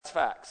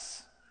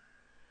facts.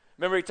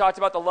 Remember he talked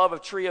about the love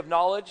of tree of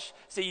knowledge?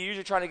 See, you're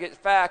usually trying to get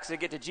facts to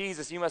get to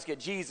Jesus. You must get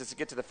Jesus to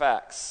get to the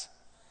facts.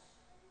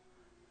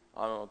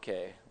 I'm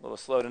okay. A little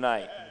slow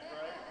tonight.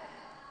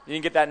 You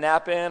didn't get that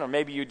nap in, or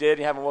maybe you did and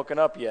you haven't woken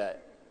up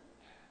yet.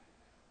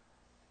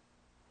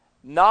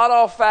 Not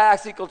all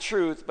facts equal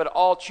truth, but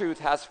all truth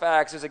has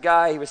facts. There's a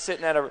guy, he was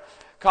sitting at a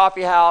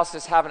coffee house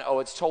just having,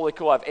 it's totally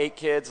cool. I have 8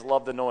 kids,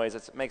 love the noise.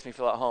 It makes me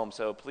feel at home,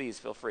 so please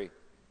feel free.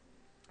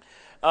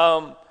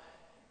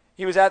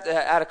 He was at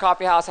a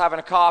coffee house having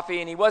a coffee,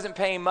 and he wasn't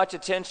paying much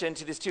attention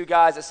to these 2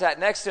 guys that sat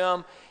next to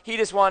him. He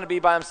just wanted to be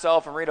by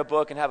himself and read a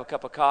book and have a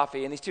cup of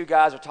coffee. And these 2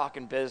 guys are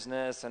talking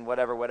business and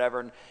whatever.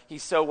 And he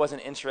so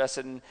wasn't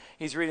interested, and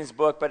he's reading his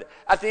book. But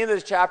at the end of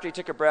the chapter, he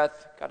took a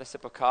breath, got a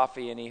sip of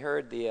coffee, and he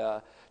heard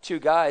the 2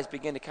 guys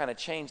begin to kind of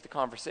change the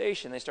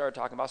conversation. They started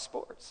talking about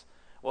sports.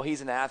 Well,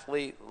 he's an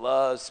athlete,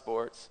 loves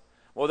sports.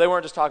 Well, they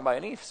weren't just talking about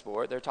any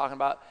sport. They were talking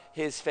about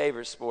his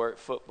favorite sport,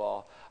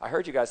 football. I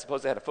heard you guys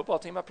suppose they had a football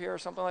team up here or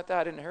something like that.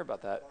 I didn't hear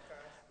about that.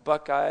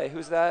 Buckeye.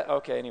 Who's that?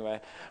 Okay, anyway.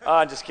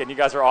 I'm just kidding. You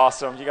guys are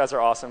awesome.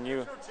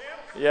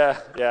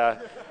 Yeah.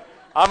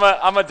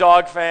 I'm a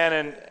dog fan,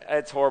 and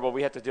it's horrible.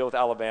 We have to deal with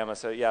Alabama,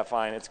 so yeah,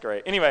 fine. It's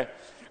great. Anyway,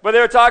 but they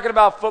were talking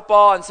about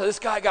football, and so this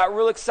guy got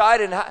real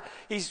excited. And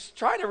he's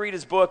trying to read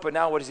his book, but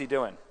now what is he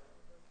doing?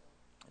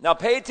 Now,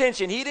 pay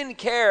attention. He didn't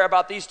care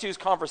about these 2's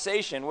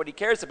conversation. What he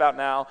cares about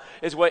now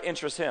is what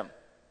interests him.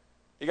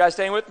 You guys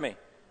staying with me?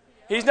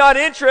 He's not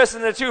interested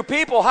in the 2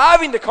 people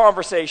having the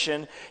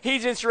conversation.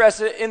 He's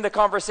interested in the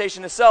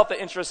conversation itself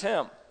that interests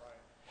him.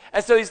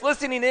 And so he's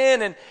listening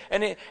in,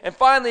 and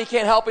finally he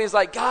can't help it. He's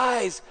like,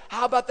 guys,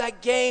 how about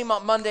that game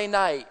on Monday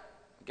night?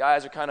 The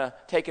guys are kind of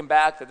taken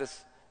back that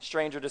this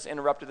stranger just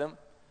interrupted them. And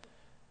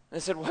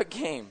they said, what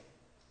game?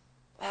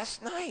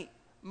 Last night,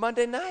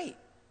 Monday night.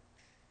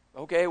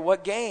 Okay,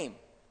 what game?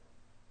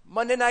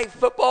 Monday Night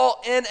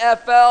Football,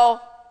 NFL.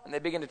 And they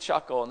begin to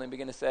chuckle, and they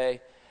begin to say,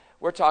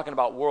 we're talking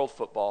about world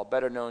football,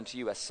 better known to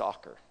you as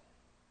soccer.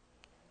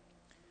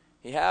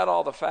 He had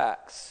all the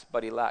facts,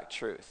 but he lacked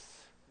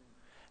truth.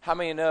 How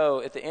many know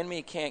if the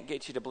enemy can't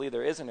get you to believe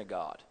there isn't a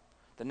God,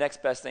 the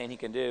next best thing he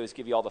can do is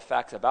give you all the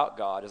facts about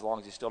God as long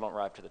as you still don't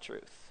arrive to the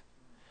truth.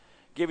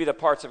 Give you the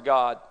parts of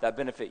God that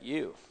benefit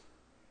you.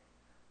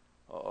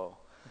 Uh-oh.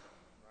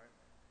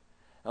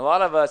 A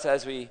lot of us,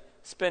 as we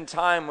spend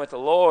time with the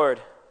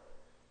Lord,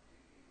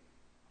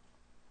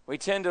 we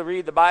tend to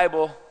read the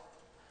Bible.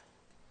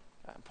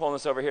 I'm pulling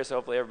this over here so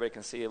hopefully everybody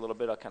can see a little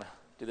bit. I'll kind of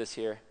do this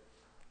here.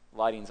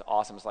 Lighting's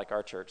awesome. It's like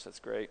our church. That's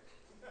great.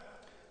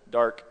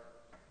 Dark.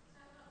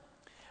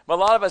 But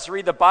a lot of us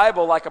read the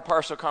Bible like a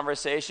partial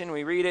conversation.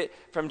 We read it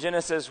from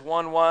Genesis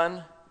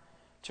 1:1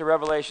 to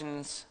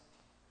Revelations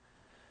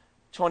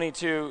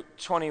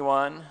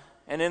 22:21.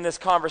 And in this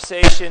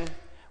conversation,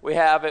 we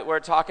have it, we're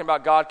talking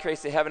about God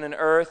creates the heaven and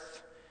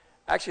earth.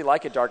 I actually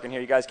like it dark in here.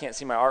 You guys can't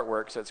see my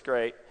artwork, so it's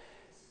great.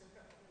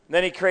 And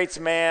then he creates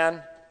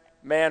man.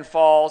 Man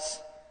falls.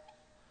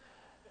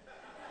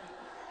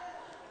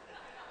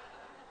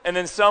 And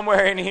then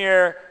somewhere in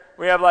here,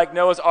 we have like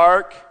Noah's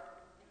Ark.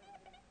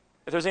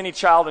 If there's any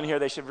child in here,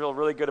 they should feel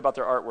really good about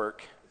their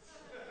artwork.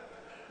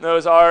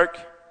 Noah's Ark.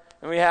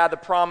 And we had the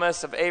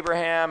promise of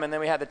Abraham, and then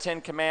we had the 10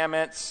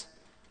 Commandments,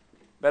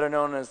 better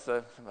known as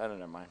I don't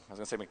know, I was going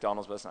to say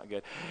McDonald's, but that's not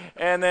good.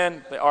 And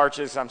then the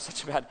arches,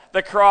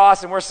 the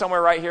cross, and we're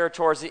somewhere right here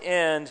towards the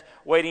end,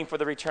 waiting for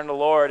the return of the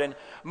Lord. And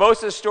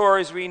most of the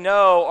stories we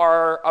know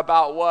are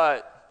about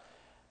what?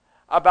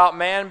 About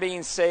man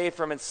being saved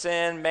from its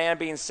sin, man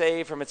being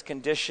saved from its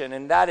condition.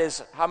 And that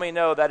is, how many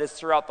know that is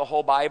throughout the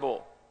whole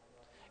Bible?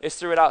 It's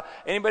throughout.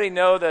 Anybody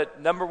know the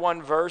number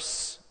 1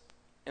 verse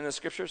in the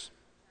scriptures?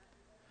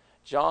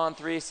 John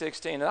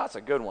 3:16. That's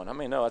a good one. How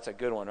many know that's a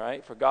good one,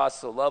 right? For God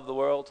so loved the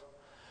world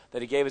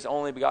that he gave his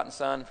only begotten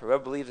Son, for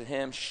whoever believes in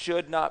him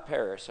should not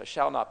perish, or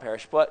shall not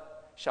perish,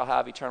 but shall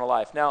have eternal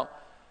life. Now,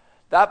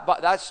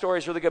 that story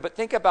is really good, but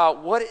think about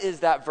what is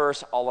that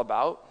verse all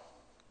about?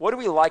 What do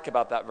we like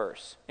about that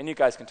verse? And you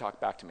guys can talk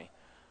back to me.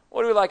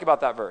 What do we like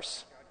about that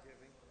verse?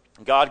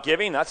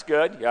 God-giving, that's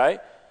good,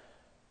 right?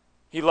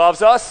 He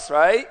loves us,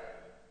 right?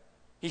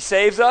 He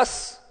saves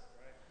us.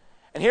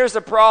 And here's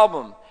the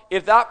problem.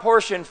 If that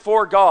portion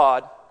for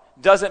God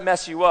doesn't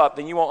mess you up,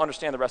 then you won't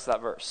understand the rest of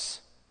that verse.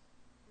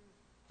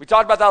 We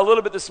talked about that a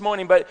little bit this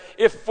morning, but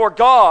if for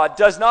God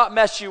does not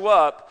mess you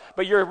up,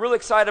 but you're really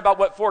excited about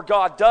what for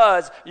God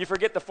does, you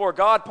forget the for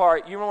God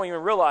part, you won't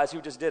even realize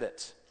who just did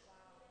it.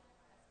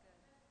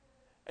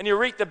 And you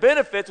reap the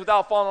benefits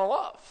without falling in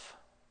love.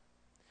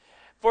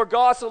 For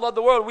God so loved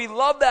the world. We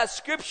love that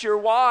scripture.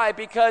 Why?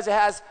 Because it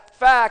has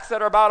facts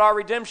that are about our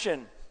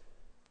redemption.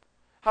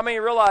 How many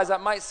realize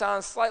that might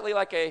sound slightly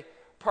like a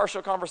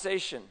partial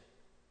conversation?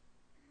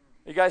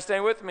 You guys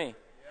staying with me?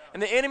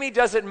 And the enemy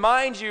doesn't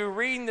mind you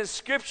reading the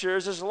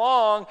scriptures as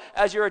long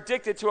as you're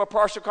addicted to a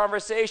partial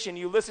conversation.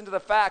 You listen to the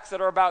facts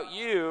that are about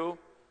you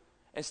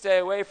and stay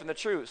away from the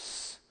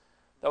truths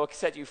that will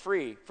set you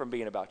free from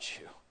being about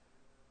you.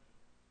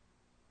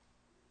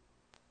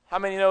 How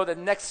many know the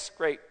next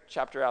great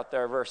chapter out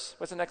there, verse?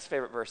 What's the next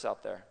favorite verse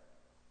out there?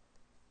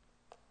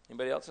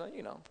 Anybody else know?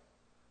 You know.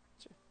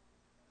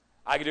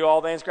 I can do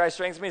all things Christ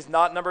strengthens me. It's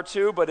not number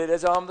 2, but it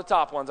is the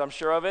top ones. I'm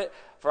sure of it.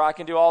 For I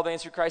can do all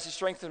things through Christ who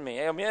strengthens me.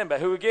 Amen. But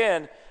who,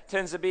 again,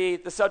 tends to be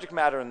the subject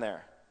matter in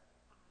there?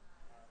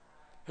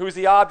 Who's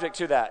the object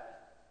to that?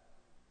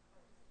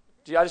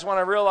 I just want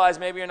to realize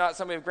maybe you're not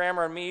somebody of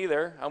grammar and me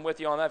either. I'm with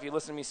you on that. If you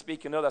listen to me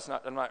speak, you know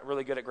I'm not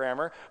really good at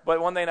grammar.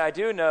 But one thing I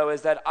do know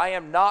is that I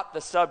am not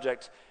the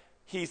subject.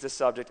 He's the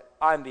subject.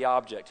 I'm the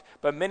object.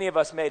 But many of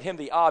us made him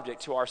the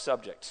object to our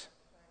subject.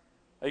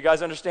 Are you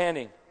guys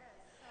understanding?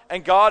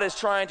 And God is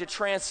trying to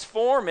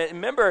transform it.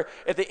 Remember,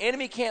 if the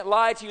enemy can't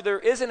lie to you, there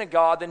isn't a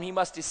God, then he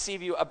must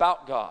deceive you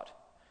about God.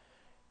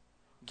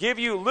 Give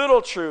you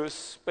little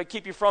truths, but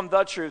keep you from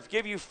the truth.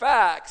 Give you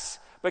facts,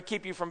 but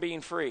keep you from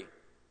being free.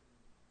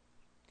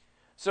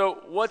 So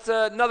what's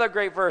another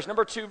great verse?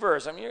 Number 2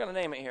 verse. I mean, you're going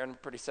to name it here in a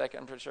pretty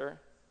second, I'm pretty sure.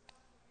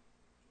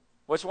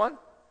 Which one?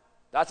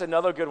 That's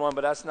another good one,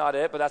 but that's not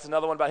it. But that's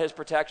another one about his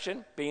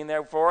protection, being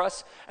there for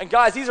us. And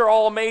guys, these are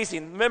all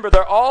amazing. Remember,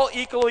 they're all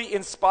equally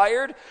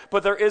inspired,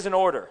 but there is an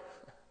order.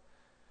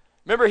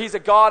 Remember, he's a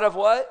God of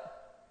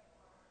what?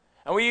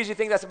 And we usually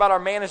think that's about our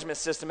management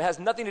system. It has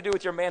nothing to do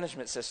with your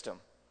management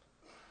system.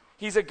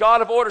 He's a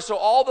God of order. So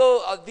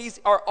although these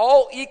are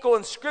all equal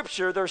in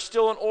Scripture, they're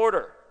still in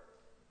order.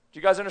 Do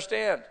you guys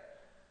understand?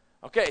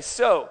 Okay,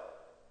 so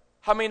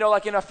how many know,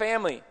 like in a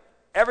family,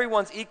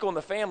 everyone's equal in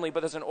the family, but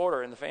there's an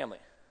order in the family.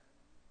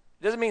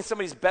 It doesn't mean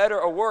somebody's better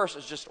or worse,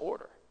 it's just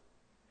order.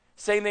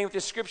 Same thing with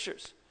the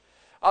Scriptures.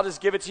 I'll just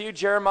give it to you,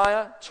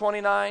 Jeremiah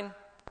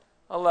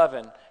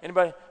 29:11.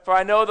 Anybody? For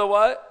I know the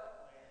what?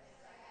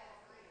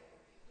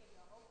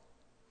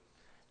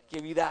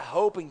 Give you that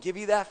hope and give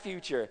you that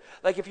future.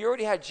 Like if you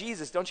already had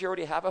Jesus, don't you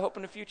already have a hope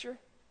in the future?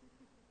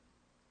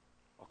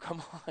 Oh,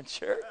 come on,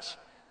 church.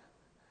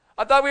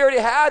 I thought we already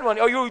had one.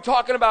 Oh, you were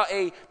talking about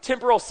a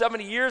temporal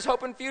 70 years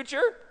hope and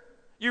future?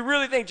 You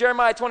really think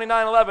Jeremiah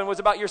 29:11 was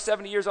about your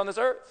 70 years on this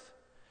earth?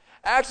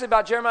 Actually,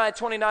 about Jeremiah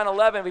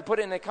 29:11, if we put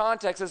it in the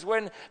context, is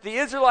when the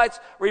Israelites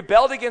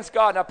rebelled against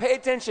God. Now, pay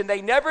attention.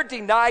 They never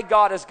denied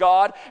God as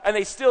God, and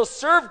they still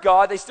served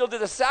God. They still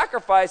did the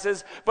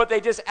sacrifices, but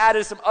they just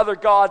added some other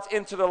gods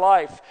into their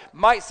life.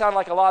 Might sound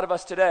like a lot of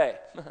us today.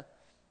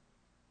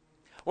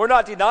 We're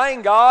not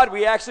denying God.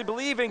 We actually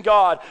believe in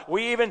God.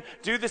 We even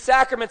do the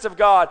sacraments of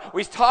God.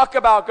 We talk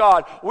about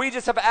God. We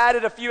just have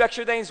added a few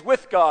extra things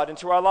with God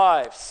into our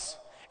lives.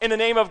 In the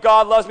name of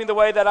God loves me the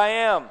way that I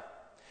am.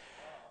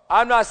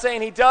 I'm not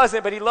saying he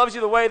doesn't, but he loves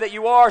you the way that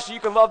you are so you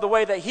can love the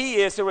way that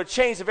he is, so it would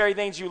change the very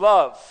things you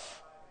love.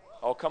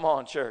 Oh, come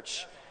on,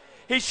 church.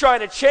 He's trying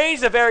to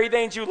change the very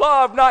things you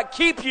love, not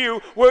keep you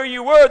where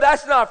you were.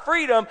 That's not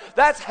freedom.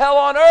 That's hell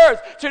on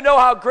earth. To know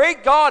how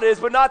great God is,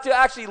 but not to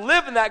actually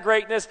live in that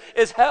greatness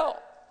is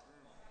hell.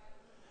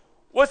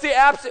 What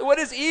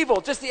is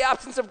evil? Just the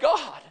absence of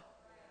God.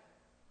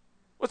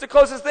 What's the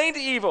closest thing to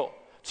evil?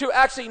 To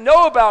actually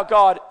know about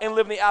God and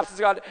live in the absence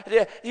of God.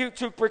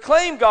 To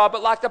proclaim God,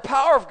 but lack the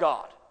power of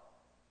God.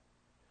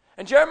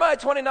 And Jeremiah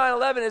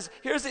 29:11 is,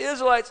 here's the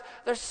Israelites,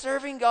 they're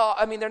serving God.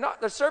 I mean,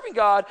 they're serving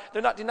God,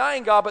 they're not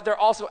denying God, but they're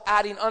also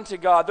adding unto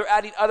God. They're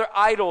adding other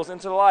idols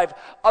into their life,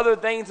 other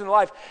things in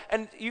life.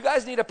 And you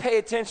guys need to pay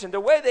attention. The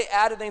way they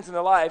added things in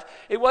their life,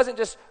 it wasn't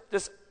just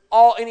this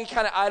any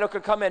kind of idol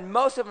could come in.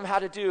 Most of them had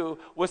to do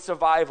with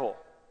survival,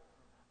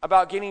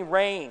 about getting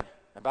rain,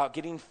 about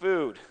getting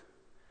food.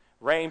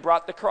 Rain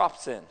brought the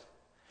crops in.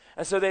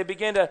 And so they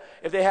begin to,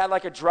 if they had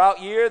like a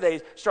drought year, they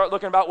start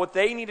looking about what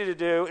they needed to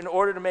do in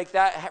order to make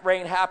that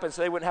rain happen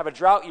so they wouldn't have a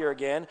drought year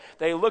again.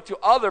 They look to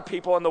other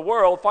people in the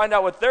world, find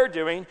out what they're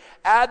doing,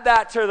 add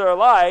that to their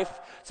life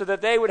so that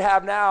they would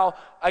have now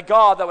a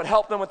God that would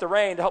help them with the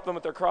rain to help them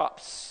with their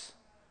crops.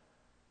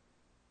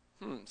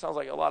 Sounds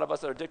like a lot of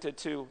us are addicted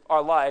to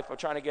our life of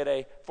trying to get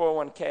a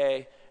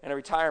 401k and a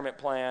retirement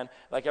plan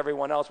like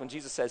everyone else when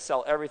Jesus says,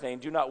 sell everything,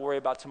 do not worry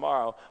about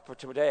tomorrow, for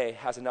today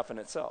has enough in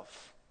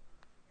itself.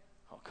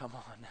 Oh, come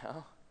on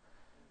now.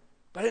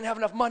 But I didn't have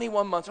enough money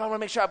one month, so I want to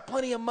make sure I have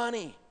plenty of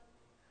money.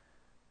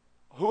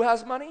 Who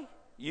has money?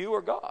 You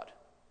or God?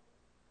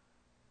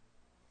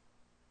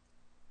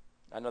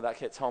 I know that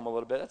hits home a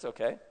little bit. That's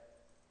okay.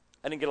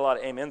 I didn't get a lot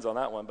of amens on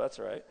that one, but that's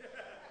all right.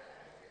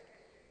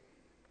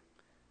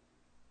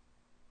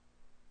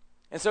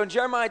 And so in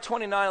Jeremiah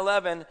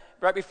 29:11,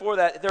 right before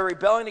that, they're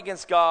rebelling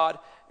against God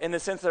in the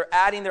sense they're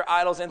adding their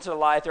idols into their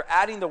life. They're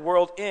adding the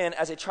world in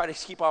as they try to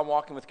keep on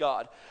walking with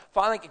God.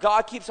 Finally,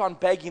 God keeps on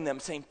begging them,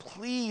 saying,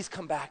 please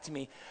come back to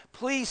me.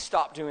 Please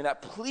stop doing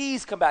that.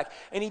 Please come back.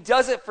 And he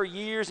does it for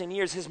years and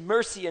years. His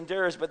mercy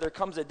endures, but there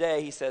comes a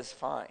day he says,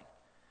 fine.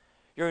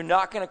 You're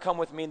not going to come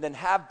with me, and then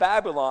have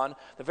Babylon,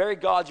 the very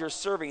gods you're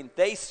serving,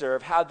 they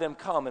serve, have them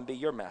come and be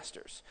your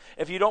masters.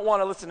 If you don't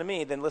want to listen to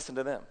me, then listen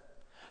to them.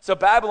 So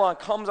Babylon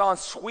comes on,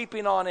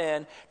 sweeping on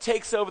in,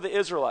 takes over the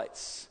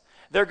Israelites.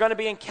 They're going to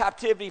be in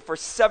captivity for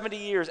 70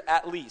 years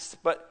at least,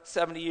 but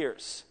 70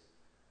 years,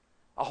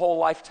 a whole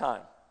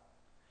lifetime.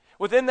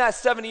 Within that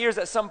 70 years,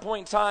 at some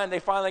point in time, they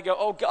finally go,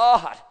 oh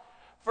God,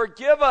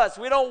 Forgive us.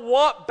 We don't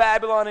want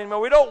Babylon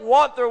anymore. We don't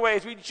want their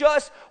ways. We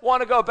just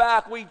want to go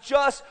back. We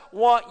just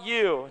want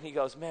you. And he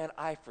goes, man,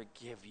 I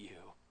forgive you.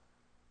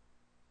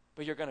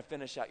 But you're going to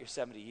finish out your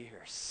 70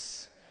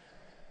 years.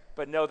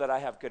 But know that I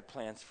have good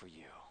plans for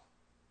you.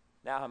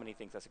 Now how many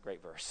think that's a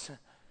great verse?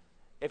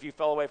 If you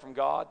fell away from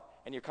God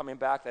and you're coming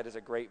back, that is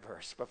a great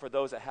verse. But for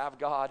those that have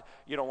God,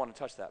 you don't want to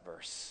touch that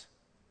verse.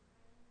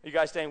 Are you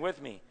guys staying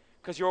with me?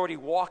 Because you're already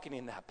walking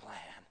in that plan.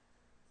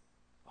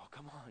 Oh,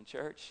 come on,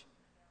 church.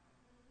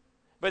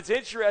 But it's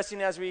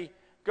interesting as we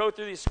go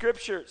through these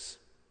scriptures,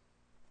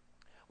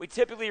 we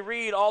typically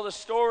read all the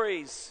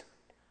stories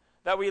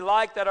that we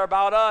like that are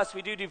about us.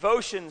 We do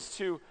devotions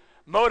to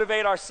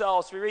motivate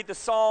ourselves. We read the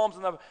Psalms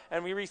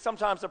and we read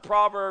sometimes the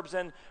Proverbs,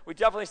 and we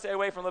definitely stay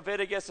away from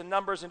Leviticus and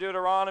Numbers and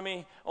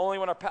Deuteronomy, only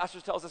when our pastor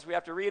tells us we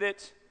have to read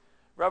it.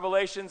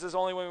 Revelations is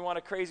only when we want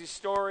a crazy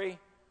story.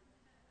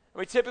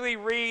 We typically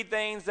read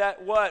things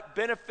that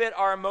benefit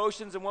our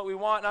emotions and what we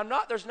want. And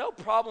there's no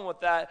problem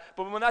with that,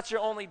 but when that's your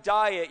only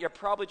diet, you're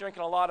probably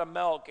drinking a lot of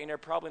milk and you're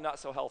probably not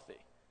so healthy.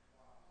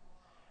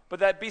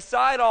 But that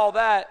beside all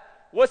that,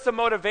 what's the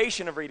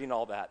motivation of reading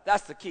all that?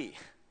 That's the key.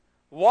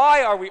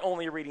 Why are we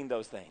only reading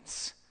those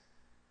things?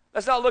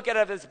 Let's not look at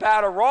it if it's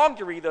bad or wrong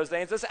to read those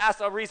things. Let's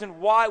ask a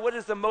reason why. What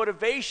is the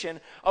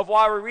motivation of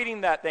why we're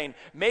reading that thing?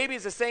 Maybe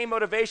it's the same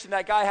motivation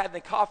that guy had in the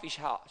coffee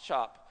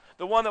shop.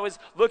 The one that was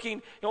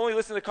looking, he only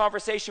listened to the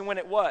conversation when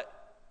it what?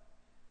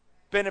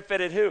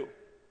 Benefited who?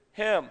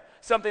 Him.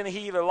 Something that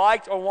he either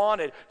liked or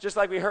wanted, just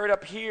like we heard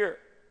up here.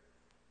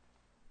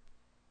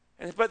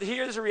 But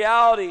here's the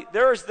reality.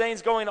 There's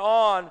things going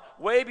on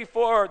way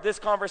before this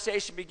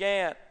conversation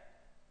began.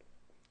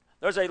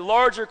 There's a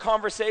larger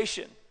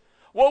conversation.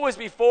 What was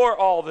before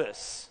all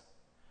this?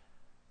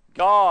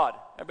 God.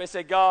 Everybody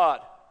say God.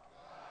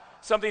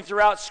 Something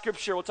throughout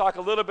Scripture we'll talk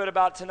a little bit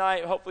about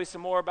tonight, hopefully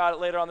some more about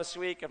it later on this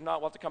week. If not,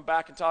 we'll have to come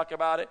back and talk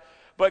about it.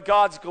 But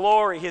God's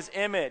glory, his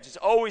image, it's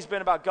always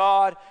been about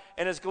God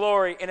and his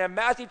glory. And in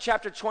Matthew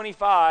chapter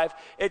 25,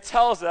 it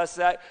tells us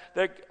that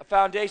the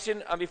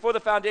foundation, before the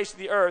foundation of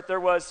the earth, there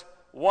was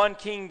one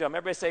kingdom.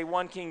 Everybody say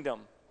one kingdom.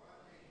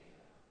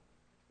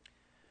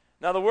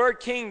 Now the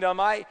word kingdom,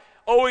 I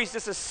always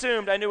just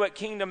assumed I knew what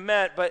kingdom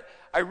meant, but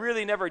I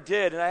really never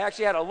did. And I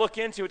actually had to look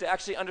into it to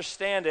actually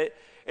understand it.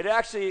 It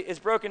actually is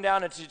broken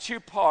down into two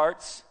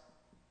parts.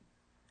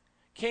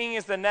 King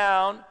is the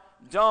noun.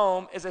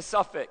 Dome is a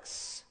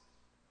suffix.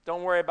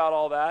 Don't worry about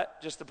all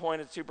that. Just the point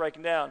of the two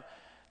breaking down.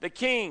 The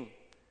king.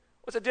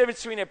 What's the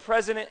difference between a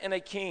president and a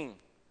king?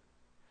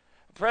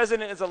 A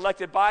president is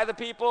elected by the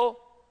people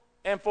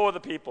and for the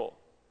people.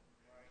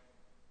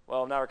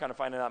 Well, now we're kind of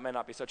finding out it may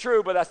not be so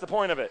true, but that's the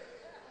point of it.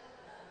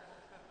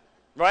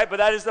 Right? But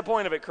that is the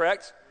point of it,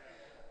 correct?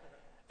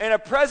 And a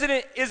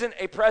president isn't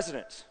a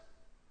president.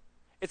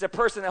 It's a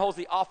person that holds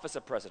the office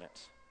of president.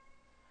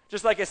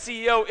 Just like a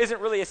CEO isn't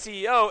really a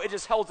CEO, it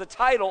just holds the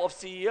title of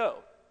CEO.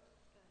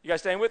 You guys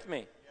staying with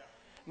me? Yeah.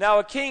 Now,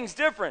 a king's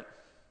different.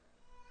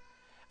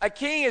 A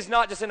king is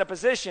not just in a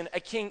position, a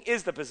king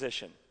is the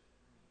position.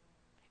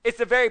 It's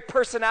the very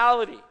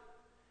personality.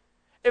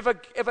 If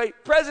a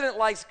president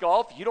likes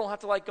golf, you don't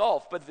have to like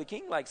golf. But if the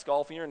king likes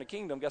golf and you're in the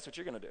kingdom, guess what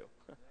you're going to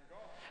do?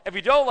 If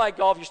you don't like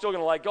golf, you're still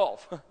going to like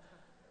golf.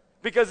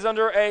 Because it's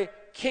under a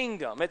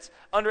kingdom. It's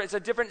a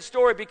different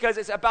story because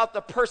it's about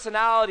the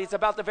personality. It's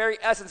about the very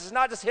essence. It's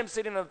not just him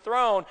sitting on the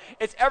throne.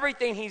 It's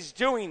everything he's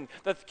doing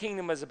that the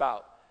kingdom is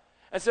about.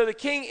 And so the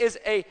king is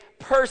a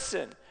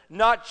person,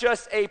 not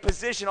just a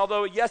position.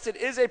 Although, yes, it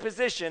is a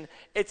position,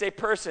 it's a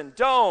person.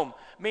 Dome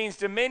means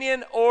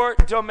dominion or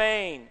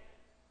domain,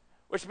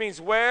 which means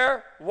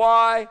where,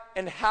 why,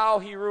 and how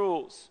he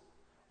rules.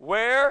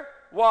 Where,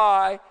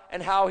 why,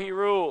 and how he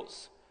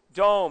rules.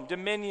 Dome,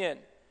 dominion.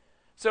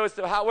 So it's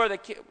where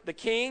the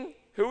king,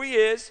 who he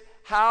is,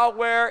 how,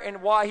 where,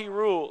 and why he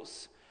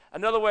rules.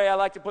 Another way I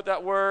like to put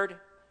that word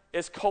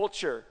is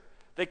culture.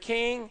 The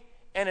king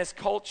and his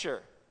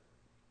culture.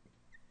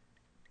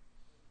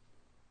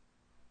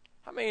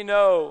 How many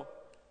know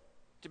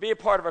to be a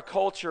part of a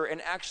culture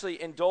and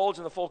actually indulge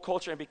in the full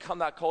culture and become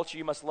that culture,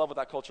 you must love what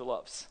that culture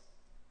loves?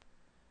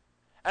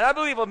 And I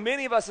believe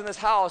many of us in this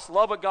house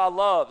love what God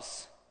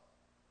loves.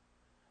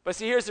 But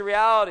see, here's the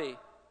reality.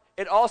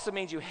 It also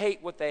means you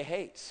hate what they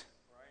hate.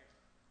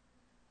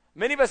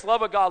 Many of us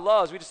love what God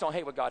loves, we just don't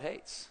hate what God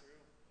hates.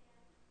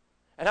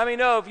 And how many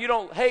know if you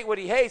don't hate what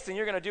he hates, then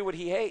you're going to do what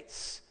he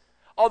hates?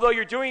 Although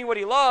you're doing what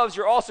he loves,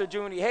 you're also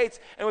doing what he hates.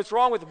 And what's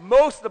wrong with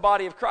most of the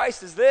body of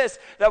Christ is this,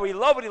 that we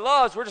love what he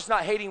loves, we're just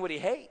not hating what he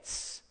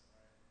hates.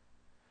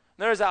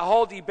 There's that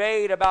whole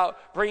debate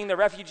about bringing the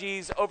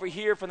refugees over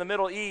here from the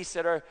Middle East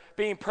that are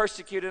being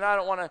persecuted. And I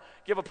don't want to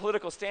give a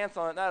political stance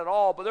on it, not at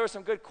all, but there were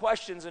some good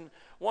questions. And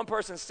one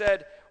person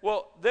said,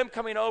 well, them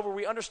coming over,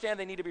 we understand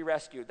they need to be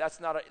rescued. That's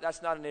not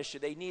an issue.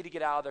 They need to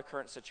get out of their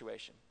current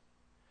situation.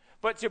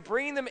 But to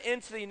bring them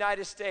into the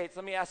United States,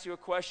 let me ask you a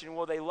question.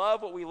 Will they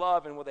love what we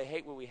love and will they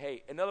hate what we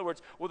hate? In other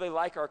words, will they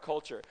like our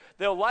culture?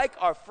 They'll like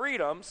our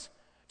freedoms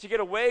to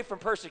get away from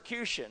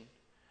persecution.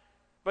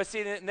 But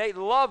see, they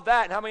love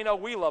that, and how many know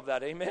we love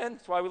that? Amen?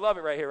 That's why we love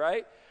it right here,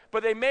 right?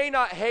 but they may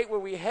not hate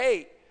what we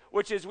hate,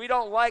 which is we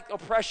don't like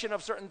oppression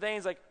of certain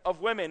things, like of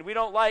women. We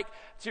don't like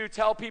to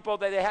tell people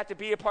that they have to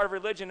be a part of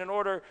religion in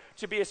order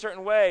to be a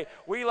certain way.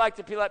 We like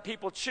to let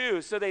people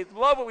choose. So they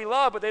love what we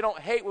love, but they don't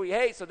hate what we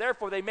hate, so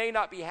therefore they may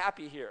not be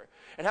happy here.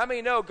 And how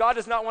many know God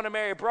does not want to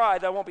marry a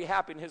bride that won't be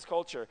happy in his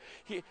culture?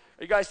 Are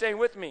you guys staying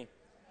with me?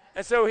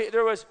 And so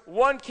there was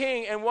one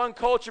king and one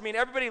culture. I mean,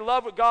 everybody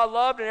loved what God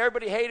loved, and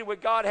everybody hated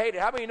what God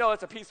hated. How many know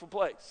that's a peaceful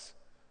place?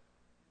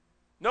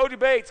 No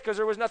debates, because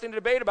there was nothing to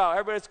debate about.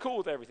 Everybody's cool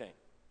with everything.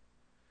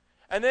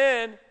 And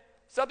then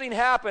something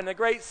happened, a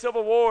great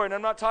civil war, and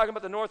I'm not talking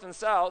about the North and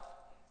South.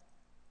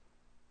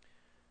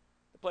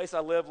 The place I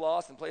lived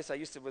lost, and the place I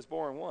used to was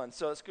born won,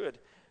 so it's good.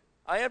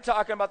 I am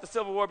talking about the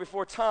civil war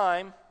before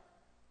time.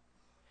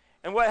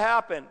 And what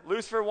happened?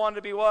 Lucifer wanted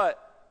to be what?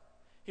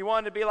 He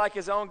wanted to be like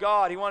his own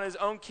God. He wanted his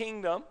own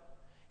kingdom.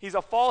 He's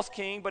a false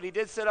king, but he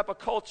did set up a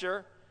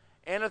culture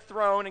and a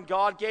throne, and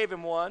God gave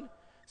him one.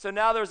 So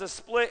now there's a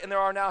split, and there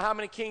are now how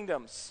many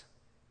kingdoms?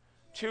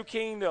 2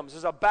 kingdoms.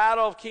 There's a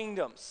battle of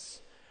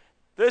kingdoms.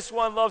 This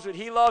one loves what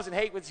he loves and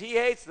hates what he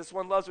hates. This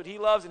one loves what he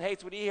loves and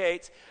hates what he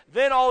hates.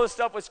 Then all this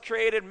stuff was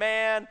created,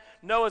 man,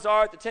 Noah's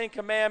Ark, the 10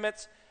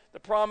 Commandments, the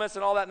promise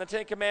and all that, and the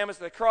 10 Commandments,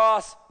 the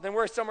cross. Then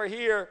we're somewhere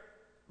here.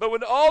 But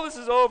when all this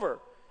is over,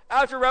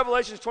 after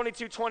Revelation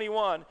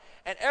 22:21,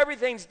 and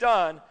everything's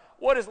done,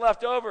 what is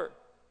left over?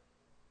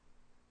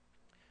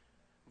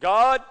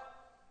 God,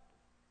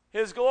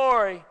 his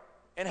glory,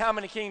 and how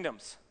many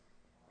kingdoms?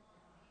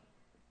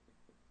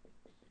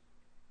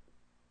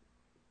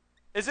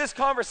 Is this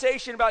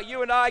conversation about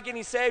you and I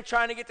getting saved,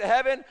 trying to get to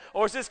heaven?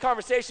 Or is this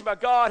conversation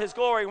about God, his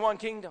glory, and one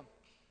kingdom?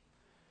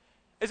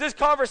 Is this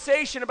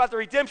conversation about the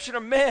redemption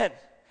of men?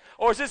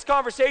 Or is this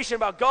conversation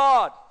about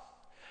God,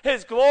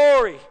 his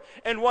glory,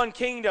 and one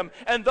kingdom?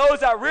 And those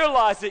that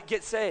realize it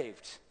get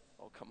saved.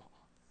 Oh, come on.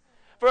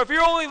 For if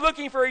you're only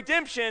looking for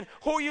redemption,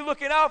 who are you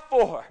looking out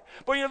for?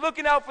 But you're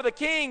looking out for the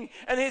king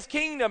and his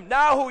kingdom.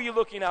 Now who are you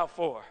looking out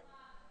for?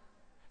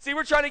 See,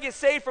 we're trying to get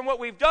saved from what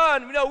we've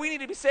done. No, we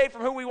need to be saved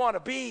from who we want to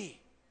be.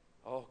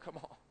 Oh, come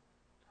on.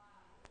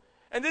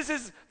 And this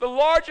is the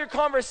larger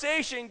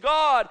conversation,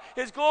 God,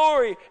 his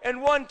glory,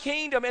 and one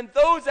kingdom. And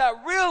those that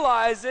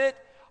realize it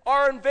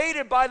are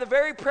invaded by the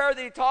very prayer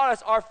that he taught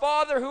us. Our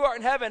Father who art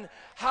in heaven,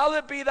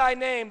 hallowed be thy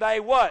name. Thy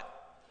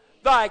what?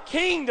 Thy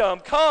kingdom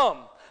come.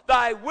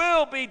 Thy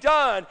will be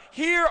done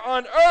here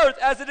on earth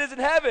as it is in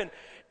heaven.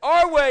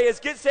 Our way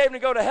is get saved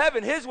and go to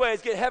heaven. His way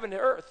is get heaven to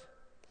earth.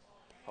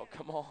 Oh,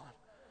 come on.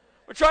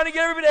 We're trying to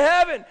get everybody to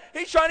heaven.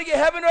 He's trying to get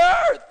heaven to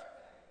earth.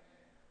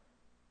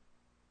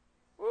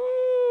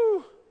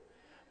 Woo!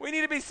 We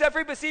need to be set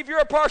free, but see, if you're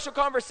a partial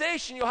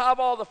conversation, you'll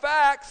have all the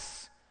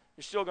facts.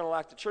 You're still going to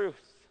lack the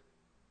truth.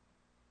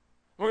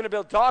 We're going to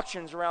build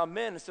doctrines around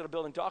men instead of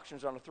building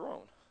doctrines on a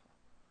throne.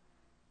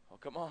 Oh,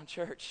 come on,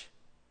 church.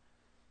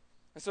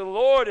 And so the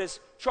Lord is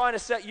trying to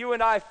set you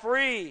and I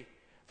free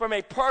from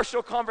a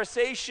partial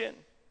conversation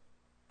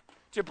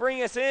to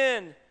bring us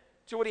in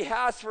to what he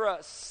has for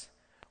us.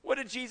 What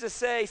did Jesus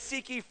say?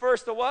 Seek ye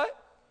first the what?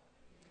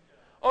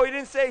 Oh, he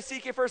didn't say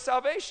seek ye first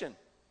salvation.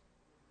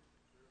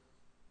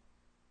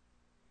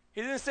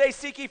 He didn't say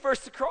seek ye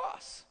first the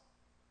cross.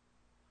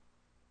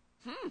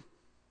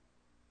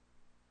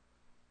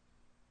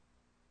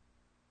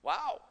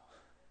 Wow.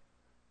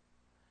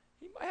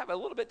 He might have a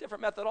little bit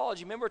different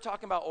methodology. Remember we're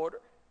talking about order?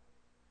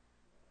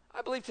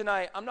 I believe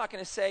tonight I'm not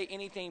going to say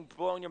anything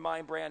blowing your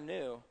mind brand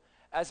new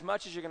as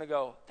much as you're going to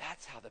go,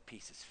 that's how the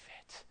pieces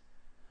fit.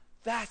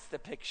 That's the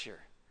picture.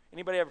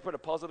 Anybody ever put a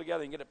puzzle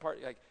together and get it part,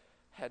 you're like,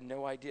 had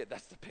no idea.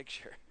 That's the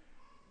picture.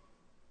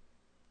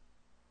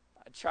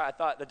 I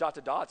thought the dot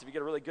to dots, if you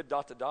get a really good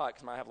dot to dot,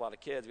 because I have a lot of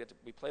kids,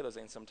 we play those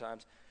things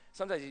sometimes.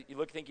 Sometimes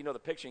you think you know the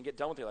picture and get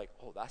done with it, you're like,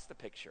 oh, that's the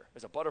picture.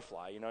 There's a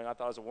butterfly, and I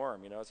thought it was a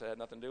worm, so it had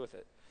nothing to do with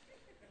it.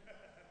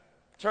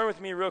 Turn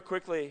with me real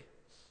quickly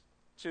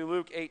to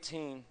Luke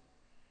 18.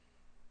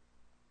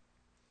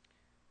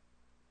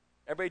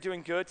 Everybody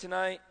doing good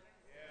tonight?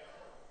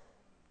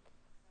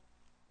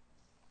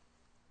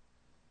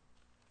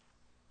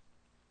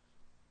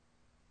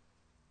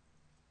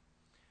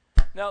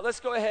 Yeah. Now, let's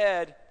go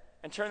ahead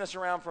and turn this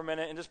around for a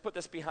minute and just put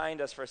this behind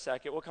us for a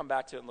second. We'll come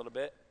back to it in a little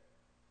bit.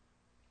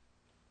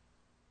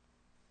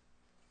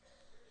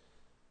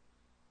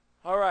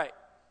 All right.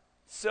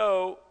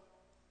 So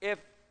if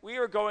we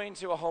were going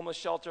to a homeless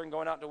shelter and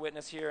going out to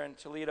witness here in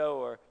Toledo,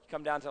 or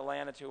come down to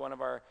Atlanta to one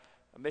of our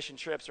mission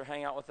trips or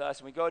hang out with us,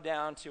 and we go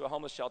down to a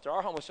homeless shelter,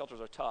 our homeless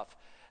shelters are tough.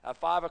 At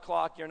 5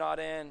 o'clock, you're not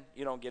in,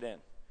 you don't get in.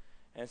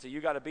 And so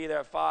you got to be there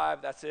at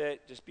 5, that's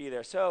it, just be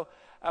there. So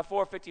at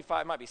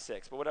 4:55, it might be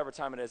 6, but whatever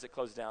time it is, it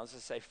closes down. Let's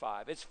just say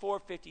 5. It's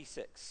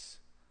 4:56.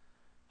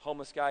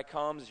 Homeless guy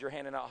comes, you're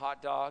handing out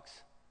hot dogs.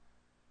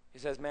 He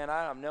says, man,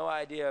 I have no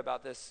idea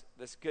about this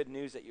good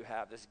news that you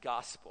have, this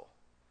gospel.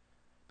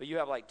 But you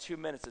have like 2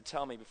 minutes to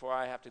tell me before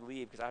I have to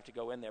leave because I have to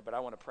go in there, but I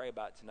want to pray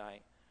about it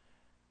tonight.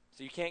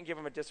 So you can't give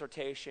him a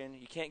dissertation.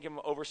 You can't give him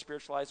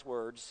over-spiritualized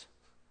words.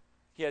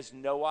 He has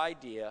no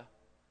idea.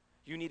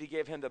 You need to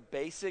give him the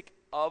basic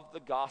of the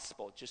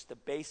gospel, just the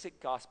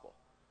basic gospel.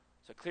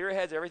 So clear your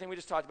heads, everything we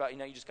just talked about,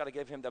 you just got to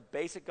give him the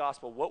basic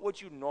gospel. What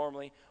would you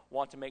normally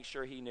want to make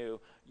sure he knew?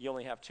 You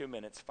only have 2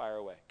 minutes. Fire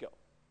away. Go.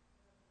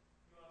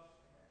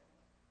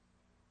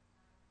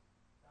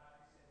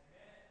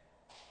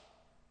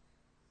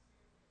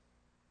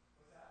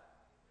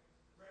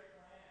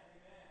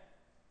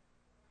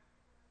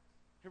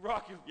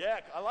 Rock you. Yeah,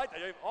 I like that.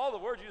 All the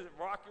words you use,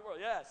 rock your world.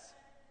 Yes.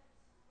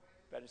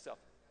 Bet yourself.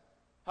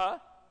 Huh?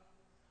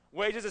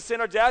 Wages of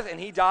sin are death, and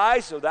he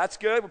dies, so that's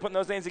good. We're putting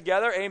those things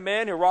together.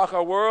 Amen. He'll rock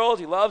our world.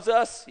 He loves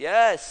us.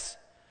 Yes.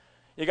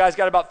 You guys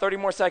got about 30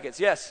 more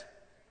seconds. Yes.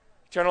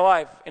 Eternal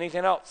life.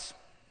 Anything else?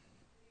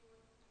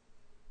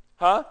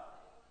 Huh?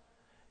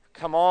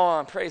 Come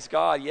on. Praise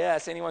God.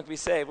 Yes. Anyone can be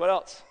saved. What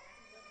else?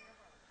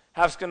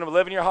 Have going to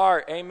live in your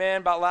heart.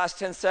 Amen. About last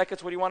 10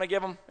 seconds. What do you want to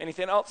give them?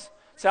 Anything else?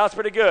 Sounds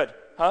pretty good.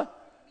 Huh?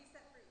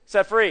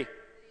 Set free.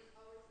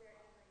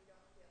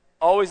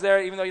 Always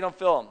there even though you don't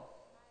feel them.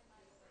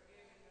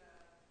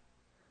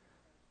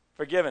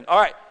 Forgiven. All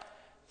right.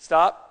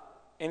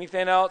 Stop.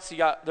 Anything else?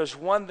 There's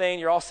one thing.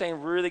 You're all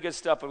saying really good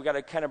stuff, but we've got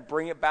to kind of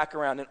bring it back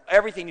around. And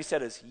everything you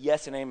said is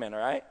yes and amen, all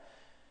right?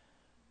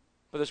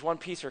 But there's one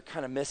piece you're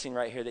kind of missing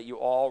right here that you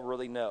all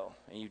really know,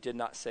 and you did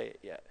not say it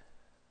yet.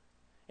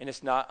 And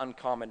it's not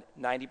uncommon.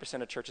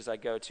 90% of churches I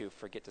go to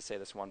forget to say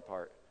this one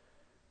part.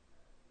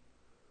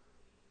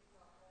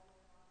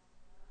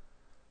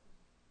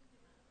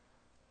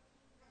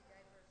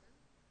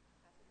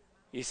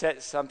 You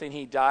said something,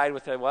 he died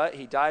with a what?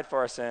 He died for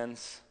our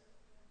sins.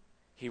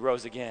 He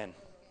rose again.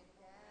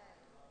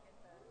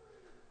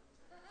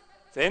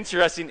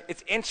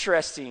 It's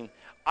interesting.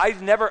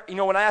 I've never,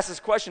 when I asked this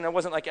question, I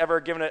wasn't like ever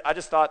given it. I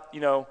just thought,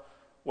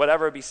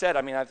 whatever would be said.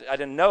 I mean, I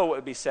didn't know what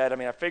would be said. I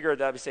mean, I figured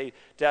that would say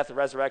death, the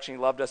resurrection,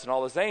 he loved us and all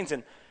those things.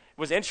 And it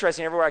was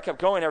interesting. Everywhere I kept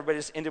going, everybody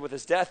just ended with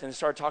his death and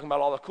started talking about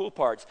all the cool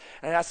parts.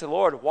 And I asked the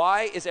Lord,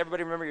 why is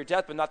everybody remember your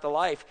death but not the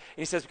life?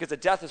 And he says, because the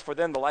death is for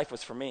them, the life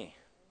was for me.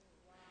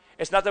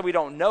 It's not that we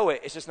don't know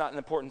it. It's just not an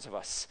importance of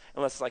us,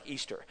 unless it's like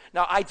Easter.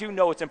 Now, I do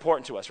know it's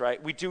important to us,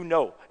 right? We do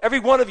know. Every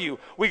one of you,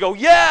 we go,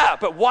 yeah,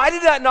 but why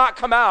did that not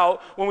come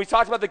out when we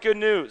talked about the good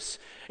news?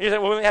 And you say,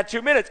 well, we only had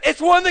 2 minutes.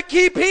 It's one of the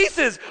key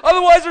pieces.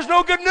 Otherwise, there's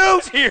no good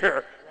news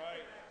here.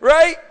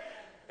 Right?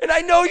 And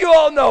I know you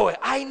all know it.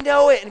 I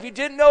know it. And if you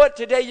didn't know it,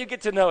 today you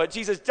get to know it.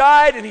 Jesus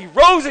died and he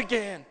rose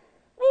again.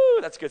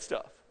 Woo, that's good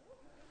stuff.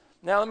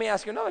 Now, let me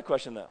ask you another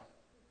question, though.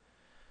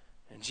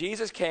 And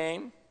Jesus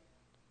came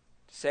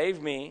to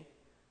save me,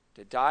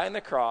 to die on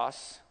the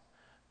cross,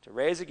 to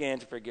raise again,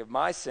 to forgive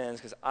my sins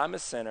because I'm a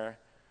sinner,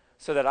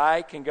 so that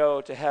I can go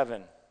to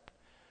heaven.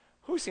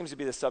 Who seems to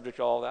be the subject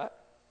of all that?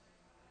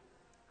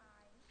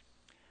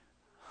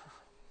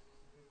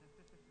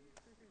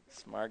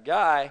 Smart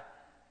guy.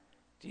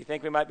 Do you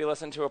think we might be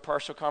listening to a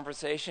partial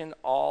conversation,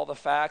 all the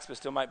facts, but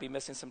still might be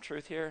missing some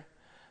truth here?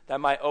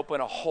 That might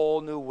open a whole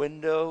new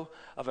window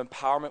of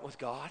empowerment with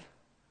God?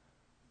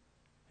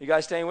 You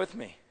guys staying with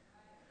me?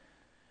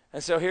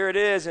 And so here it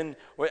is, and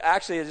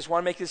actually I just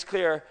want to make this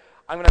clear.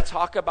 I'm going to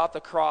talk about the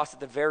cross at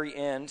the very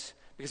end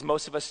because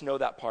most of us know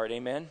that part,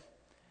 amen?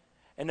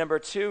 And number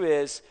two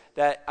is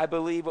that I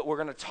believe what we're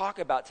going to talk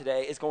about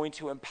today is going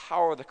to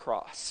empower the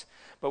cross.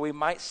 But we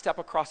might step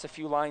across a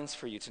few lines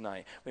for you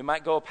tonight. We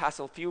might go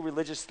past a few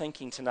religious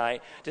thinking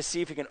tonight to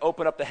see if we can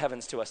open up the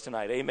heavens to us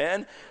tonight,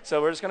 amen?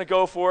 So we're just going to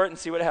go for it and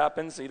see what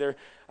happens. Either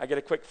I get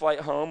a quick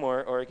flight home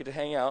or I get to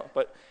hang out,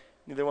 but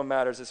neither one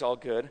matters. It's all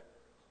good.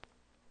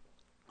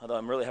 Although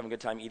I'm really having a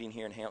good time eating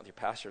here and hanging out with your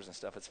pastors and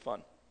stuff. It's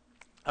fun.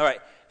 All right.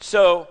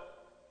 So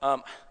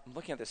I'm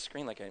looking at this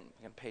screen like I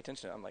can pay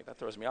attention to it. I'm like, that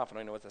throws me off. I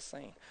don't know what that's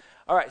saying.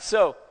 All right.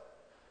 So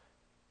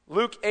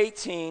Luke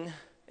 18,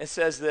 it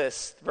says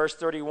this, verse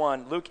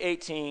 31. Luke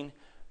 18,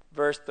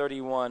 verse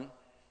 31.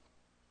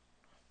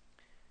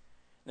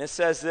 And it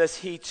says this,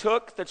 he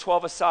took the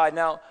 12 aside.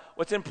 Now,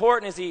 what's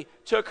important is he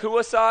took who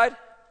aside?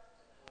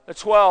 The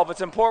 12.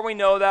 It's important we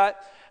know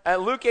that.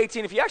 At Luke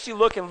 18, if you actually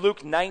look in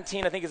Luke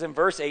 19, I think it's in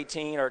verse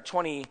 18 or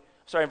 20,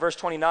 in verse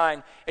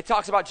 29, it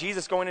talks about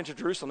Jesus going into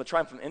Jerusalem, the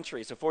triumphant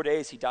entry. So 4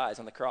 days he dies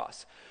on the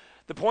cross.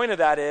 The point of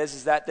that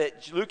is that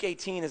Luke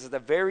 18 is at the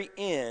very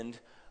end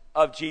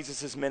of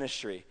Jesus'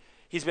 ministry.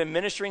 He's been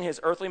ministering his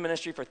earthly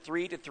ministry for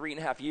 3 to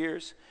 3.5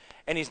 years,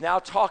 and he's now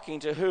talking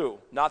to who?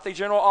 Not the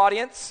general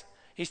audience.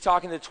 He's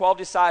talking to the 12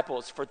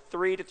 disciples for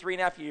 3 to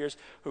 3.5 years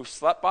who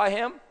slept by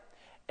him,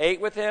 ate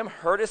with him,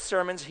 heard his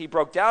sermons. He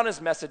broke down his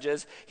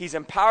messages. He's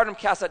empowered them,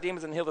 cast out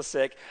demons, and healed the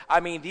sick. I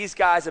mean, these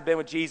guys have been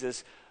with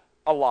Jesus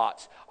a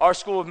lot. Our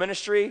school of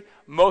ministry,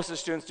 most of the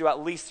students do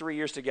at least 3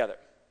 years together.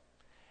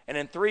 And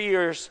in 3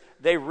 years,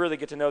 they really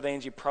get to know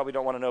things you probably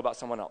don't want to know about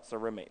someone else, their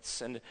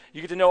roommates. And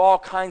you get to know all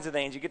kinds of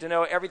things. You get to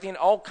know everything,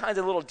 all kinds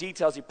of little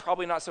details you're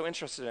probably not so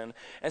interested in.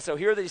 And so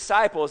here are the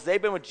disciples.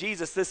 They've been with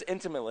Jesus this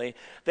intimately.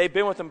 They've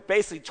been with him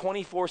basically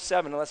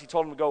 24/7 unless he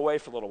told them to go away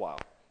for a little while.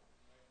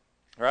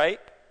 Right?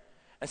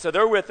 And so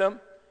they're with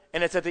him,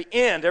 and it's at the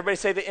end, everybody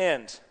say the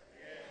end,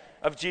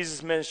 of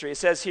Jesus' ministry. It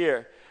says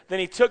here, then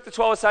he took the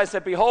 12 aside and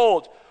said,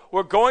 behold,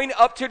 we're going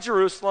up to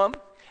Jerusalem,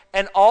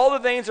 and all the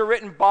things are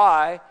written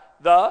by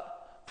the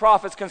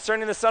prophets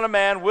concerning the Son of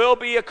Man will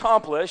be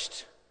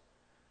accomplished.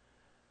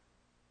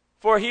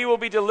 For he will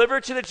be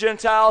delivered to the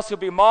Gentiles, he'll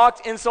be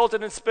mocked,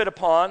 insulted, and spit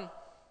upon.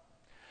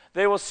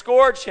 They will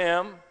scourge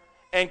him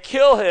and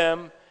kill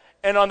him,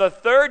 and on the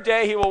third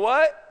day he will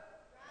what?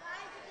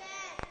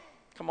 Rise again.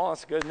 Come on,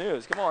 that's good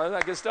news. Come on, isn't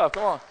that good stuff?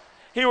 Come on.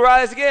 He will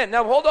rise again.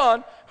 Now hold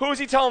on. Who is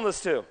he telling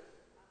this to?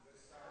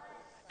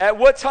 At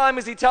what time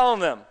is he telling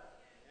them?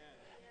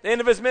 The end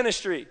of his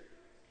ministry.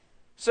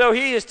 So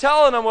he is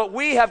telling them what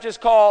we have just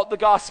called the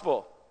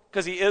gospel.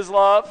 Because he is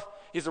love.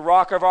 He's the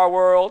rock of our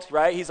world,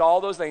 right? He's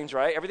all those things,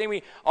 right?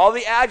 All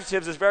the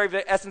adjectives is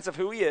the essence of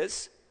who he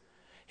is.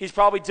 He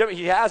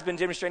has been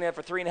demonstrating that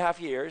for 3.5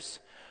 years.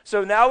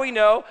 So now we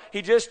know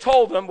he just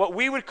told them what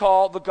we would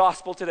call the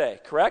gospel today,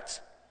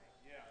 correct?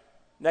 Yeah.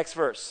 Next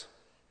verse.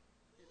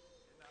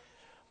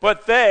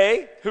 But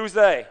they, who's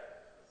they?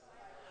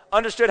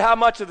 Understood how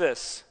much of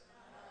this?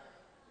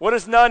 What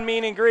does none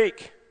mean in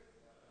Greek?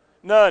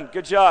 None.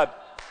 Good job,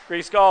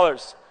 Greek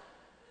scholars.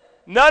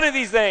 None of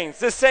these things.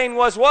 This saying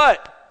was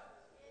what?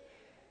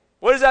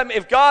 What does that mean?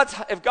 If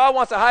God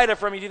wants to hide it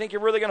from you, do you think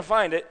you're really going to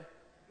find it?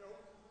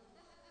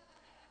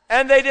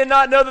 And they did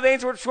not know the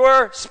things which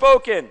were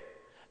spoken.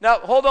 Now,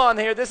 hold on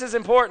here. This is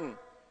important.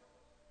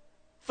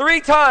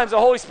 3 times the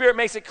Holy Spirit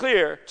makes it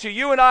clear to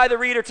you and I, the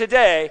reader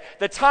today,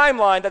 the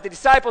timeline that the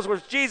disciples were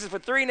with Jesus for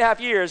 3.5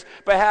 years,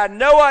 but had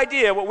no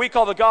idea what we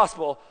call the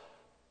gospel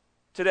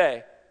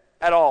today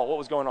at all, what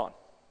was going on.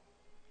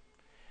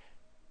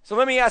 So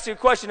let me ask you a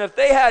question. If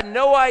they had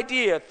no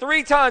idea,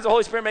 3 times the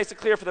Holy Spirit makes it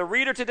clear for the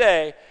reader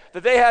today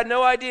that they had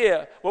no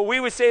idea what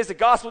we would say is the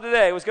gospel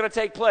today was going to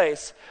take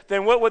place,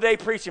 then what were they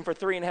preaching for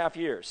 3.5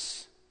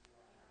 years?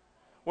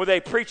 Were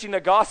they preaching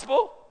the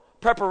gospel,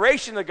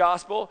 preparation of the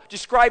gospel,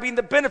 describing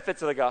the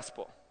benefits of the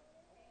gospel?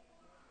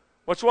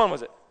 Which one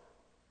was it?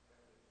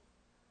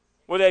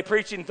 Were they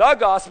preaching the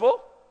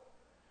gospel,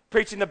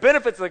 preaching the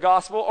benefits of the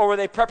gospel, or were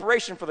they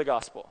preparation for the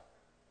gospel?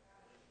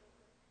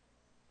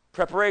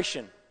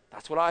 Preparation.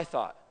 That's what I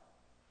thought.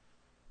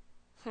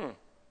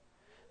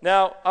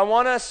 Now, I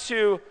want us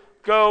to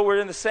go, we're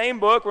in the same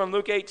book, we're in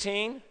Luke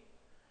 18.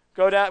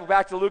 Go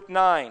back to Luke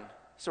 9.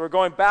 So we're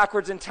going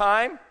backwards in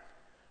time.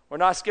 We're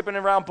not skipping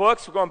around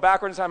books, we're going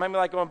backwards in time. How many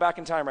like going back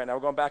in time right now?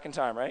 We're going back in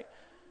time, right?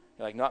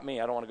 You're like, not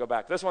me, I don't want to go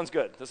back. This one's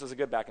good. This is a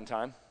good back in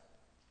time.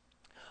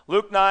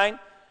 Luke 9,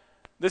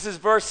 this is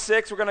verse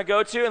 6 we're going to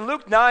go to. And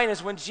Luke 9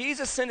 is when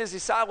Jesus sent his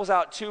disciples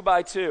out 2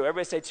 by 2.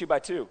 Everybody say 2 by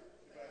 2.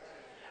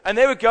 And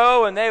they would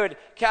go and they would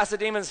cast the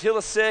demons, heal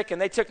the sick,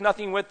 and they took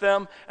nothing with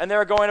them, and they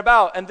were going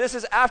about. And this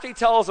is after he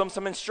tells them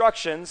some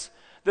instructions.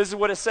 This is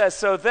what it says.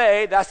 So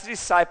they, that's the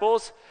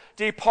disciples,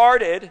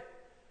 departed,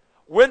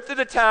 went through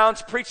the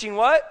towns preaching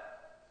what?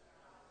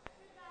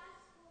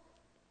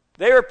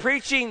 They were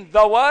preaching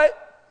the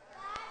what?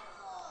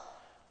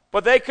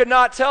 But they could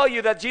not tell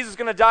you that Jesus is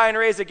going to die and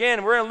raise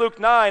again. We're in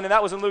Luke 9, and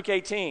that was in Luke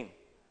 18.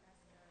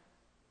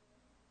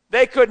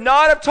 They could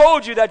not have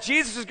told you that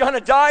Jesus is going to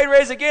die and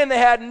raise again. They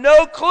had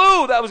no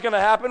clue that was going to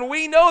happen.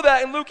 We know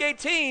that in Luke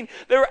 18.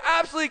 They were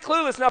absolutely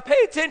clueless. Now pay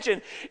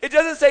attention. It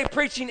doesn't say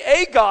preaching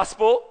a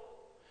gospel.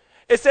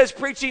 It says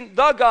preaching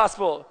the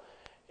gospel.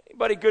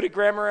 Anybody good at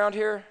grammar around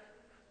here?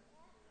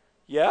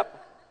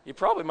 Yep. You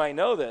probably might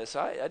know this.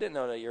 I didn't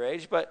know that at your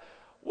age. But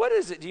what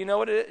is it? Do you know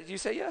what it is? Do you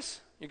say yes?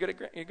 You're good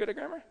at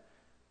grammar?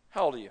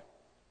 How old are you?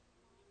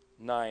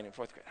 9 in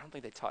 4th grade. I don't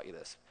think they taught you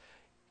this.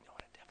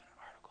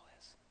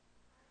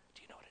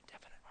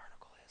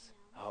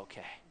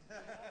 Okay.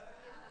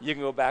 You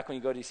can go back when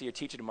you go to see your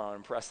teacher tomorrow and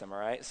impress them, all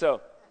right?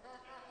 So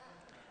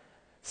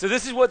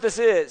this is what this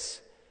is.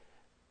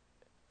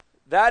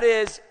 That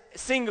is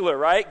singular,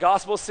 right?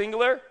 Gospel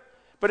singular.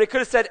 But it could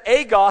have said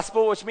a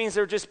gospel, which means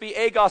there would just be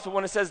a gospel.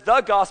 When it says the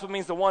gospel, it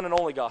means the one and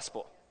only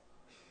gospel.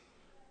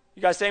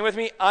 You guys staying with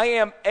me? I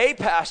am a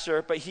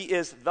pastor, but he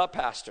is the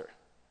pastor.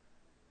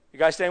 You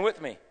guys staying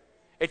with me?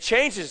 It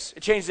changes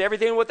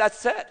everything what that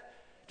said.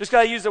 Just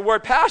because I use the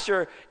word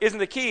pastor isn't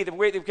the key.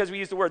 Because we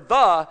use the word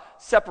the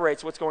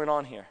separates what's going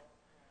on here.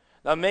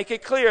 Now make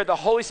it clear, the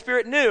Holy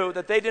Spirit knew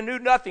that they knew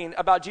nothing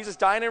about Jesus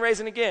dying and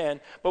raising again,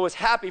 but was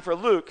happy for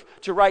Luke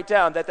to write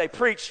down that they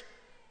preach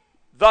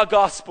the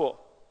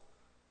gospel.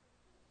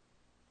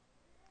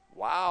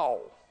 Wow.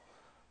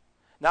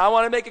 Now I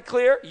want to make it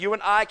clear, you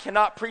and I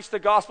cannot preach the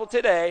gospel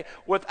today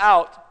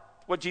without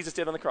what Jesus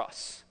did on the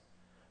cross.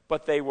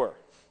 But they were.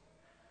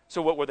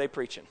 So what were they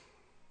preaching?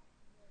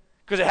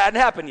 Because it hadn't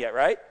happened yet,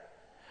 right?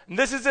 And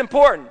this is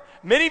important.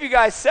 Many of you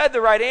guys said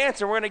the right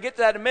answer. We're going to get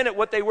to that in a minute,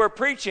 what they were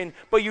preaching,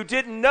 but you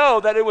didn't know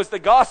that it was the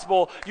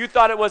gospel. You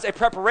thought it was a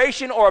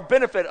preparation or a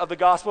benefit of the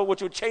gospel,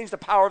 which would change the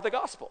power of the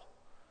gospel.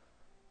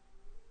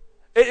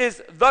 It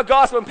is the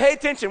gospel. And pay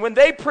attention. When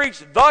they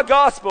preached the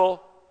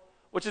gospel,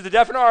 which is a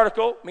definite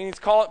article, meaning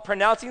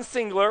pronouncing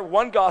singular,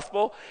 one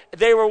gospel,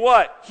 they were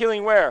what?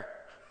 Healing where?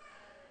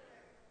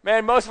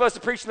 Man, most of us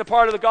are preaching the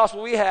part of the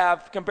gospel we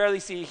have can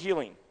barely see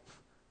healing.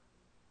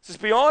 Let's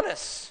just be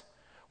honest.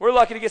 We're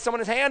lucky to get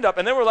someone's hand up,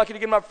 and then we're lucky to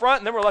get them up front,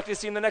 and then we're lucky to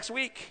see them the next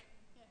week.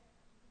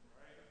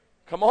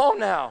 Come on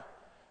now.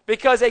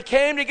 because they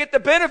came to get the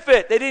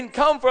benefit. They didn't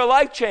come for a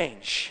life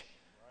change.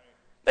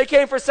 They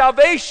came for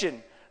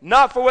salvation,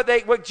 not for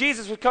what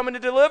Jesus was coming to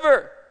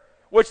deliver,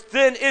 which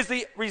then is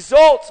the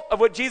result of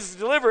what Jesus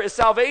delivered is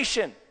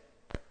salvation.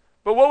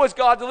 But what was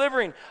God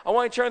delivering? I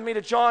want you to turn with me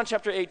to John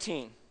chapter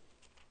 18.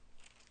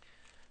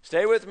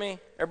 Stay with me.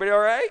 Everybody all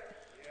right?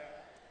 Yeah.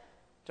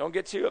 Don't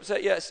get too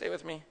upset yet. Stay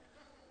with me.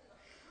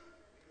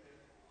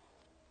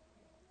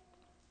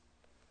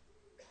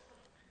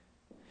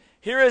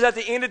 Here is at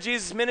the end of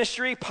Jesus'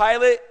 ministry,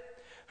 Pilate,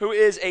 who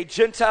is a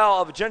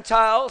Gentile of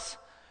Gentiles.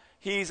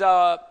 He's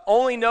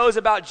only knows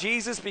about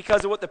Jesus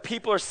because of what the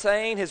people are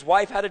saying. His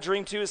wife had a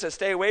dream too, says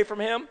stay away from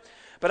him.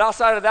 But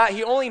outside of that,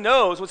 he only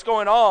knows what's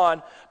going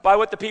on by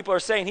what the people are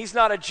saying. He's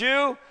not a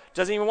Jew,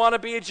 doesn't even want to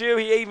be a Jew.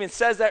 He even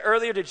says that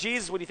earlier to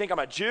Jesus, what do you think, I'm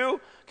a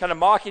Jew? Kind of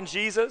mocking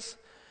Jesus.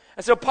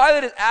 And so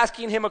Pilate is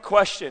asking him a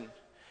question.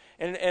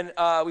 And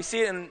we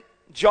see it in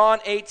John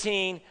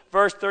 18,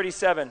 verse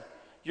 37.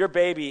 Your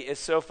baby is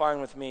so fine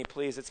with me,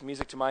 please. It's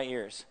music to my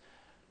ears.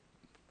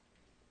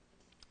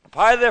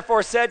 Pilate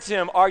therefore said to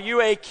him, are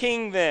you a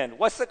king then?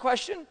 What's the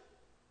question?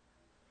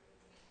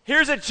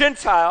 Here's a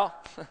Gentile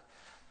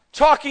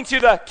talking to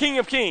the King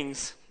of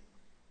Kings.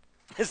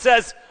 It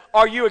says,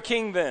 are you a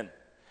king then?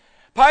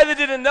 Pilate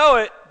didn't know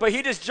it, but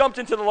he just jumped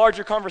into the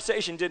larger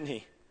conversation, didn't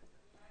he?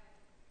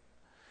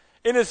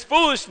 In his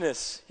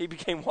foolishness, he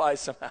became wise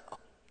somehow.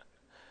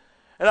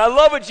 And I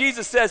love what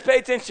Jesus says. Pay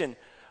attention.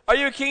 Are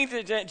you a king?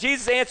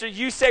 Jesus answered,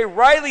 you say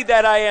rightly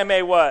that I am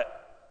a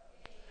what?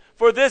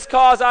 For this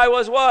cause I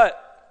was what?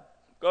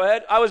 Go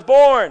ahead. I was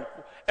born.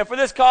 And for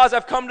this cause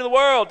I've come to the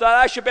world, that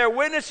I should bear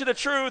witness to the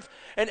truth,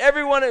 and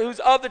everyone who's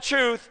of the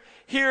truth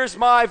hears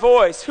my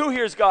voice. Who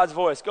hears God's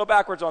voice? Go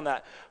backwards on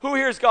that. Who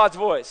hears God's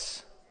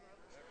voice?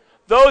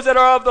 Those that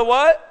are of the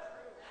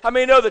what? How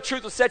many know the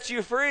truth will set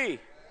you free?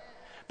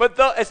 But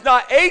it's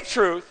not a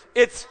truth,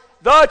 it's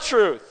the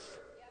truth.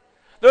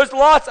 There's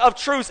lots of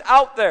truths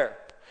out there,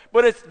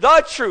 but it's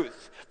the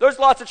truth. There's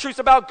lots of truths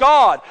about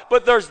God,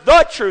 but there's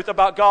the truth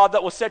about God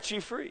that will set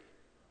you free.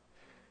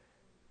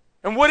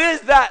 And what is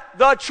that,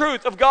 the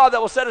truth of God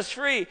that will set us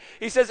free?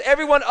 He says,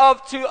 everyone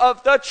of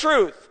the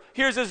truth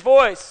hears his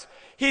voice.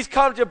 He's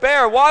come to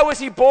bear. Why was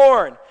he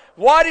born?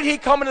 Why did he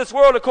come into this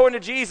world according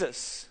to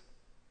Jesus?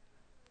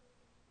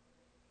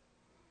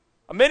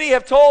 Many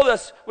have told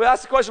us, we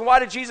ask the question, why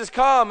did Jesus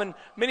come? And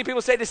many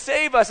people say to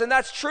save us, and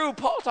that's true.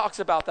 Paul talks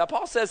about that.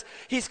 Paul says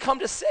he's come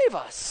to save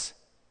us.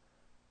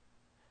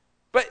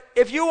 But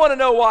if you want to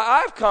know why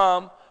I've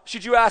come,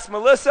 should you ask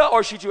Melissa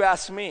or should you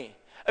ask me?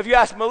 If you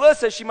ask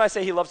Melissa, she might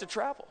say he loves to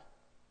travel.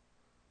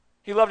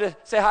 He loved to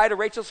say hi to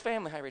Rachel's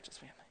family. Hi, Rachel's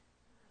family.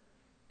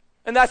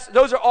 And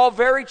those are all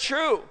very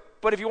true.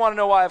 But if you want to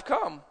know why I've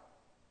come,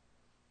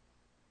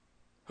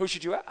 who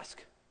should you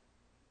ask?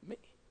 Me.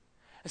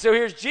 And so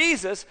here's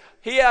Jesus.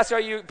 Pilate asks, are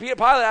you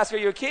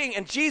a king?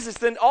 And Jesus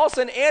then all of a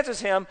sudden answers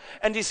him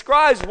and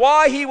describes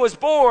why he was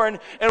born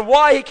and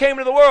why he came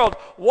into the world.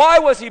 Why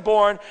was he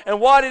born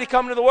and why did he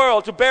come into the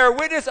world? To bear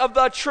witness of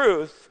the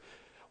truth.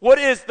 What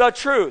is the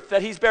truth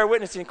that he's bear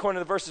witnessing according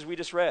to the verses we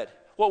just read?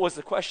 What was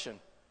the question?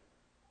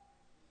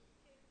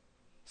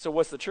 So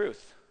what's the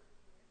truth?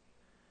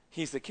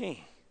 He's the king.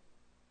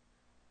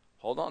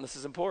 Hold on, this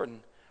is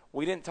important.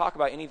 We didn't talk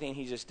about anything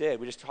he just did.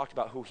 We just talked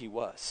about who he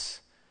was.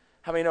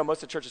 How many know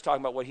most of the church is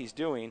talking about what he's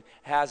doing,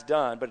 has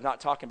done, but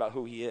not talking about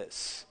who he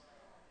is?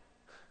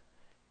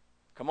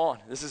 Come on,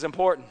 this is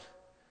important.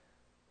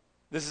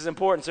 This is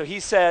important. So he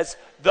says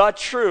the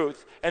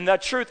truth, and the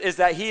truth is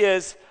that he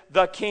is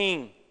the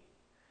king.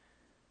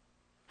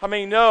 How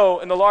many know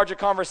in the larger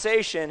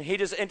conversation, he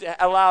just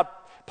allowed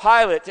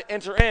Pilate to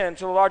enter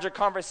into the larger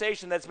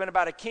conversation that's been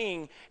about a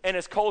king and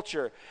his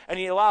culture. And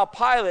he allowed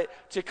Pilate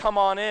to come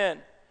on in.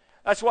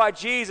 That's why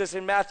Jesus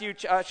in Matthew,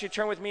 should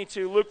turn with me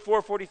to Luke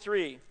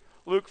 4:43.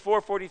 Luke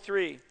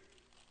 4:43.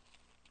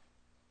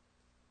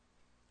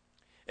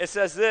 It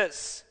says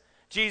this,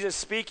 Jesus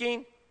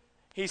speaking,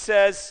 he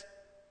says,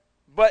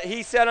 but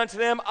he said unto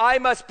them, I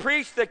must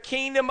preach the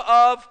kingdom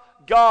of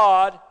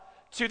God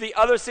to the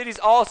other cities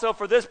also.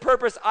 For this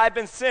purpose I've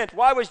been sent.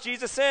 Why was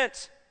Jesus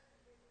sent?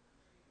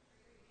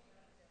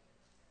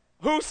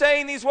 Who's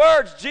saying these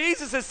words?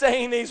 Jesus is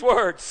saying these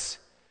words.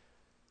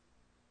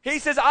 He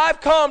says,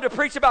 I've come to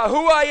preach about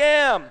who I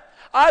am.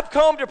 I've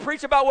come to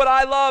preach about what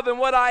I love and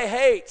what I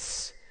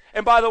hate.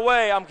 And by the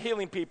way, I'm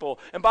healing people.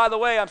 And by the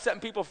way, I'm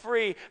setting people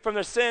free from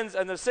their sins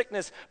and their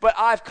sickness. But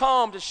I've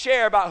come to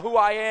share about who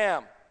I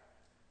am.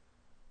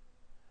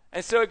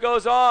 And so it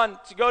goes on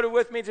to go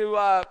with me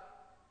to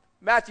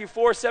Matthew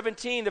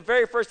 4:17, the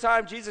very first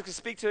time Jesus could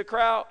speak to the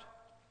crowd.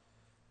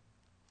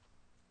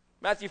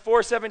 Matthew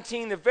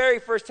 4:17, the very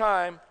first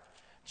time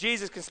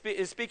Jesus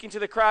is speaking to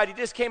the crowd. He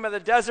just came out of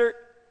the desert.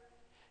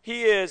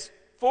 He is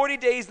 40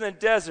 days in the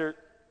desert.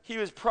 He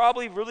was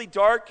probably really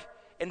dark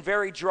and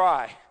very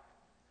dry.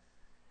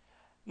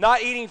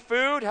 Not eating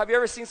food. Have you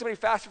ever seen somebody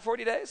fast for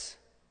 40 days?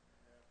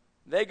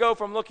 They go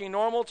from looking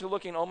normal to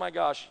looking, oh my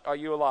gosh, are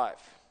you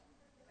alive?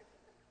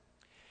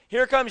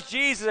 Here comes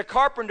Jesus, a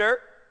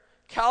carpenter,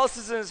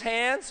 calluses in his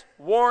hands,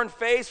 worn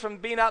face from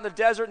being out in the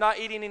desert, not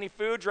eating any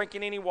food,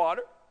 drinking any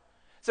water.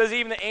 It says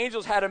even the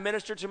angels had to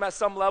minister to him at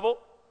some level.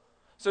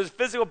 So his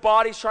physical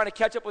body's trying to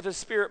catch up with his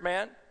spirit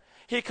man.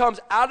 He comes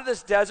out of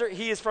this desert.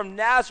 He is from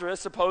Nazareth,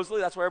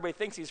 supposedly. That's where everybody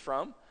thinks he's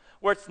from,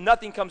 where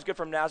nothing comes good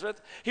from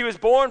Nazareth. He was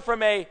born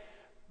from a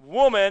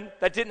woman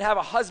that didn't have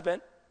a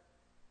husband.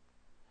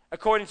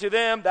 According to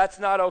them, that's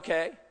not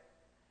okay.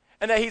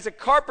 And that he's a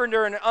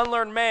carpenter and an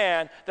unlearned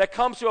man that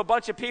comes to a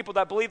bunch of people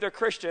that believe they're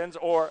Christians,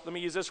 or let me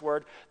use this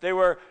word, they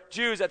were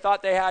Jews that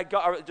thought they had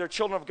God, or they're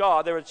children of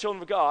God. They were the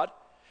children of God.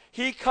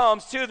 He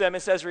comes to them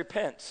and says,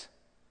 repent.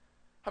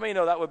 How many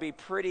know that would be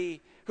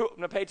pretty?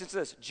 Now pay attention to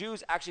this.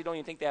 Jews actually don't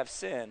even think they have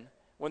sin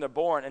when they're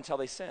born until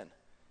they sin.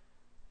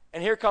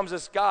 And here comes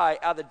this guy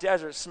out of the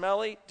desert,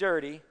 smelly,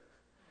 dirty,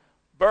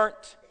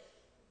 burnt,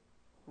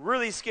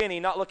 really skinny,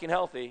 not looking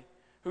healthy,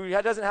 who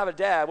doesn't have a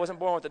dad, wasn't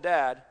born with a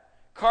dad,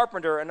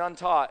 carpenter and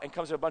untaught, and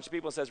comes to a bunch of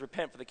people and says,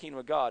 repent, for the kingdom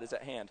of God is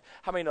at hand.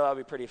 How many know that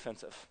would be pretty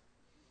offensive?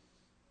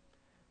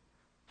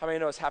 How many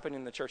know it's happening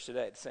in the church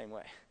today the same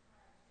way?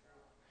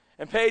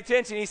 And pay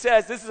attention, he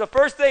says, this is the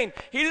first thing.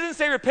 He doesn't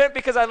say repent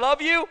because I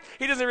love you.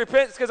 He doesn't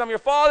repent because I'm your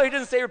father. He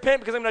doesn't say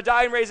repent because I'm going to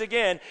die and raise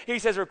again. He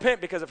says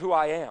repent because of who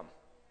I am.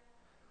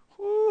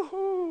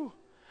 Woo-hoo.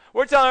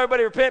 We're telling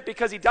everybody repent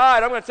because he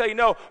died. I'm going to tell you,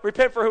 no,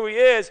 repent for who he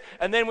is.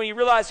 And then when you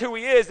realize who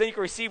he is, then you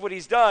can receive what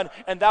he's done,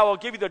 and that will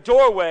give you the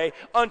doorway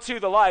unto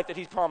the life that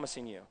he's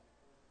promising you.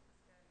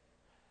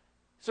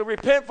 So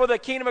repent, for the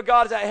kingdom of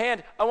God is at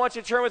hand. I want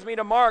you to turn with me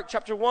to Mark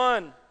chapter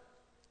 1,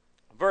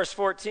 verse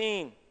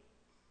 14.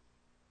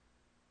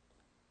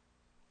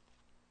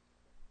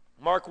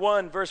 Mark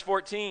 1, verse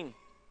 14.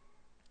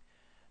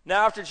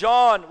 Now after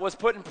John was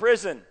put in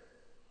prison,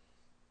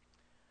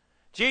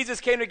 Jesus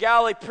came to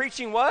Galilee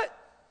preaching what?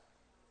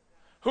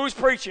 Who's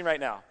preaching right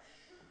now?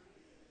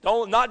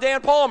 Not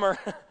Dan Palmer.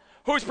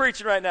 Who's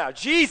preaching right now?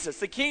 Jesus,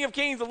 the King of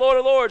Kings, the Lord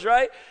of Lords,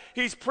 right?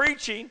 He's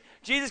preaching.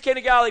 Jesus came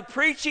to Galilee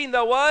preaching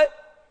the what?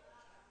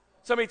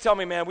 Somebody tell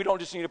me, man, we don't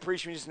just need to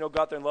preach. We just need to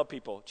go out there and love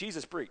people.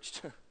 Jesus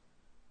preached.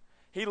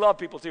 He loved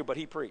people too, but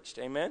he preached.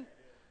 Amen?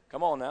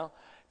 Come on now.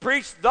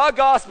 Preach the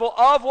gospel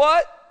of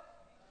what?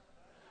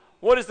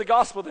 What is the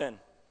gospel then?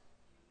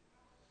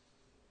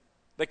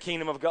 The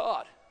kingdom of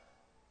God.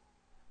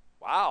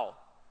 Wow.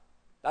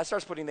 That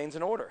starts putting things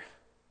in order.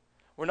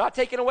 We're not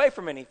taking away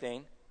from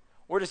anything.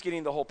 We're just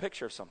getting the whole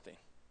picture of something.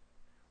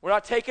 We're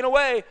not taking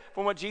away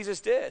from what Jesus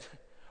did.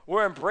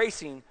 We're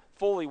embracing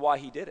fully why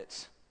he did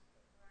it.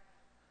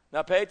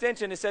 Now pay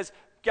attention. It says,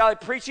 Galilee,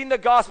 preaching the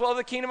gospel of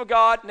the kingdom of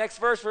God. Next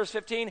verse, verse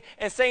 15.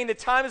 And saying the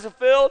time is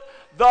fulfilled.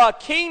 The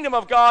kingdom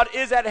of God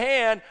is at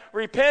hand.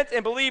 Repent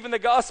and believe in the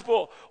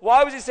gospel.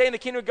 Why was he saying the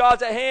kingdom of God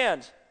is at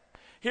hand?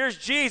 Here's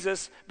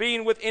Jesus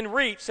being within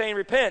reach saying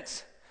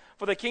repent.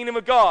 For the kingdom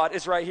of God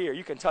is right here.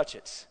 You can touch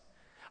it.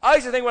 I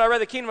used to think when I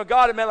read the kingdom of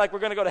God, it meant like we're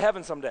going to go to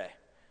heaven someday.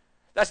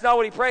 That's not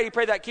what he prayed. He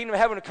prayed that kingdom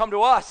of heaven would come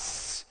to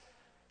us.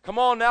 Come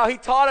on now. He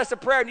taught us a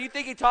prayer. Do you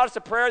think he taught us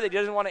a prayer that he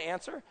doesn't want to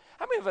answer?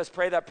 How many of us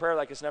pray that prayer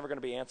like it's never going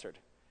to be answered?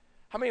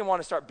 How many want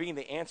to start being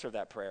the answer of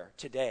that prayer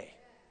today?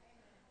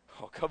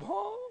 Oh, come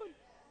on.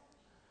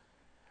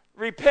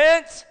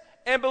 Repent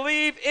and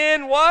believe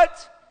in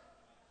what?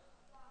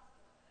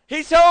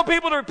 He's telling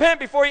people to repent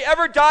before he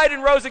ever died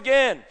and rose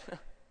again.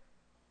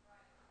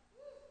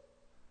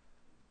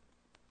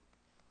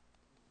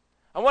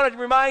 I want to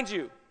remind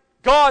you,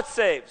 God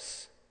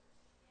saves.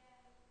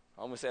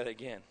 I'm going to say that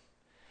again.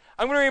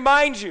 I'm going to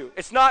remind you,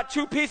 it's not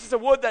two pieces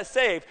of wood that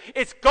save.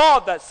 It's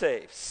God that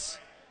saves.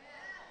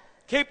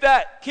 Keep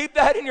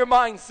that in your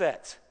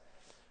mindset.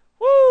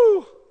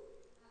 Woo!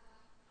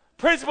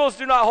 Principles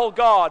do not hold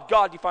God.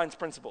 God defines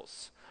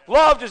principles.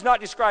 Love does not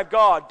describe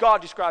God.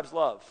 God describes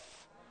love.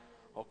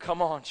 Oh,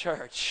 come on,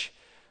 church.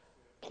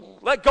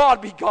 Let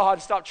God be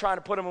God. Stop trying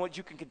to put him in what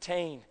you can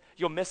contain.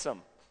 You'll miss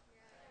him.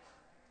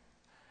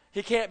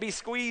 He can't be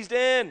squeezed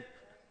in.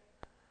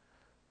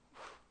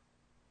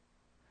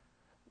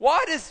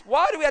 Why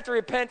do we have to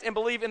repent and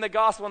believe in the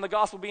gospel, and the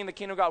gospel being the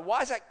kingdom of God?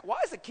 Why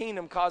is the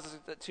kingdom causes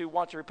us to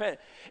want to repent?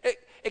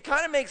 It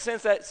kind of makes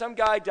sense that some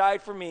guy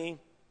died for me,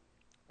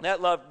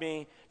 that loved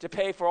me, to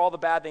pay for all the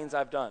bad things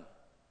I've done.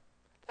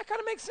 That kind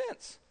of makes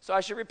sense. So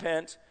I should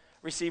repent,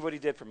 receive what he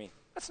did for me.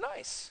 That's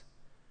nice.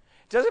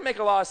 It doesn't make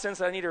a lot of sense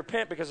that I need to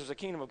repent because there's a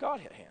kingdom of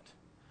God at hand.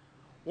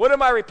 What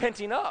am I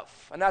repenting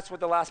of? And that's what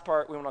the last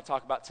part we want to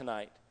talk about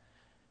tonight.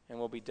 And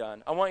we'll be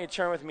done. I want you to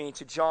turn with me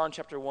to John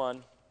chapter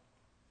 1,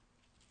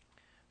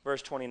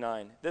 verse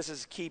 29. This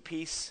is a key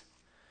piece.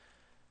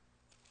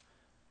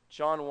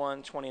 John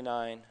 1,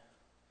 29.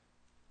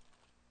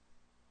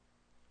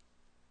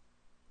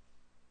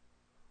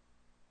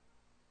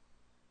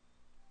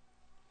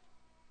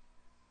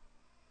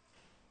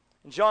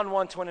 In John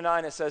 1,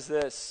 29, it says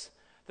this.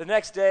 The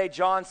next day,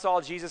 John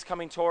saw Jesus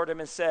coming toward him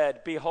and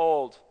said,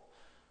 Behold,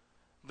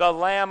 the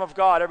Lamb of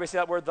God. Everybody see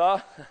that word,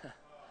 the?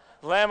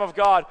 Lamb of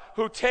God,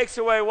 who takes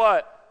away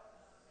what?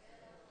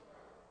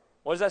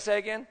 What does that say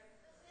again?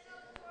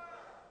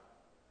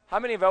 How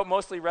many of you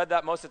mostly read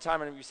that most of the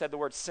time and you said the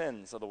word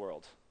sins of the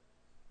world?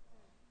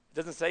 It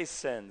doesn't say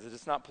sins.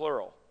 It's not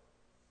plural.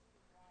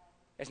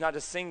 It's not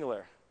just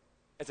singular.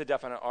 It's a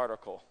definite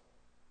article.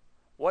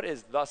 What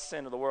is the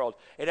sin of the world?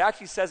 It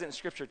actually says it in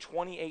Scripture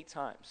 28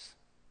 times.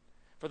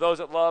 For those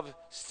that love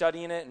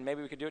studying it, and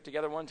maybe we could do it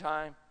together one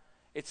time,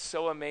 it's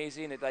so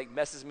amazing. It like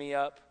messes me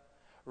up.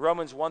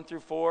 Romans 1 through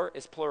 4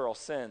 is plural,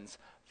 sins.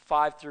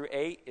 5 through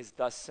 8 is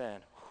the sin.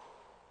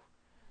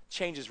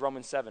 Changes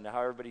Romans 7 to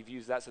how everybody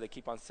views that so they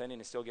keep on sinning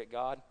and still get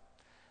God.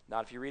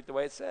 Not if you read it the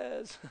way it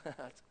says.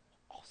 That's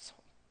awesome.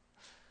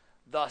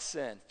 The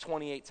sin,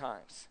 28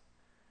 times.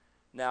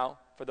 Now,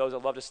 for those that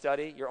love to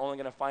study, you're only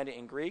going to find it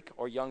in Greek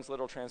or Young's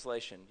Literal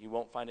Translation. You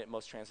won't find it in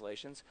most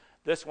translations.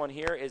 This one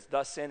here is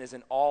the sin is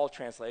in all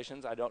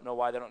translations. I don't know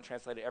why they don't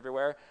translate it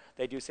everywhere.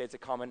 They do say it's a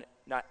common,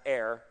 not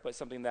error, but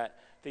something that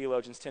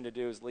theologians tend to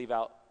do is leave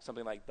out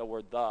something like the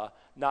word the,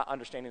 not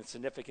understanding the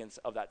significance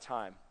of that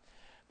time.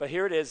 But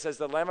here it is, it says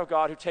the Lamb of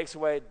God who takes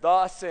away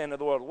the sin of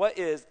the world. What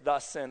is the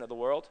sin of the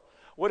world?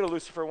 What did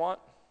Lucifer want?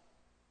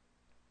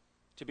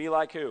 To be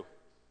like who?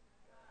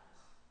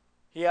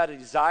 He had a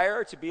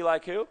desire to be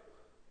like who?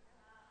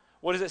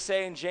 What does it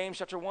say in James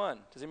chapter 1?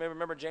 Does anybody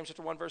remember James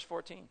chapter 1 verse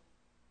 14?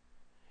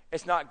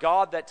 It's not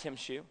God that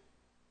tempts you,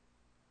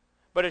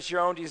 but it's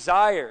your own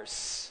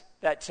desires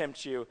that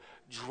tempt you,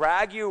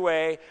 drag you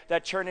away,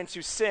 that turn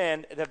into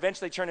sin, that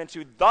eventually turn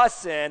into the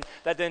sin,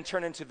 that then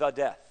turn into the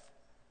death.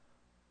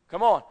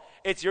 Come on.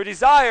 It's your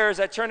desires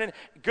that turn in,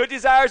 good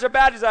desires or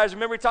bad desires.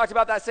 Remember we talked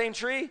about that same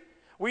tree?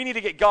 We need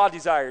to get God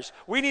desires.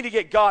 We need to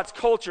get God's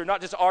culture,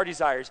 not just our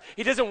desires.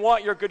 He doesn't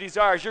want your good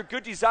desires. Your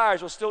good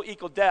desires will still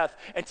equal death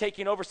and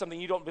taking over something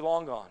you don't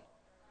belong on.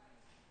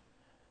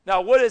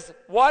 Now,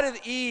 why did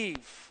Eve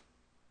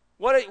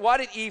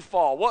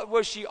fall? What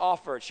was she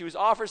offered? She was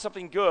offered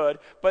something good,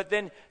 but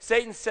then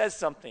Satan says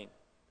something.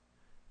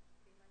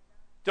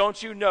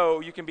 Don't you know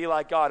you can be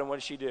like God? And what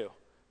did she do?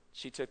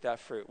 She took that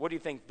fruit. What do you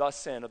think the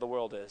sin of the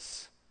world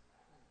is?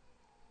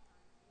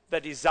 The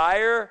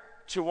desire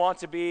to want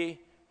to be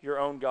your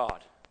own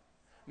God.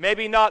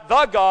 Maybe not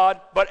the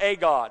God, but a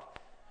God.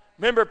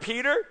 Remember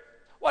Peter?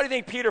 Why do you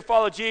think Peter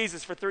followed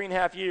Jesus for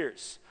 3.5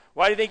 years?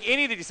 Why do you think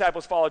any of the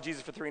disciples followed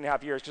Jesus for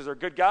 3.5 years? Because they're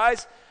good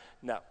guys?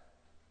 No.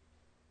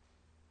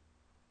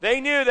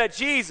 They knew that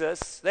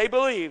they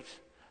believed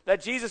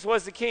that Jesus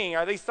was the king, or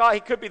at least thought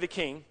he could be the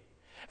king,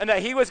 and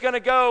that he was going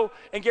to go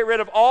and get rid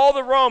of all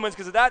the Romans,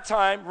 because at that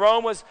time,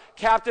 Rome was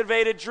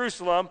captivated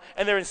Jerusalem,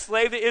 and they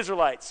enslaved the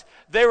Israelites.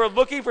 They were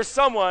looking for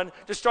someone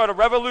to start a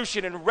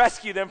revolution and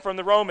rescue them from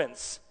the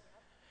Romans.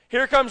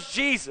 Here comes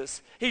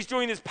Jesus. He's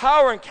doing his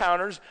power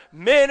encounters.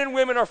 Men and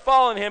women are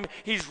following him.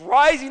 He's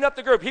rising up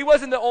the group. He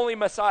wasn't the only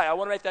Messiah. I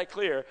want to make that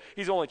clear.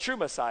 He's the only true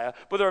Messiah.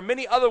 But there are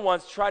many other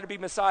ones who tried to be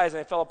Messiahs,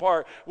 and they fell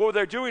apart. What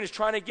they're doing is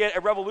trying to get a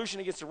revolution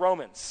against the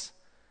Romans.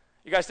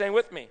 You guys staying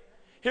with me?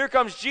 Here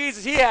comes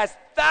Jesus. He has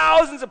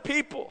thousands of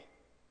people.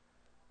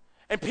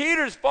 And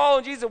Peter's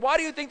following Jesus. Why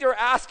do you think they were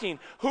asking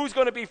who's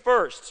going to be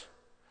first?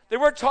 They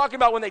weren't talking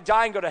about when they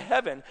die and go to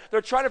heaven.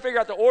 They're trying to figure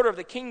out the order of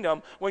the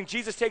kingdom when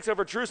Jesus takes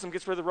over Jerusalem,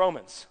 gets rid of the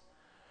Romans.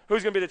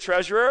 Who's going to be the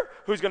treasurer?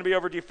 Who's going to be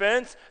over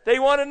defense? They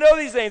want to know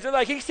these things. They're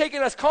like, he's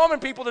taking us common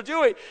people to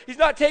do it. He's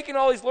not taking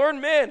all these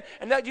learned men.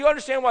 And do you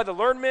understand why the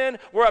learned men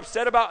were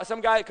upset about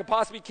some guy that could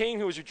possibly be king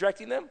who was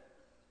rejecting them?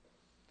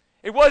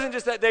 It wasn't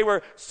just that they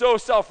were so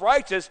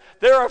self-righteous.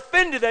 They're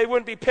offended they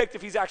wouldn't be picked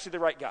if he's actually the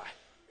right guy.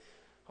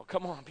 Oh,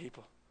 come on,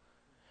 people.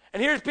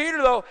 And here's Peter,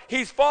 though.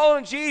 He's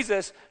following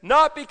Jesus,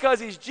 not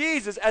because he's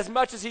Jesus, as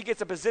much as he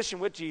gets a position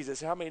with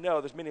Jesus. How many know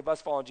there's many of us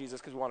following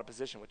Jesus because we want a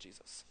position with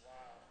Jesus? Wow.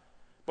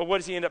 But what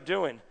does he end up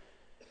doing?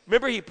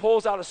 Remember, he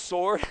pulls out a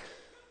sword.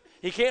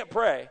 He can't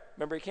pray.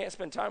 Remember, he can't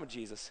spend time with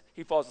Jesus.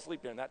 He falls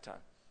asleep during that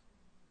time.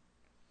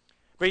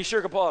 But he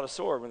sure can pull out a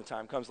sword when the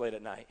time comes late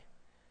at night.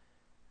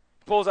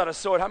 Pulls out a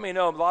sword. How many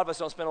know a lot of us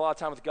don't spend a lot of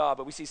time with God,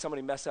 but we see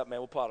somebody mess up, man,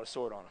 we'll pull out a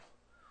sword on them.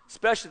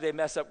 Especially if they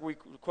mess up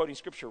quoting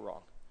Scripture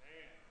wrong.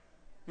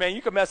 Man,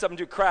 you can mess up and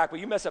do crack, but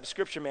you mess up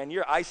Scripture, man,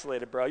 you're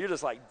isolated, bro. You're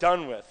just like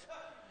done with.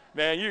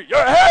 Man, you're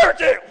a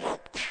heretic.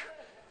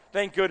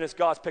 Thank goodness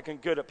God's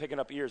good at picking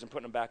up ears and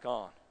putting them back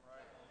on.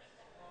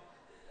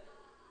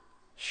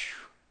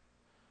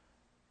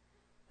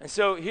 And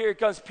so here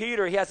comes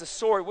Peter. He has a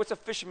sword. What's a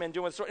fisherman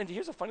doing with a sword? And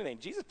here's the funny thing.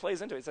 Jesus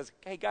plays into it. He says,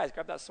 hey, guys,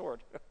 grab that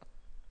sword.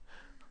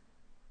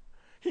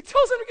 He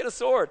tells them to get a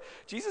sword.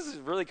 Jesus is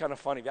really kind of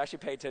funny. If you actually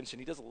pay attention,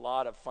 he does a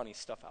lot of funny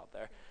stuff out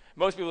there.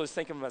 Most people just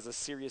think of him as a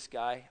serious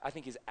guy. I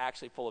think he's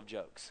actually full of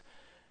jokes.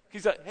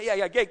 He's like,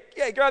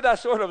 hey, grab that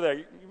sword over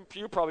there.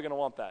 You're probably going to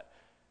want that.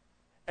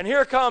 And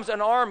here comes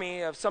an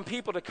army of some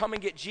people to come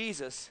and get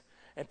Jesus.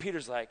 And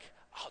Peter's like,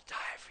 I'll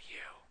die for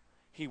you.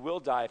 He will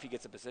die if he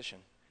gets a position.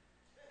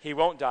 He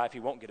won't die if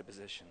he won't get a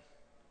position.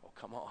 Oh,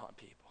 come on,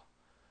 people.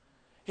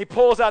 He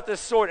pulls out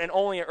this sword and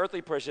only an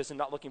earthly position,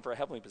 not looking for a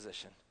heavenly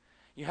position.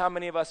 You know how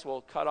many of us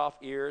will cut off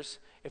ears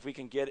if we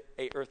can get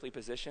a earthly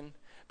position?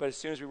 But as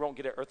soon as we won't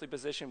get an earthly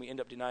position, we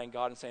end up denying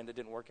God and saying that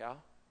didn't work out.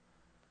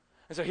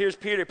 And so here's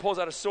Peter. He pulls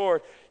out a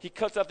sword. He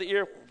cuts off the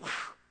ear.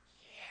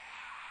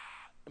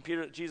 Yeah.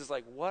 And Jesus is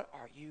like, what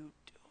are you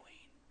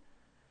doing?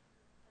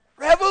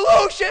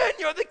 Revolution!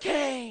 You're the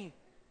king.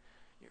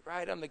 You're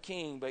right, I'm the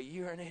king, but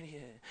you're an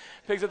idiot.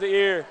 Picks up the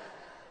ear,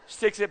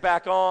 sticks it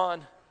back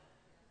on,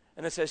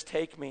 and it says,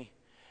 take me.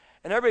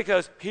 And everybody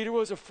goes, Peter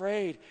was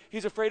afraid.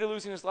 He's afraid of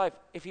losing his life.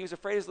 If he was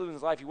afraid of losing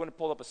his life, he wouldn't have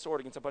pulled up a sword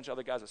against a bunch of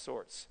other guys with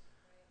swords.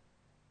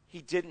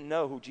 He didn't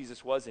know who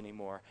Jesus was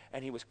anymore,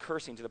 and he was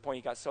cursing to the point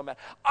he got so mad.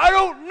 I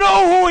don't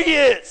know who he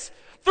is.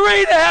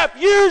 3.5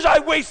 years I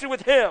wasted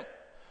with him.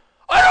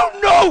 I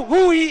don't know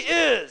who he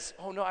is.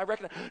 Oh, no, I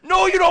recognize.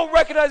 No, you don't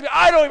recognize me.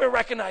 I don't even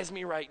recognize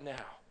me right now.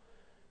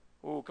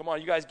 Oh, come on,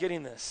 you guys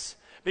getting this?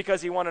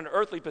 Because he wanted an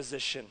earthly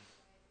position.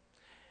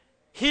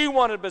 He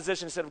wanted a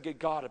position instead of give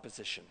God a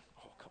position.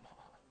 Oh, come on.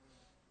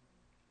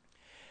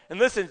 And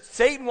listen,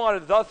 Satan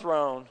wanted the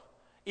throne.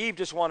 Eve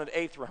just wanted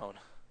a throne.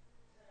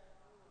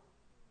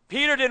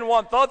 Peter didn't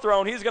want the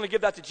throne. He was going to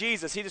give that to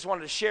Jesus. He just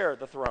wanted to share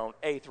the throne,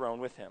 a throne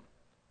with him.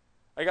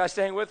 Are you guys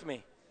staying with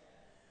me?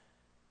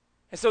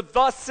 And so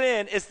the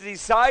sin is the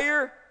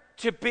desire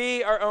to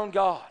be our own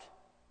God.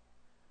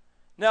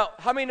 Now,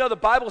 how many know the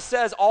Bible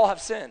says all have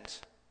sinned?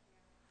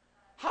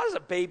 How does a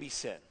baby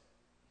sin?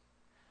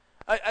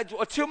 A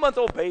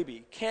 2-month-old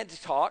baby can't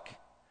talk,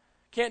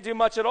 can't do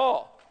much at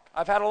all.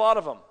 I've had a lot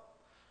of them.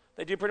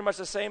 They do pretty much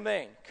the same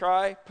thing.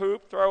 Cry,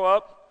 poop, throw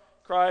up,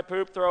 cry,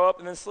 poop, throw up,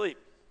 and then sleep.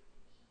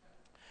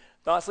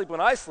 Not sleep when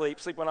I sleep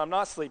when I'm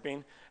not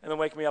sleeping, and then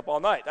wake me up all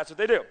night. That's what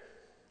they do.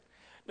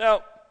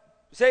 Now,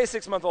 say a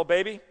 6-month-old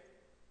baby.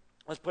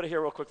 Let's put it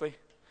here real quickly.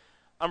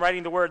 I'm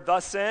writing the word the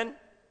sin,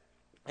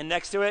 and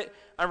next to it,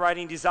 I'm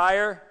writing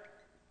desire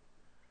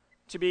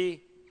to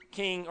be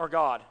king or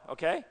God,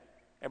 okay?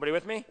 Everybody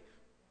with me?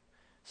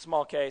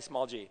 Small k,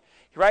 small g.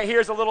 Right here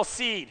is a little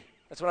seed.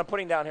 That's what I'm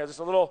putting down here. There's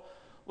a little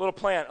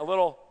plant, a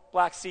little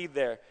black seed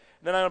there. And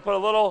then I'm going to put a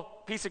little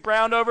piece of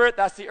ground over it.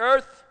 That's the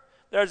earth.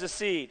 There's a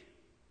seed.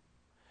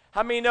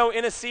 How many know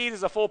in a seed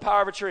is the full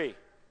power of a tree?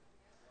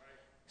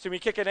 So when you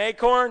kick an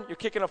acorn, you're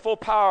kicking the full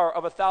power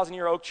of a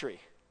 1,000-year oak tree.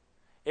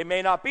 It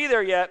may not be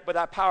there yet, but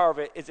that power of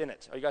it is in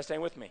it. Are you guys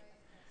staying with me?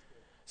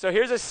 So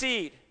here's a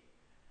seed.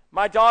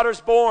 My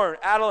daughter's born,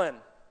 Adeline.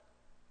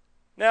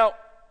 Now,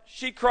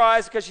 she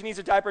cries because she needs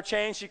a diaper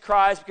change. She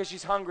cries because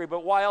she's hungry.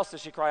 But why else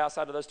does she cry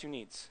outside of those two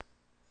needs?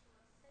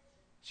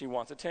 She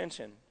wants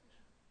attention.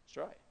 That's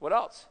right. What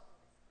else?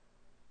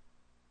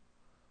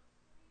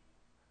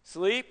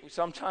 Sleep,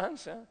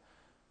 sometimes. Yeah.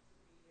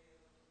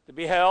 To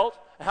be held.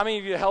 How many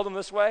of you held them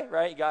this way?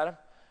 Right? You got them.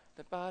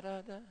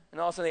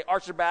 And all of a sudden they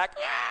arch their back.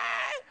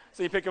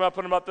 So you pick them up,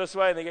 put them up this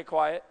way, and they get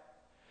quiet.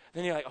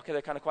 Then you're like, okay,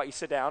 they're kind of quiet. You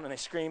sit down, and they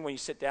scream when you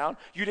sit down.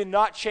 You did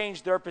not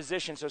change their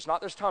position, so it's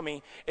not their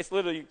tummy. It's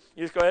literally,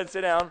 you just go ahead and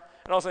sit down, and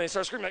all of a sudden they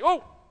start screaming like,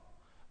 oh,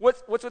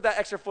 what's with that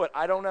extra foot?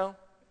 I don't know.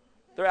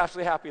 They're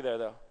absolutely happy there,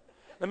 though.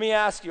 Let me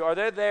ask you, are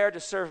they there to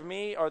serve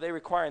me, or are they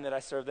requiring that I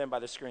serve them by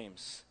the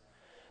screams?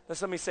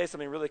 Let me say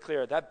something really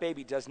clear. That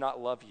baby does not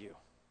love you.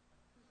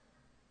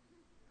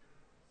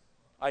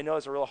 I know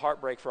it's a real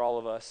heartbreak for all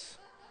of us.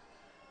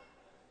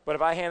 But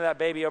if I handed that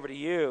baby over to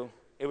you,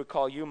 it would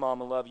call you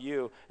mom and love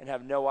you and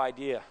have no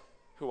idea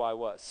who I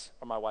was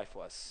or my wife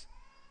was.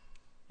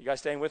 You guys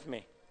staying with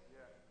me?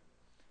 Yeah.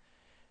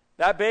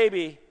 That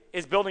baby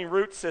is building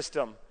root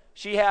system.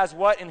 She has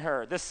what in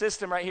her? This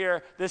system right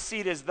here, this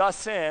seed is the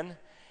sin,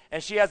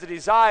 and she has a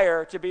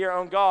desire to be her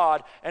own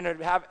God and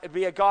to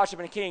be a godship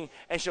and a king,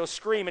 and she'll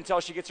scream until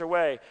she gets her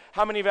way.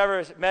 How many have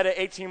ever met an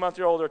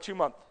 18-month-old or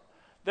 2-month?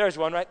 There's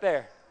one right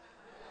there.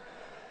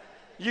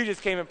 You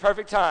just came in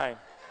perfect time.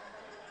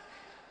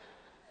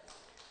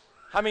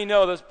 How many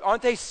know those?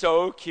 Aren't they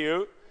so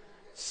cute?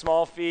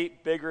 Small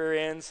feet, big rear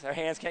ends. Their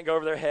hands can't go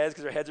over their heads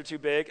because their heads are too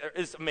big.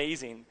 It's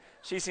amazing.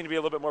 She seemed to be a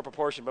little bit more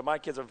proportioned, but my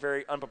kids are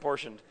very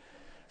unproportioned.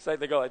 It's like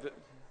they go like,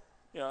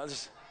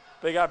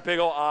 they got big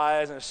old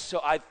eyes, and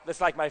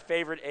it's like my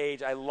favorite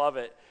age. I love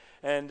it.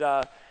 And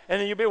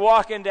then you'll be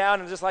walking down,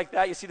 and just like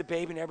that, you see the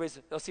baby, and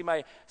they'll see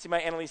my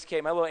Annalise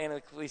Kate, my little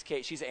Annalise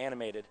Kate. She's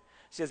animated.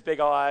 She has big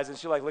old eyes, and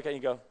she'll like look at you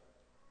and go,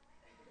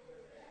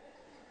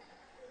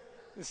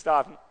 and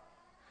stop.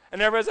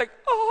 And everybody's like,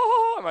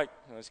 oh, I'm like,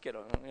 this kid,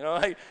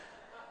 like,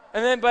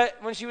 and then,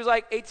 but when she was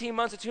like 18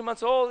 months or 2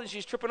 months old, and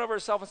she's tripping over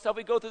herself and stuff,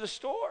 we go through the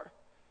store.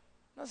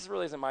 This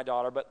really isn't my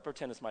daughter, but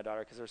pretend it's my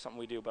daughter because there's something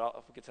we do, but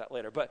I'll get to that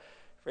later. But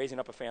raising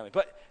up a family.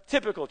 But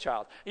typical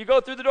child. You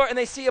go through the door, and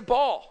they see a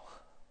ball.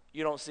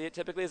 You don't see it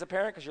typically as a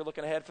parent because you're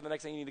looking ahead for the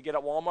next thing you need to get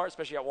at Walmart,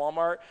 especially at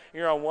Walmart.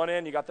 You're on one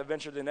end, you got the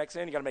venture to the next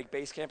end, you got to make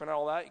base camp and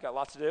all that. You got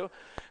lots to do.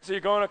 So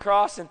you're going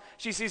across, and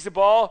she sees the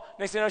ball.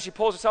 Next thing you know, she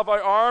pulls herself by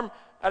her arm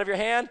out of your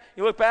hand.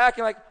 You look back, and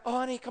you're like, oh,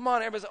 honey, come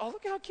on. Everybody's like, oh,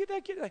 look how cute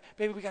that kid is. Like,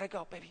 baby, we got to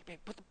go. Baby,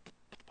 put the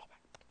ball back.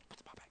 Put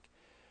the ball back.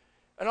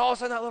 And all of a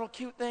sudden, that little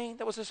cute thing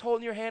that was just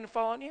holding your hand and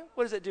following you,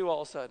 what does it do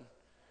all of a sudden?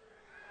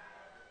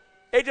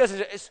 It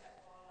doesn't.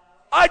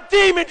 A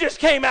demon just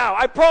came out.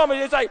 I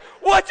promise. It's like,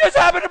 what just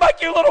happened to my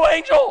cute little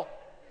angel?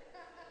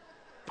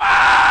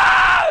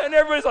 Ah! And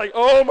everybody's like,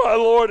 oh, my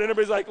Lord. And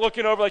everybody's like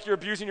looking over like you're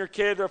abusing your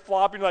kid. They're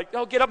flopping. You're like,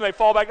 oh, get up. And they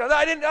fall back.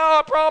 I didn't know.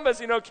 I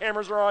promise.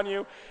 Cameras are on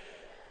you.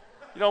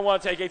 You don't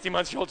want to take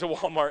 18-month-old to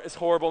Walmart. It's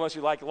horrible unless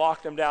you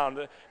lock them down.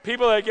 The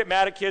people that get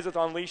mad at kids with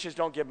on leashes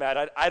don't get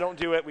mad. I don't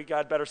do it. We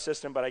got a better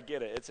system, but I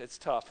get it. It's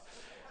tough.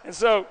 And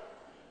so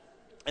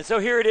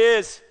here it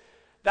is.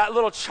 That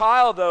little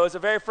child, though, is the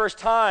very first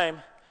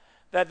time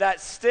that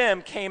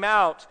stem came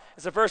out.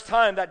 It's the first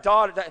time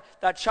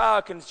that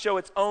child can show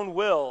its own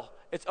will,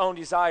 its own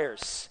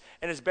desires,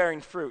 and is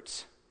bearing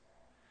fruit.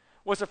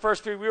 What's the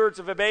first 3 words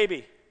of a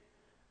baby?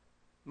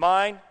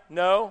 Mine,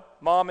 no,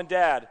 mom, and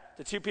dad.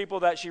 The 2 people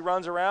that she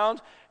runs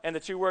around, and the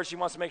 2 words she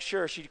wants to make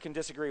sure she can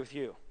disagree with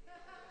you.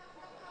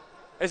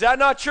 Is that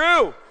not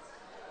true?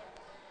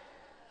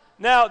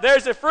 Now,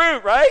 there's the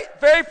fruit, right?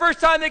 Very first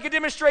time they could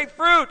demonstrate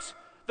fruit.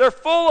 They're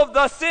full of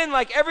the sin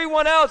like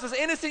everyone else. As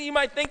innocent you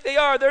might think they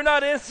are, they're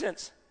not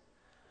innocent.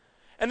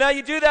 And now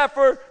you do that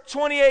for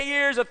 28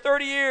 years or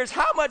 30 years.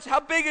 How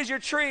big is your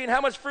tree, and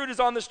how much fruit is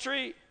on this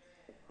tree?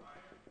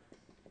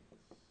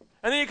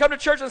 And then you come to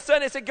church on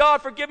Sunday and say,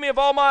 God, forgive me of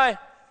all my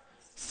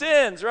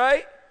sins,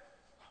 right?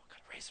 Oh, got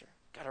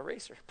a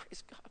razor,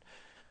 praise God.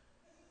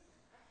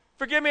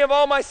 Forgive me of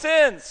all my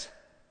sins.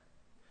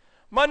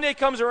 Monday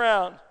comes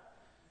around,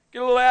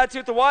 get a little attitude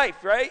with the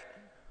wife, right?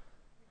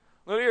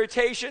 A little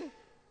irritation,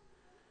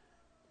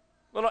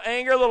 a little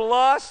anger, a little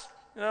lust,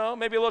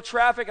 maybe a little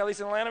traffic. At least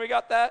in Atlanta we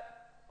got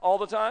that all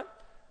the time.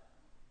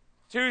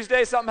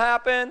 Tuesday something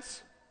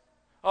happens.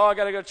 Oh, I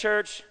got to go to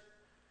church.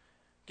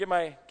 Get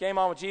my game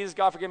on with Jesus.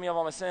 God, forgive me of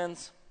all my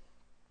sins.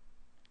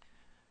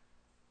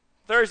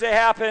 Thursday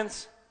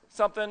happens.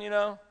 Something,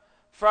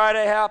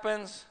 Friday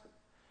happens.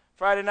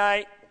 Friday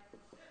night.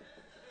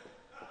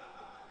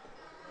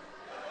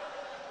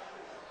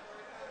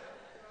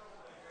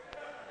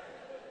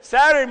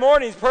 Saturday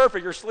morning's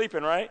perfect. You're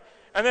sleeping, right?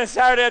 And then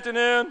Saturday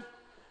afternoon,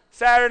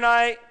 Saturday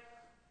night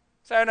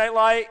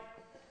light.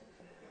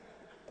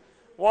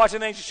 Watching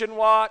things you shouldn't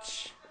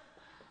watch.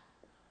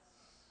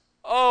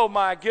 Oh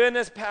my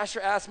goodness,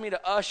 Pastor asked me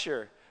to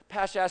usher.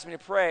 Pastor asked me to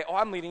pray. Oh,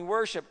 I'm leading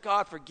worship.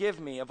 God, forgive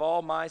me of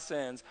all my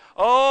sins.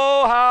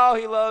 Oh, how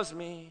he loves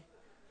me.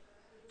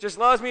 Just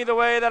loves me the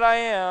way that I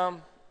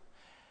am.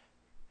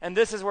 And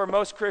this is where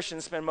most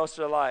Christians spend most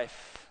of their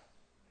life.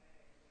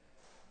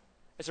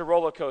 It's a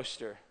roller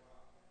coaster.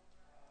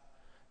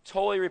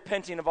 Totally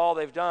repenting of all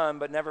they've done,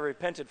 but never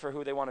repented for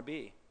who they want to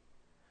be.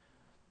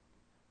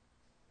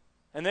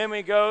 And then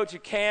we go to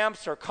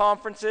camps or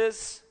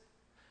conferences,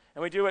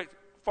 and we do what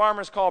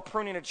farmers call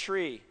pruning a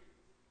tree.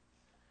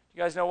 You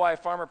guys know why a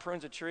farmer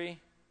prunes a tree?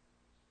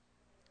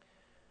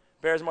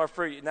 Bears more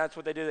fruit, and that's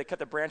what they do. They cut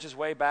the branches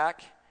way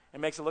back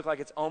and makes it look like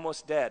it's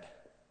almost dead,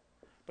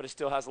 but it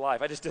still has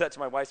life. I just did that to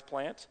my wife's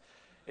plant.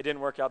 It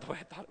didn't work out the way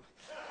I thought it would.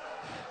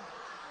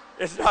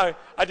 It's not,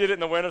 I did it in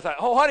the winter. Thought,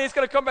 oh, honey, it's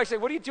going to come back and say,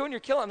 what are you doing?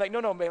 You're killing it. I'm like,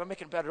 no, babe, I'm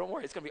making it better. Don't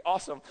worry. It's going to be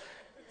awesome.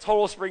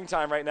 Total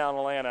springtime right now in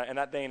Atlanta, and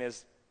that thing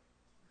is,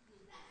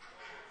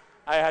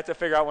 I had to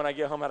figure out when I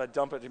get home how to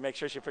dump it to make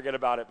sure she forget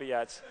about it. But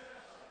yeah,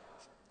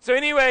 so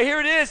anyway, here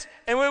it is.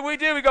 And what we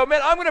do, we go, man,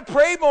 I'm going to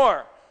pray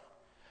more.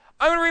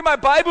 I'm going to read my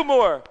Bible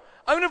more.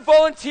 I'm going to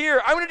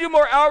volunteer. I'm going to do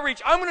more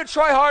outreach. I'm going to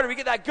try harder. We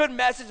get that good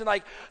message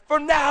and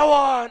from now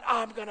on,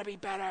 I'm going to be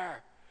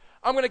better.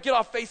 I'm going to get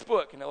off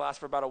Facebook, and it lasts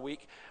for about a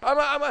week. I'm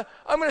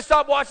going to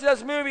stop watching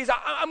those movies.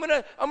 I'm going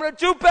to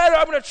do better.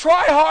 I'm going to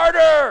try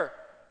harder.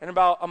 And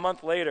about a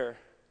month later,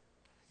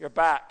 you're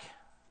back.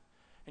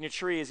 And your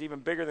tree is even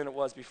bigger than it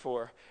was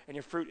before, and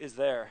your fruit is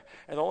there.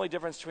 And the only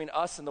difference between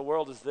us and the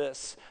world is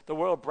this. The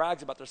world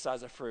brags about their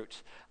size of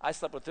fruit. I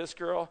slept with this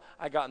girl,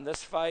 I got in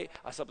this fight,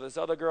 I slept with this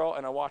other girl,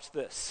 and I watched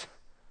this.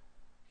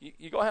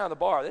 You go hang out at the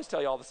bar, they just tell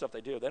you all the stuff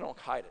they do. They don't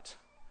hide it.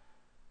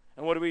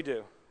 And what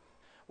do?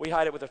 We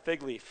hide it with a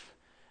fig leaf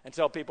and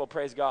tell people,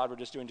 praise God, we're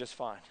just doing just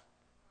fine.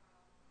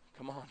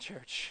 Come on,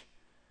 church.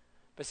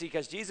 But see,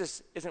 because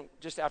Jesus isn't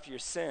just after your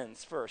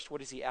sins first.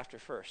 What is he after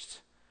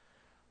first?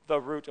 The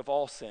root of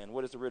all sin.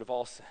 What is the root of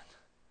all sin?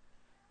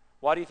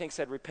 Why do you think he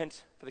said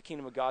repent, for the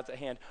kingdom of God's at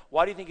hand?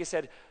 Why do you think he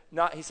said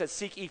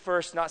seek ye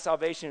first not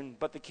salvation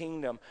but the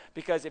kingdom?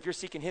 Because if you're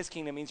seeking his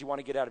kingdom, it means you want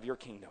to get out of your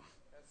kingdom.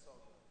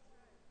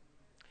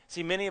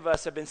 See, many of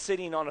us have been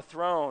sitting on a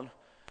throne.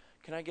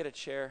 Can I get a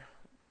chair?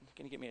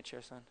 Can you get me a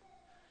chair, son?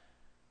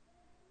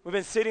 We've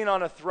been sitting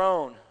on a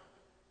throne.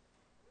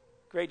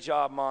 Great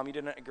job, Mom. You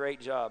did a great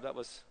job. That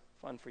was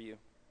fun for you.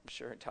 I'm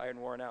sure tired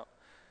and worn out.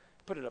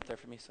 Put it up there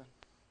for me, son.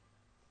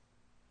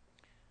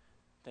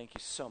 Thank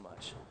you so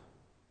much.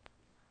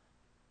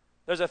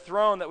 There's a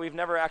throne that we've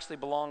never actually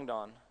belonged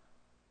on.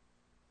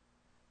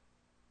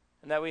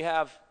 And that we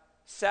have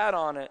sat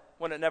on it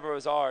when it never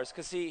was ours.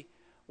 Because, see,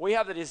 we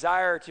have the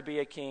desire to be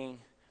a king,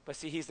 but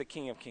see, he's the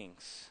King of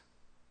Kings.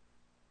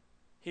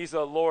 He's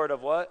the Lord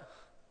of what?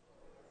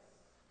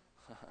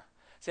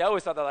 See, I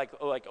always thought that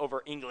like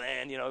over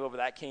England, over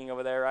that king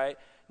over there, right?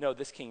 No,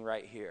 this king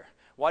right here.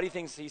 Why do you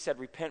think he said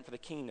repent for the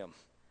kingdom?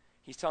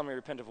 He's telling me to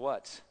repent of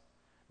what?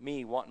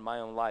 Me wanting my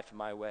own life and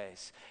my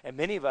ways. And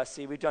many of us,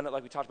 see, we've done it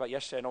like we talked about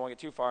yesterday. I don't want to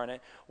get too far in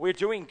it. We're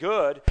doing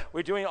good.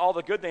 We're doing all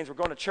the good things. We're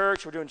going to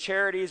church. We're doing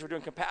charities. We're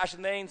doing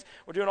compassion things.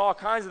 We're doing all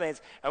kinds of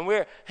things.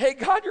 And hey,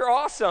 God, you're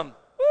awesome.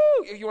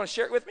 Woo! You want to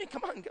share it with me?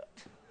 Come on, God.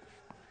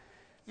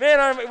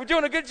 Man, we're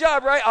doing a good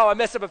job, right? Oh, I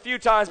messed up a few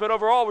times, but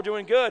overall we're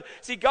doing good.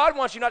 See, God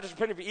wants you not just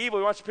to repent of evil,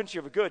 he wants you to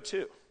repent of good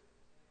too.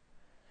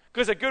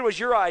 Because the good was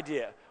your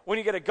idea. When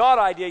you get a God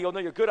idea, you'll know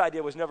your good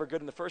idea was never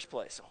good in the first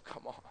place. Oh,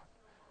 come on.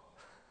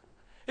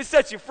 It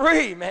sets you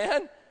free,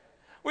 man.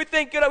 We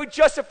think good, we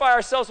justify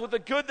ourselves with the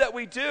good that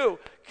we do.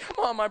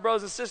 Come on, my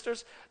brothers and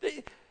sisters.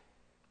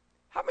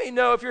 How many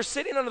know if you're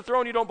sitting on the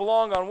throne you don't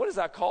belong on, what is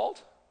that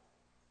called?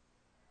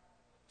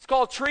 It's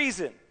called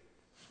treason.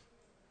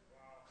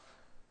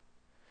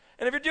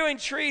 And if you're doing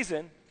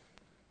treason,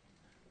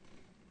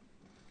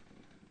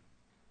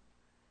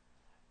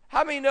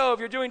 how many know if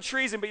you're doing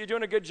treason but you're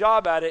doing a good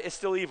job at it, it's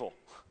still evil?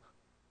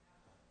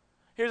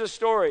 Here's a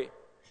story.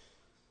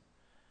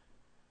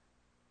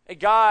 A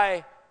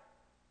guy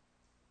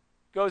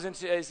goes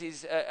into,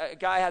 a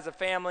guy has a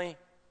family,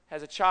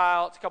 has a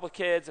child, a couple of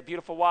kids, a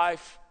beautiful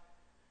wife.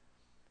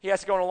 He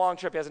has to go on a long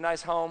trip. He has a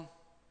nice home.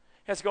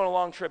 He has to go on a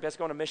long trip. He has to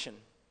go on a mission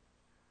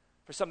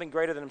for something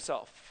greater than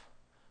himself.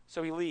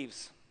 So he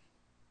leaves.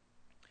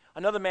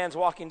 Another man's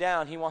walking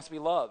down. He wants to be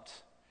loved.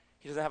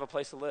 He doesn't have a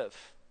place to live.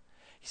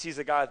 He sees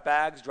a guy with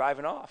bags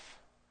driving off.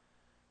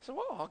 So,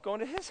 well, I'll go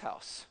into his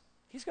house.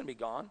 He's going to be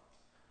gone.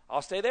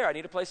 I'll stay there. I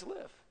need a place to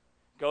live.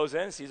 Goes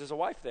in, sees there's a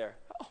wife there.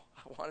 Oh,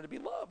 I wanted to be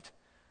loved.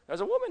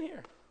 There's a woman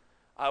here.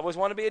 I always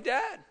wanted to be a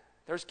dad.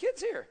 There's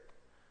kids here.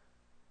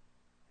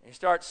 And he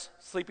starts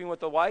sleeping with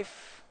the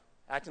wife,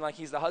 acting like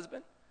he's the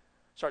husband.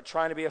 Start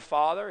trying to be a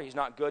father. He's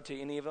not good to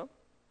any of them.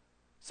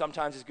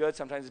 Sometimes he's good,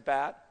 sometimes he's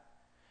bad.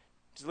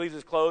 Just leaves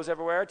his clothes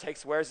everywhere,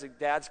 wears his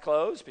dad's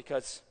clothes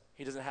because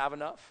he doesn't have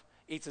enough.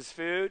 Eats his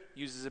food,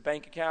 uses a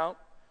bank account,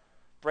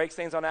 breaks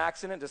things on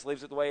accident, just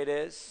leaves it the way it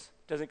is.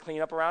 Doesn't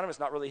clean up around him. It's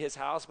not really his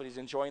house, but he's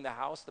enjoying the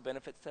house, the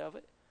benefits of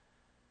it.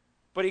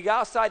 But he goes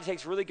outside and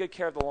takes really good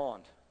care of the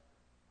lawn.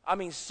 I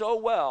mean, so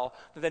well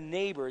that the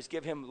neighbors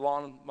give him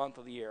lawn month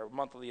of the year,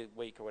 month of the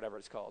week, or whatever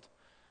it's called.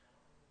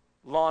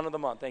 Lawn of the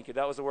month, thank you.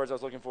 That was the words I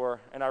was looking for,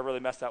 and I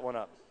really messed that one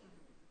up.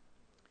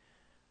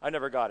 I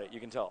never got it, you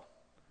can tell.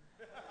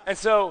 And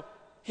so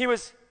he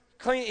was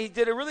clean. He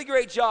did a really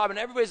great job, and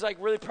everybody's like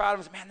really proud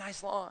of him. Man,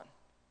 nice lawn.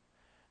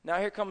 Now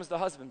here comes the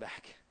husband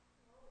back.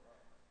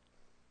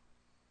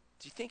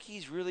 Do you think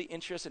he's really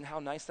interested in how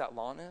nice that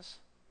lawn is?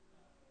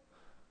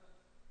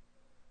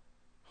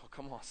 Oh,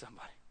 come on,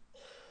 somebody.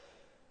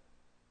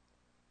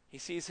 He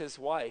sees his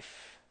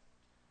wife,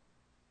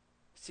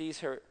 sees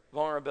her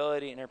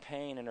vulnerability and her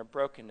pain and her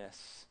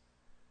brokenness,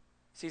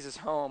 sees his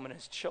home and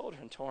his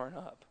children torn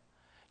up.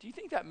 Do you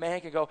think that man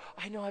could go,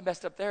 I know I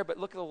messed up there, but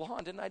look at the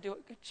lawn. Didn't I do a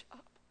good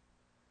job?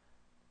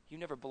 You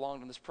never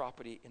belonged on this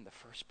property in the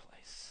first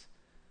place.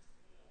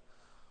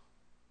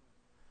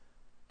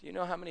 Do you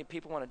know how many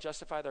people want to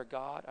justify their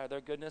God or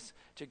their goodness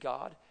to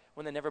God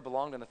when they never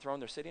belonged on the throne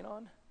they're sitting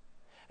on?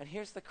 And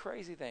here's the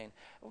crazy thing.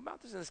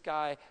 About this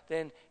guy,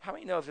 then how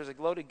many know if there's a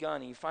loaded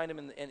gun and you find him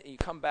and you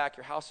come back,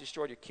 your house is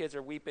destroyed, your kids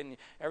are weeping,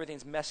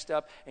 everything's messed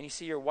up, and you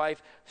see your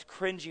wife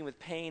cringing with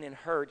pain and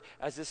hurt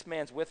as this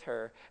man's with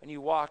her, and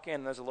you walk in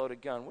and there's a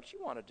loaded gun. What do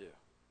you want to do?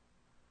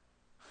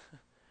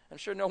 I'm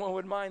sure no one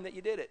would mind that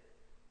you did it.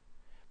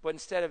 But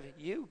instead of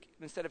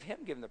him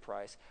giving the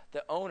price,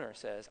 the owner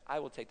says, I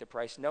will take the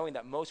price, knowing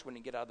that most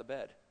wouldn't get out of the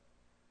bed.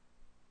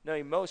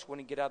 Knowing most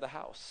wouldn't get out of the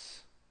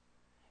house.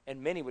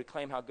 And many would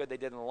claim how good they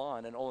did in the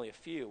lawn, and only a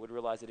few would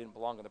realize they didn't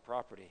belong on the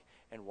property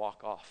and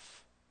walk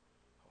off.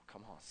 Oh,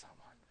 come on, someone.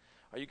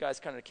 Are you guys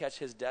kind of catch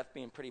his death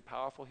being pretty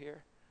powerful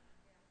here?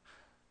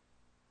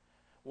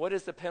 What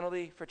is the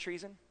penalty for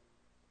treason?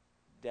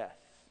 Death.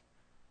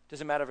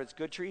 Doesn't matter if it's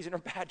good treason or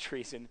bad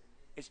treason,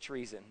 it's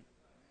treason.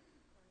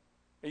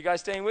 Are you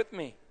guys staying with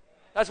me?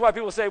 That's why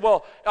people say,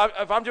 well,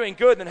 if I'm doing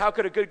good, then how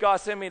could a good God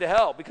send me to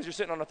hell? Because you're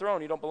sitting on a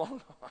throne you don't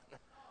belong on.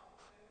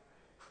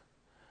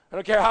 I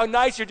don't care how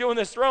nice you're doing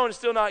this throne, it's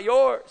still not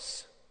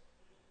yours.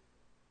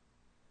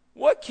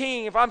 What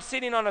king, if I'm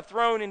sitting on a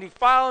throne and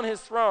defiling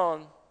his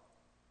throne,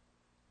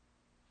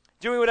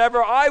 doing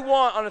whatever I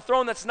want on a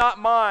throne that's not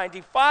mine,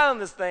 defiling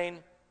this thing,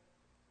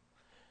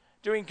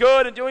 doing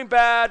good and doing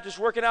bad, just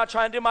working out,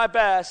 trying to do my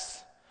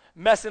best,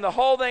 messing the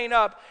whole thing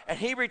up, and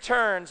he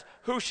returns,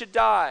 who should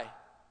die?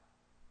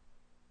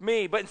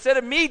 Me. But instead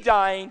of me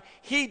dying,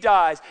 he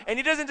dies. And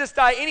he doesn't just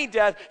die any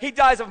death, he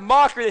dies of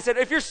mockery. They said,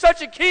 if you're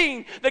such a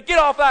king, then get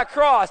off that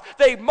cross.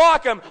 They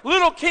mock him,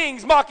 little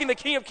kings mocking the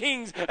King of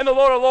Kings and the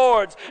Lord of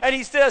Lords. And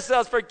he says to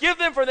us, forgive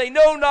them for they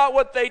know not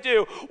what they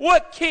do.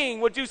 What king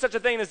would do such a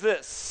thing as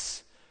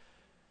this?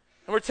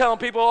 And we're telling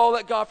people, oh,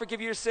 let God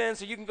forgive you your sins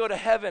so you can go to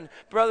heaven.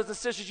 Brothers and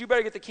sisters, you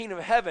better get the kingdom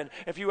of heaven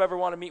if you ever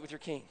want to meet with your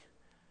king.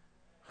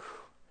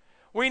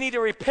 We need to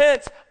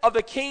repent of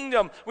the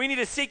kingdom. We need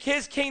to seek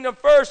his kingdom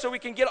first so we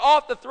can get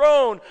off the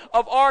throne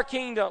of our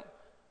kingdom.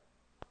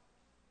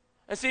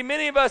 And see,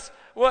 many of us,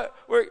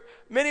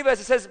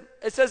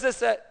 it says this,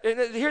 that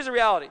here's the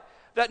reality,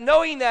 that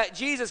knowing that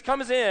Jesus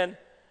comes in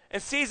and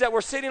sees that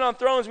we're sitting on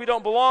thrones we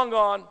don't belong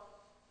on,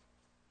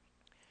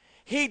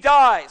 he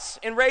dies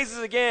and raises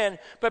again,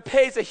 but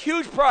pays a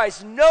huge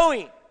price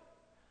knowing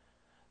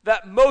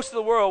that most of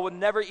the world would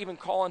never even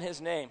call on his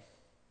name.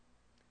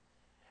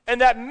 and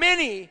that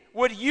many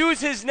would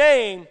use his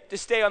name to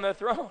stay on their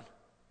throne.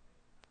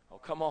 Oh,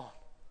 come on.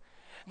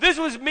 This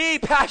was me,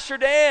 Pastor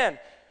Dan,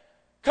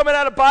 coming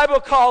out of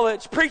Bible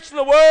college, preaching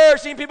the word,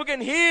 seeing people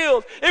getting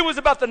healed. It was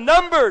about the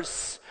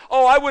numbers.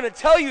 Oh, I wouldn't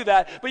tell you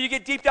that, but you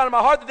get deep down in my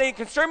heart, the thing that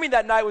concerned me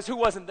that night was who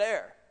wasn't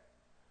there.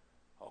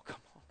 Oh, come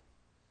on.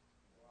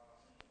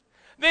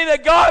 The thing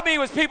that got me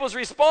was people's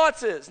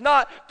responses,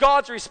 not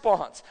God's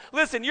response.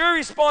 Listen, your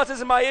response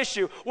isn't my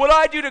issue. What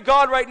I do to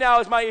God right now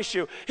is my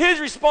issue. His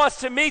response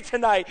to me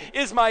tonight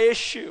is my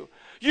issue.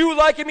 You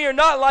liking me or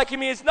not liking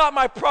me is not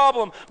my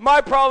problem. My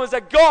problem is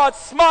that God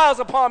smiles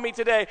upon me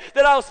today,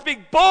 that I'll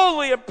speak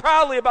boldly and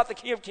proudly about the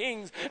King of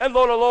Kings and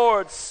Lord of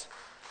Lords.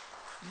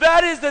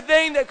 That is the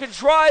thing that could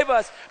drive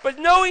us. But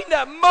knowing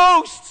that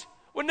most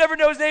would never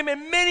know his name,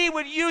 and many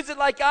would use it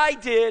like I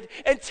did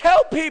and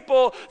tell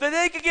people that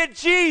they could get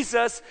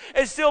Jesus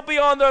and still be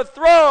on their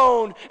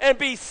throne and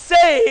be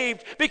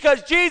saved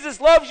because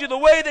Jesus loves you the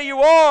way that you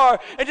are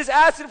and just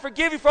ask him to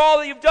forgive you for all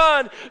that you've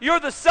done.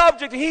 You're the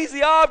subject and he's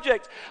the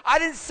object. I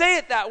didn't say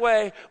it that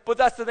way, but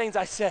that's the things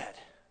I said.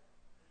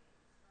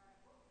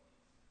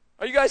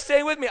 Are you guys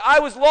staying with me? I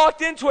was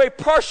locked into a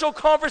partial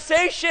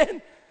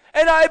conversation,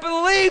 and I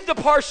believed the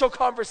partial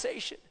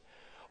conversation.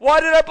 Why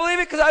did I believe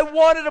it? Because I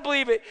wanted to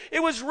believe it.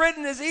 It was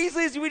written as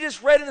easily as we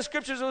just read in the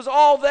scriptures. It was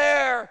all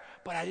there,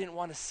 but I didn't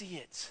want to see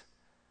it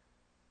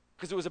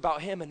because it was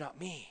about him and not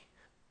me.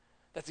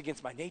 That's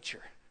against my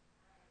nature.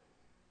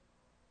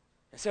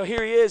 And so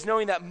here he is,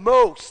 knowing that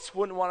most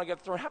wouldn't want to get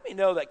thrown. How many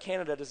know that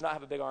Canada does not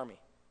have a big army?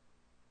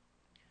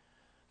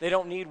 They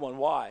don't need one.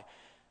 Why?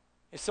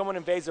 If someone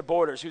invades their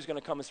borders, who's going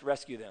to come and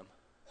rescue them?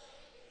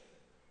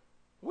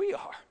 We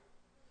are.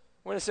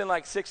 We're going to send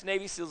like 6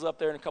 Navy SEALs up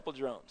there and a couple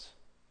drones.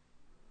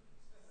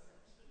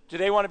 Do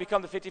they want to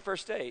become the 51st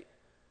state?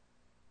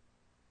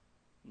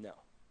 No.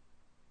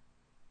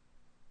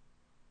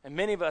 And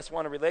many of us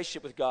want a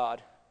relationship with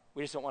God.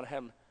 We just don't want to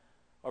have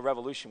a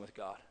revolution with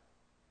God.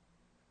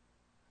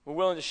 We're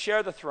willing to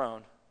share the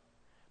throne.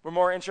 We're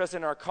more interested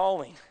in our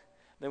calling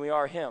than we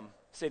are him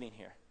sitting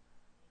here.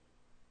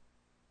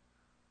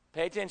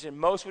 Pay attention.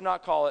 Most would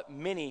not call it.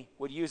 Many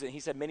would use it. He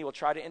said many will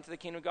try to enter the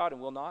kingdom of God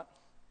and will not.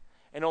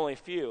 And only a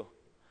few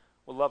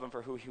will love him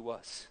for who he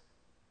was.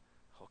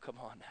 Oh, come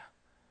on now.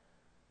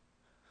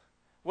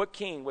 What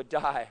king would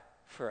die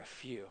for a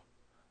few?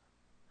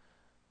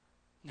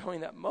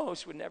 Knowing that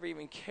most would never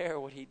even care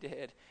what he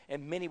did.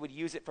 And many would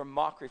use it for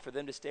mockery for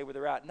them to stay where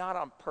they're at. Not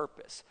on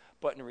purpose,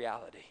 but in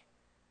reality.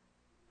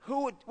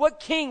 What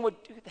king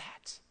would do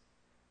that?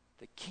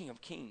 The King of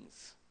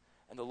Kings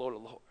and the Lord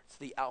of Lords.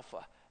 The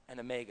Alpha and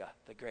Omega,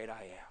 the great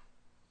I am.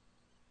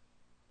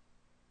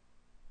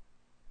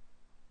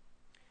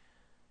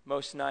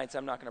 Most nights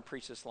I'm not going to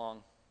preach this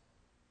long,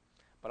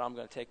 but I'm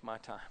going to take my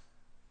time.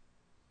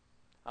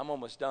 I'm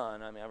almost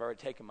done. I've already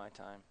taken my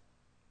time.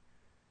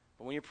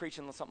 But when you're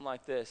preaching something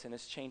like this and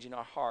it's changing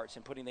our hearts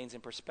and putting things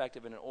in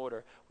perspective and in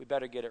order, we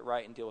better get it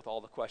right and deal with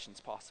all the questions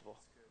possible.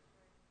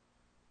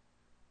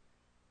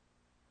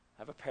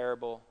 I have a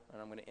parable, and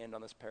I'm going to end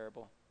on this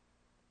parable.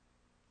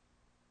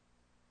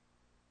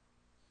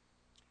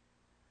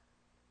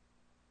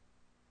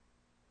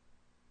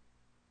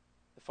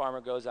 The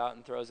farmer goes out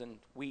and throws in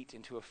wheat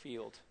into a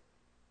field.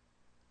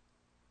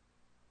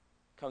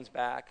 Comes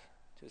back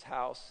to his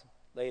house.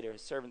 Later,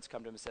 his servants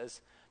come to him and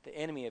says, the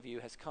enemy of you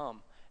has come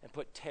and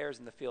put tares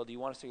in the field. Do you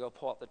want us to go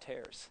pull out the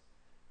tares?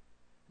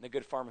 And the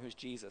good farmer, who's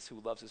Jesus,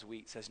 who loves his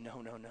wheat, says,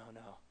 no.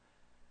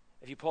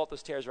 If you pull out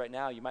those tares right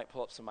now, you might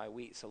pull up some of my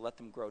wheat, so let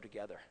them grow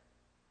together.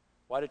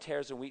 Why do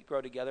tares and wheat grow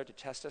together? To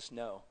test us?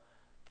 No,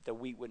 that the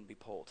wheat wouldn't be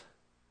pulled.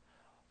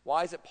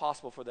 Why is it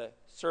possible for the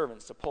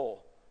servants to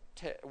pull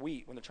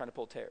wheat when they're trying to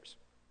pull tares?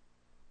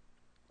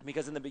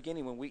 Because in the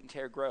beginning, when wheat and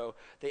tare grow,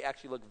 they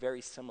actually look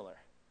very similar.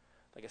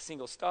 Like a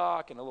single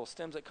stalk and the little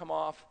stems that come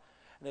off,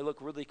 and they look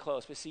really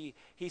close. But see,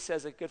 he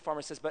says, a good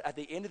farmer says, but at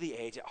the end of the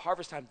age, at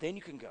harvest time, then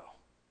you can go.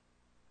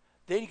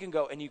 Then you can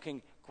go and you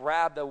can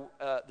grab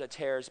the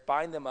tares,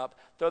 bind them up,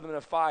 throw them in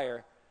a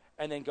fire,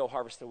 and then go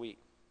harvest the wheat.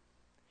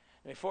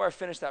 And before I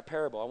finish that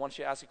parable, I want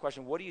you to ask a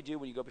question. What do you do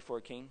when you go before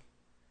a king?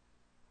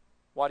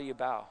 Why do you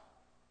bow?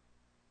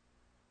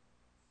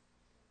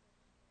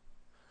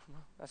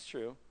 Well, that's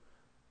true.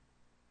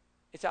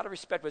 It's out of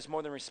respect, but it's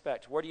more than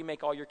respect. Where do you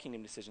make all your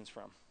kingdom decisions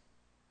from?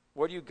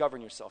 Where do you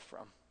govern yourself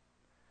from?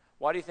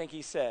 Why do you think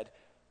he said,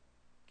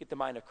 get the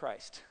mind of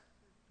Christ?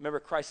 Remember,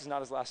 Christ is not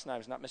his last name.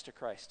 It's not Mr.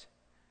 Christ.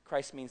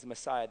 Christ means the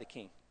Messiah, the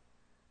King.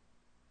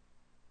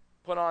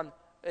 Put on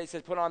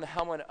the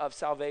helmet of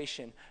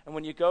salvation. And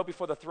when you go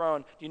before the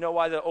throne, do you know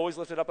why they're always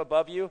lifted up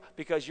above you?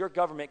 Because your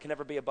government can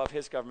never be above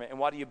his government. And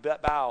why do you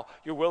bow?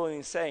 You're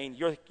willingly saying,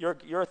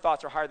 your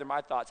thoughts are higher than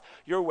my thoughts.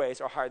 Your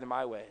ways are higher than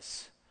my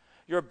ways.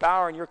 You're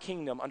bowing your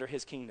kingdom under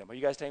his kingdom. Are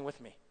you guys staying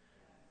with me?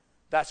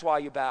 That's why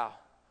you bow.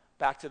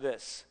 Back to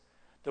this.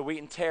 The wheat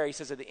and tare, he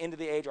says at the end of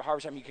the age or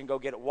harvest time, you can go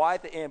get it. Why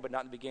at the end but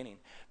not in the beginning?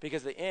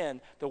 Because at the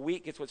end, the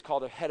wheat gets what's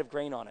called a head of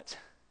grain on it.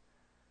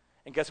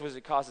 And guess what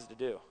it causes to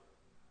do?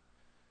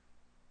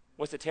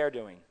 What's the tare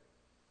doing?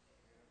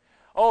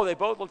 Oh, they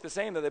both look the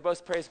same, though. They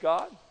both praise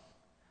God.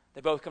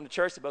 They both come to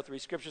church, they both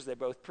read scriptures, they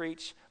both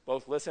preach,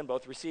 both listen,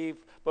 both receive,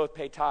 both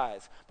pay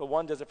tithes. But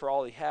one does it for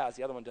all he has,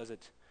 the other one does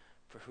it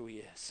for who he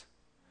is.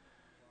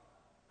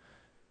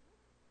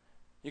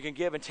 You can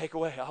give and take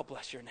away, I'll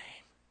bless your name.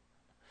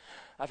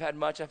 I've had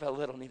much, I've had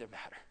little, neither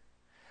matter.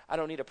 I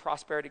don't need a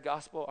prosperity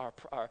gospel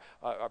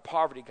or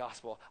poverty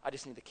gospel. I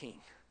just need the King.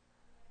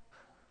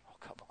 Oh,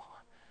 come on.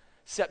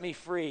 Set me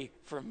free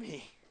for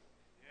me.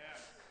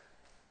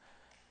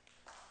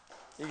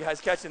 Yeah. You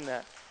guys catching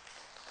that?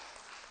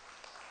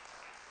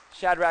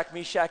 Shadrach,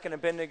 Meshach, and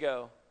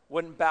Abednego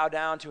wouldn't bow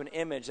down to an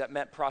image that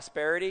meant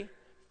prosperity,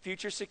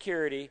 future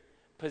security,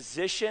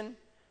 position,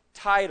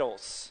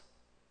 titles.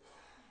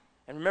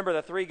 And remember,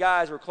 the three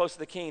guys were close to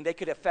the king. They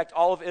could affect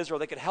all of Israel.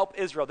 They could help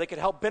Israel. They could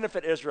help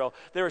benefit Israel.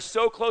 They were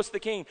so close to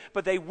the king,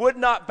 but they would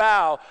not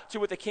bow to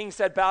what the king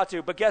said bow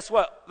to. But guess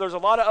what? There's a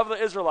lot of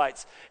other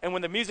Israelites. And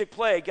when the music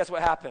played, guess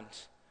what happened?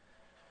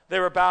 They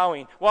were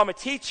bowing. Well, I'm a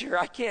teacher.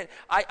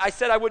 I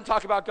said I wouldn't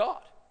talk about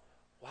God.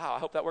 Wow, I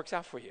hope that works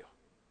out for you.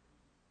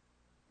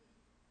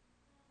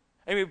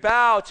 And we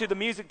bow to the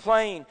music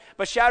playing.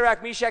 But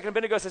Shadrach, Meshach, and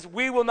Abednego says,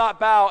 we will not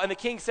bow. And the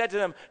king said to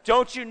them,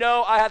 don't you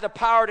know I have the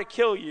power to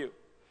kill you?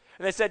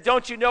 And they said,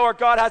 don't you know our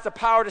God has the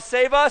power to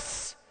save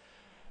us?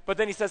 But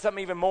then he says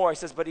something even more. He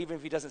says, but even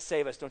if he doesn't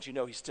save us, don't you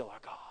know he's still our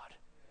God?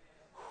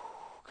 Whew,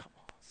 come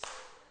on.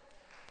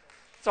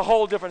 It's a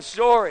whole different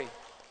story.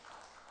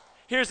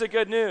 Here's the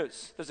good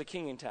news. There's a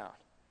king in town.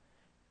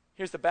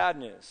 Here's the bad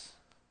news.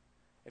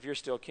 If you're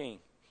still king,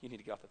 you need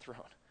to get off the throne.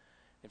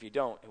 If you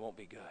don't, it won't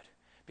be good.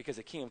 Because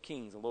the King of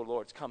Kings and Lord of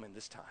Lords coming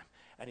this time.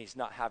 And he's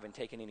not having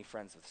taken any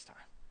friends this time.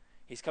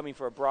 He's coming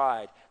for a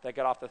bride that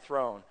got off the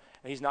throne.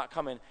 And he's not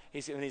coming,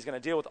 he's going to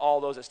deal with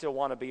all those that still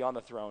want to be on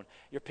the throne.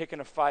 You're picking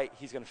a fight,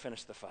 he's going to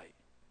finish the fight.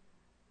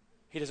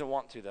 He doesn't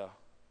want to, though.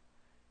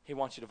 He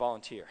wants you to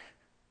volunteer.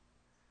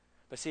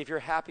 But see, if you're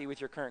happy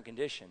with your current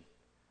condition,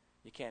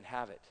 you can't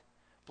have it.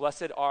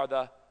 Blessed are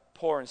the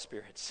poor in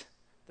spirits.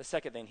 The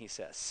second thing he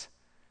says,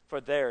 for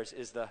theirs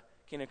is the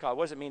kingdom of God.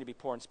 What does it mean to be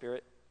poor in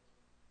spirit?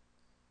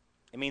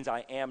 It means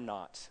I am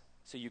not,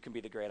 so you can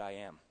be the great I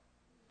am.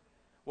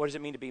 What does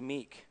it mean to be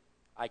meek?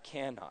 I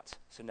cannot,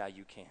 so now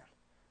you can.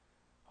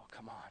 Oh,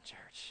 come on,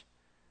 church.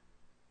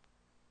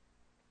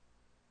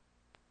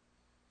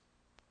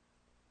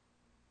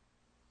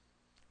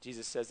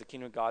 Jesus says the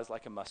kingdom of God is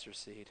like a mustard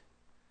seed.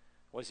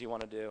 What does he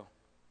want to do?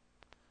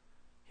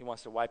 He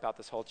wants to wipe out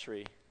this whole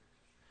tree.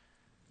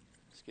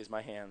 Excuse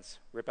my hands.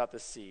 Rip out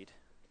this seed.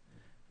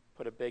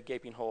 Put a big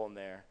gaping hole in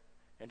there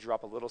and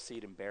drop a little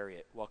seed and bury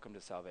it. Welcome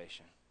to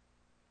salvation.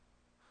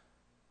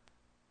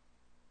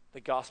 The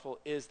gospel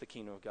is the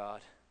kingdom of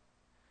God.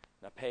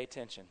 Now pay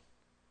attention.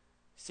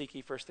 Seek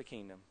ye first the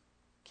kingdom.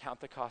 Count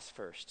the cost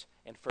first.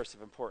 And first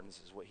of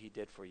importance is what he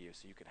did for you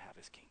so you can have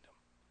his kingdom.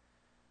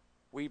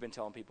 We've been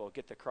telling people,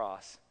 get the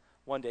cross.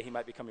 One day he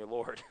might become your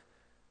Lord.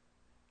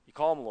 You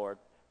call him Lord.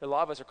 A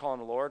lot of us are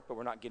calling him Lord, but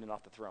we're not getting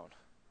off the throne.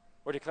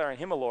 We're declaring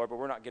him a Lord, but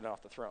we're not getting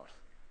off the throne.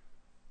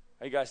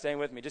 Are you guys staying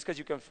with me? Just because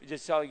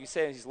you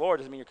say he's Lord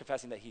doesn't mean you're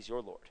confessing that he's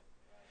your Lord.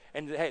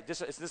 And hey,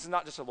 this is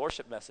not just a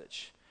lordship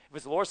message. If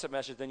it's a lordship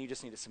message, then you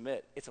just need to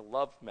submit. It's a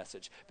love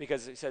message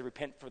because he said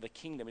repent for the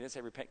kingdom. He didn't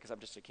say repent because I'm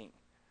just a king.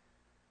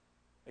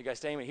 Are you guys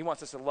staying with me? He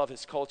wants us to love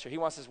his culture. He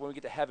wants us, when we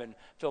get to heaven,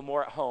 feel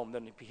more at home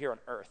than to be here on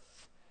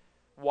earth.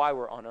 Why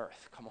we're on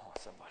earth. Come on,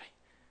 somebody.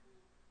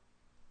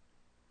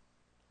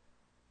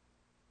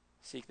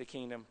 Seek the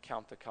kingdom,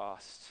 count the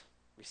cost,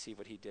 receive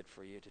what he did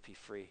for you to be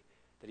free,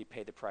 that he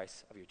paid the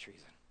price of your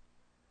treason.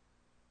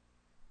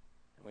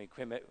 And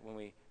when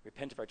we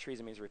repent of our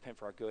treason, it means we repent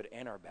for our good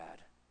and our bad,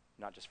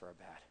 not just for our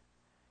bad,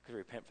 because we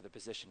repent for the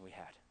position we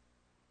had.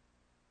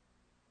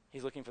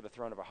 He's looking for the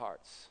throne of our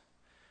hearts.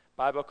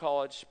 Bible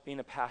college, being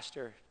a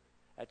pastor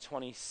at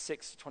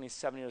 26,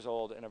 27 years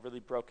old in a really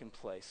broken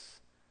place,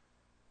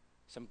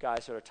 some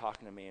guys started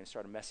talking to me and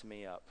started messing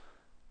me up.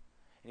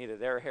 And either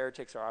they're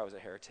heretics or I was a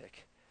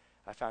heretic.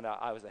 I found out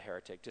I was a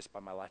heretic just by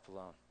my life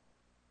alone.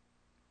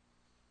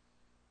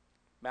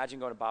 Imagine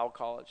going to Bible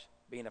college,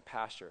 being a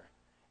pastor,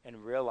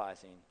 and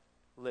realizing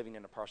living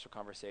in a partial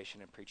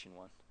conversation and preaching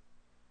one.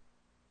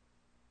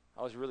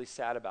 I was really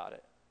sad about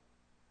it.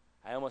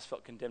 I almost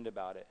felt condemned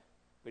about it.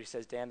 But he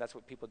says, Dan, that's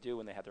what people do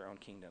when they have their own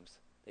kingdoms.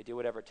 They do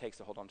whatever it takes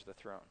to hold on to the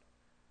throne.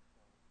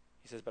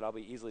 He says, but I'll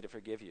be easily to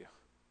forgive you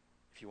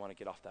if you want to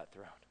get off that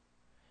throne.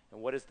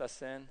 And what is the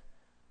sin?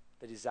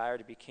 The desire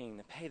to be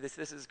king. Hey, this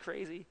is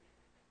crazy.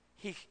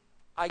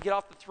 I get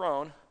off the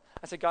throne.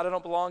 I say, God, I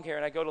don't belong here,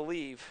 and I go to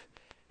leave.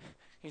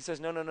 He says,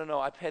 no,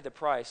 I paid the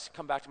price.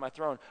 Come back to my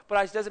throne.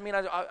 But it doesn't mean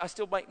I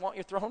still might want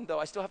your throne, though.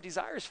 I still have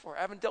desires for it.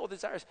 I haven't dealt with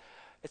desires.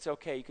 It's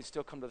okay. You can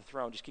still come to the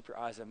throne. Just keep your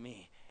eyes on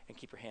me and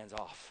keep your hands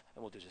off,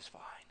 and we'll do just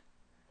fine.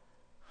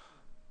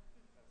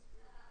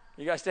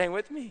 You guys staying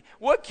with me?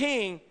 What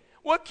king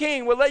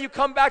would let you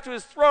come back to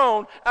his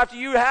throne after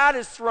you had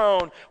his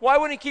throne? Why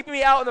wouldn't he keep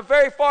me out in the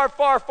very far,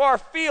 far, far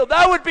field?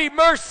 That would be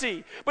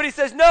mercy. But he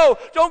says, no,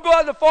 don't go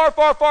out in the far,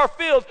 far, far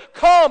field.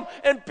 Come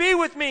and be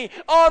with me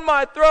on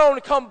my throne.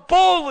 Come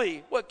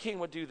boldly. What king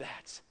would do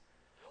that?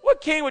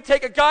 What king would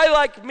take a guy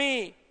like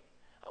me?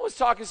 I was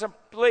talking to some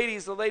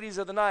ladies, the ladies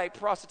of the night,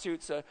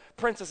 prostitutes,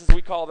 princesses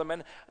we call them,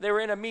 and they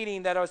were in a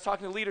meeting that I was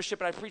talking to leadership,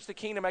 and I preached the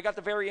kingdom. I got to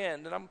the very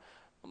end, and I'm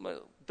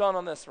done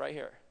on this right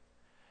here.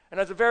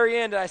 And at the very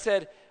end, I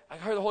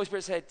heard the Holy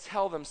Spirit say,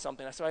 tell them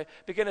something. So I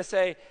began to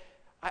say,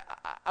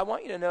 I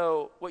want you to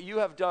know what you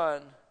have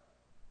done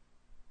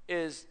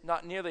is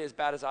not nearly as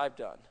bad as I've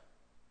done.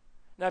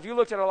 Now, if you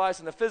looked at our lives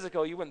in the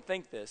physical, you wouldn't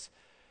think this.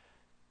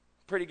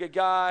 Pretty good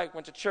guy,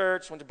 went to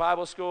church, went to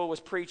Bible school, was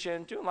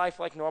preaching, doing life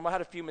like normal. I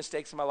had a few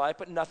mistakes in my life,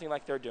 but nothing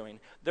like they're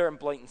doing. They're in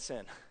blatant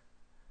sin.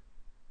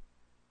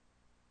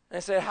 And I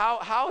said,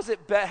 how is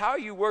it bad? How are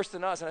you worse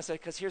than us? And I said,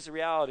 because here's the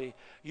reality.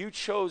 You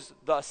chose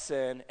the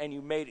sin, and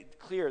you made it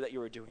clear that you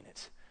were doing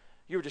it.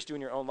 You were just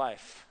doing your own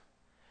life.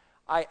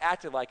 I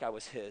acted like I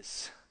was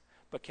his,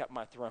 but kept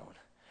my throne.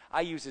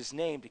 I used his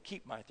name to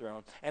keep my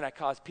throne, and I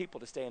caused people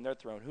to stay in their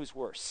throne. Who's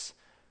worse?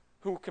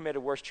 Who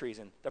committed worse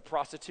treason, the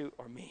prostitute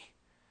or me?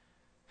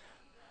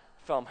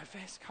 I fell on my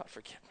face. God,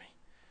 forgive me.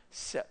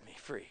 Set me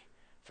free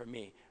for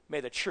me.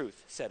 May the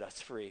truth set us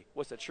free.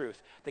 What's the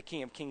truth? The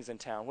King of Kings in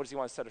town. What does he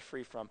want to set us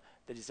free from?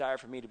 The desire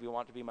for me to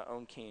want to be my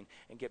own king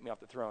and get me off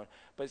the throne.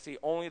 But see,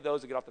 only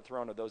those that get off the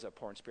throne are those that are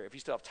poor in spirit. If you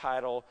still have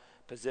title,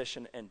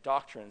 position, and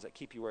doctrines that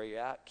keep you where you're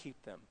at,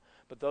 keep them.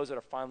 But those that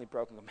are finally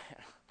broken, go, man,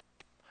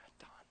 I'm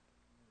done.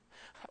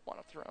 I want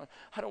a throne.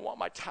 I don't want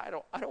my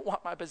title. I don't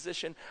want my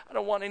position. I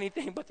don't want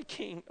anything but the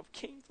King of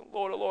Kings, the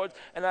Lord of Lords.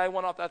 And I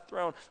went off that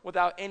throne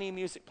without any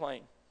music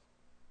playing,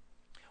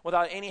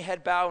 without any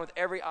head bowed, with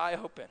every eye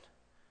open.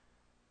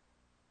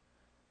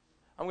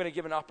 I'm going to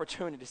give an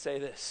opportunity to say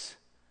this.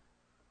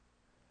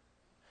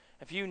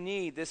 If you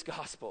need this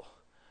gospel,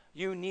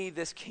 you need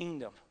this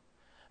kingdom,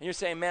 and you're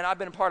saying, man, I've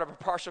been part of a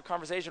partial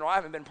conversation, or I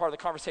haven't been part of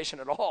the conversation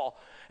at all,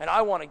 and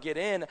I want to get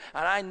in, and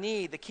I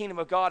need the kingdom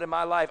of God in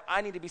my life.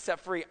 I need to be set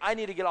free. I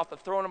need to get off the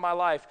throne of my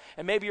life.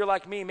 And maybe you're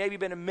like me. Maybe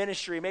you've been in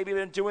ministry. Maybe you've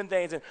been doing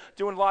things and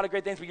doing a lot of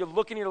great things, but you're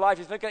looking at your life.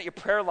 You're looking at your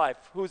prayer life.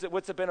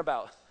 What's it been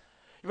about?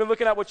 You've been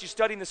looking at what you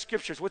study in the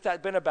scriptures. What's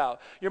that been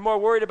about? You're more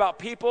worried about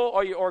people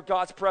or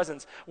God's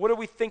presence. What are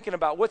we thinking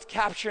about? What's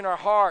capturing our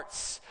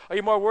hearts? Are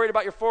you more worried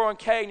about your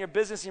 401k and your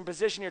business and your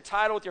position, your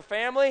title with your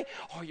family?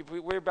 Or are you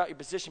worried about your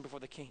position before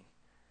the King?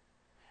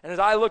 And as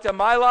I looked at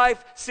my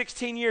life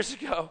 16 years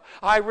ago,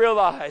 I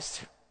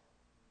realized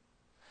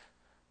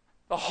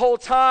the whole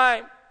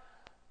time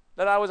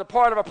that I was a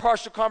part of a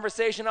partial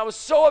conversation, I was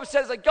so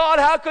upset. It's like, God,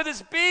 how could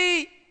this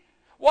be?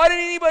 Why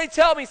didn't anybody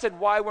tell me? He said,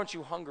 why weren't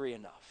you hungry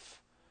enough?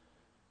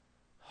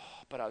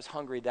 But I was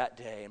hungry that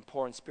day and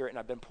poor in spirit, and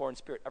I've been poor in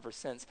spirit ever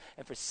since.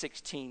 And for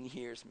 16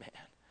 years, man,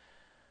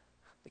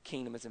 the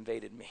kingdom has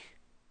invaded me.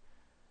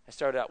 I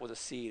started out with a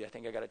seed. I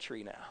think I got a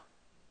tree now.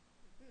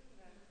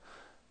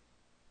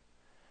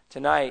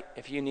 Tonight,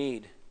 if you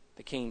need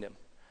the kingdom,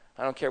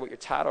 I don't care what your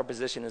title or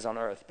position is on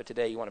earth, but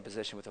today you want a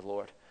position with the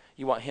Lord.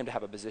 You want him to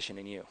have a position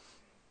in you.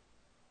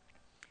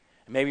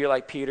 And maybe you're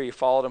like Peter. You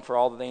followed him for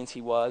all the things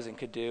he was and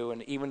could do,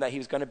 and even that he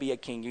was going to be a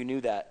king, you knew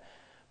that.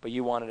 But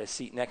you wanted a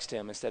seat next to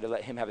him instead of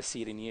let him have a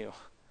seat in you.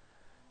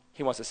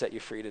 He wants to set you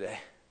free today.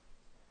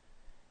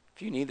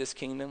 If you need this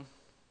kingdom,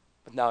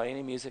 without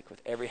any music,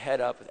 with every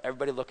head up, with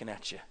everybody looking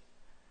at you,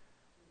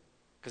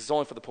 because it's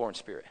only for the poor in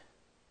spirit,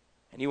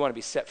 and you want to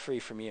be set free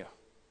from you,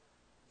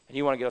 and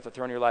you want to get off the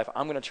throne of your life,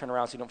 I'm going to turn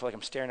around so you don't feel like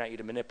I'm staring at you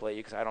to manipulate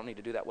you, because I don't need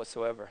to do that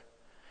whatsoever.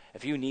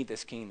 If you need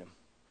this kingdom,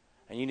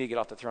 and you need to get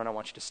off the throne, I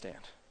want you to stand.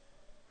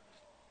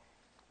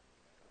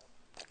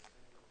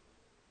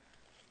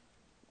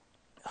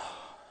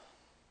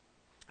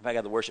 If I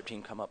got the worship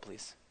team come up,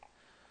 please.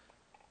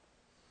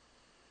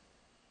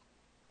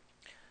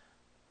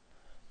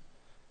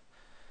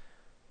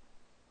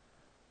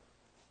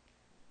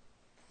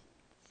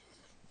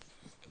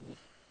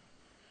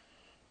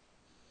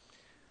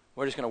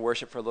 We're just going to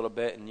worship for a little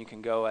bit, and you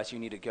can go as you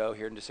need to go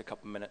here in just a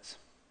couple minutes.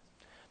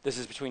 This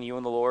is between you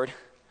and the Lord,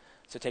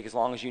 so take as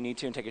long as you need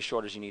to and take as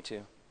short as you need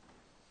to.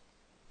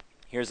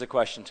 Here's the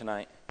question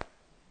tonight.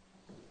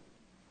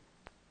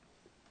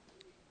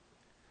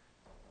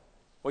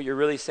 What you're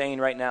really saying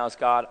right now is,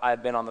 God,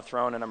 I've been on the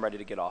throne and I'm ready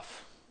to get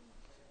off.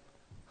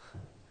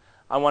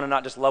 I want to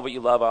not just love what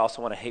you love, I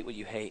also want to hate what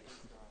you hate.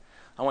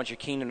 I want your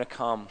kingdom to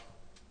come.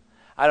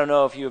 I don't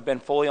know if you have been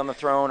fully on the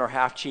throne or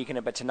half cheeking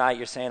it, but tonight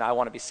you're saying, I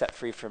want to be set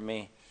free from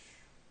me.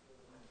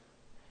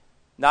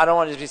 Not I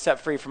want to be set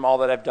free from all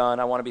that I've done,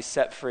 I want to be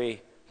set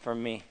free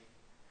from me.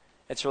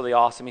 It's really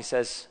awesome. He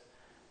says,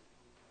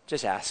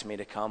 just ask me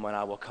to come and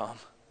I will come.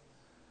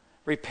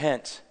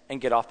 Repent and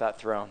get off that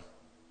throne.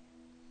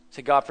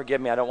 Say, God, forgive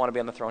me. I don't want to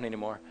be on the throne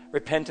anymore.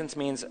 Repentance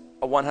means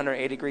a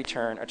 180-degree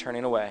turn, a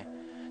turning away.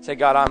 Say,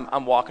 God,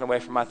 I'm walking away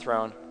from my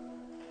throne.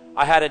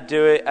 I had to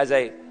do it as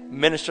a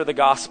minister of the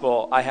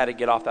gospel. I had to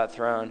get off that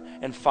throne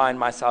and find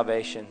my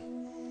salvation.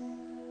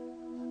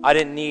 I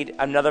didn't need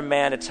another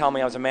man to tell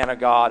me I was a man of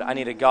God. I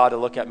needed God to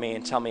look at me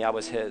and tell me I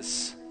was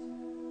his.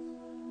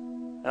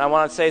 And I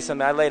want to say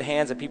something. I laid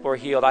hands and people were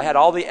healed. I had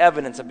all the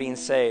evidence of being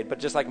saved. But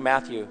just like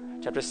Matthew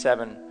chapter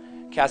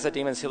 7, cast out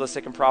demons, heal the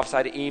sick, and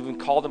prophesy to Eve, and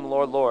called him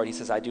Lord, Lord. He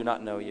says, I do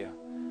not know you.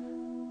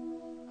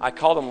 I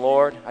called him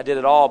Lord. I did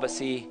it all, but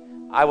see,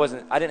 I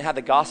didn't have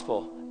the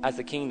gospel as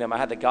the kingdom. I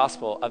had the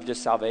gospel of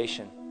just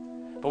salvation.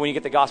 But when you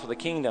get the gospel of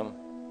the kingdom,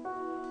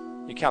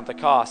 you count the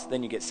cost,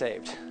 then you get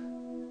saved.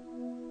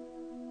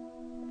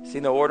 See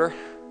the order?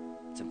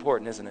 It's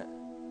important, isn't it?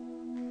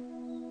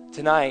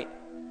 Tonight,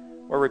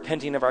 we're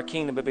repenting of our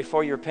kingdom, but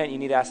before you repent, you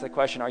need to ask the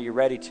question, are you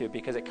ready to?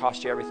 Because it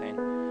costs you everything.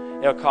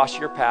 It'll cost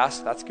you your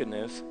past. That's good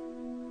news.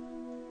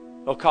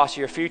 It'll cost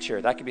you your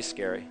future. That could be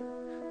scary.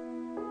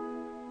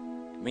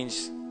 It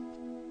means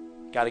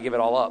you got to give it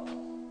all up.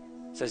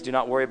 It says, do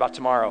not worry about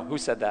tomorrow. Who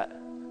said that?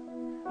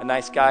 A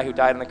nice guy who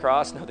died on the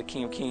cross? No, the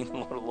King of Kings and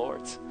Lord of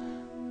Lords.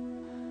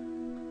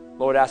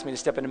 Lord asked me to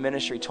step into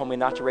ministry. He told me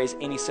not to raise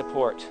any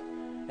support.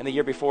 And the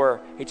year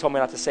before, he told me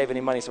not to save any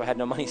money, so I had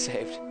no money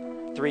saved.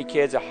 3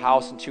 kids, a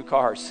house, and 2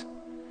 cars.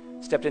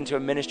 Stepped into a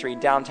ministry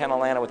downtown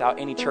Atlanta without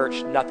any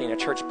church, nothing, a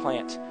church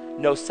plant.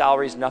 No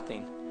salaries,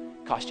 nothing.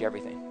 Cost you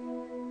everything.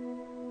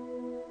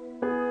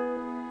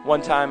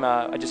 One time,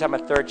 I just had my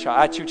 3rd child.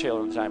 I had 2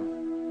 children at the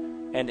time.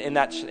 And in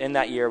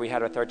that year, we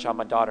had our 3rd child,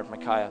 my daughter,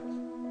 Micaiah.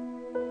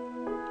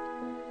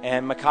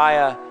 And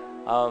Micaiah,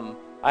 I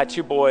had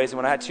 2 boys. And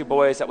when I had 2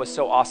 boys, that was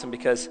so awesome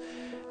because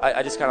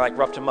I just kind of like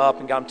roughed them up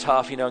and got them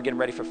tough, getting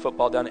ready for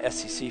football down at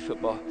SEC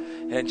football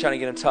and trying to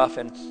get them tough.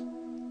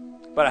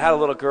 But I had a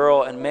little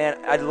girl, and man,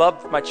 I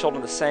loved my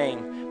children the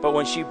same. But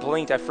when she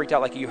blinked, I freaked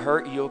out like, you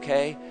hurt? You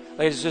okay?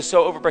 Like, I was just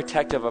so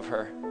overprotective of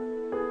her.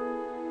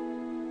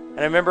 And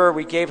I remember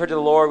we gave her to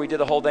the Lord. We did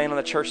the whole thing on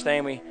the church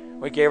thing.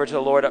 We gave her to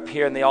the Lord up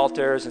here in the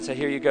altars and said,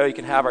 here you go, you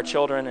can have our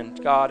children and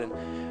God. And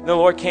the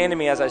Lord came to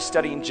me as I was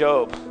studying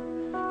Job.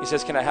 He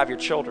says, can I have your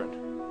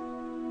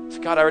children? I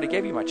said, God, I already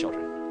gave you my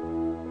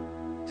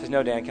children. He says,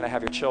 no, Dan, can I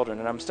have your children?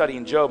 And I'm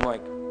studying Job. I'm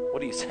like,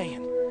 what are you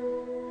saying?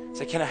 He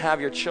said, can I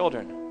have your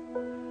children?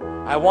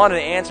 I wanted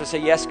to answer, say,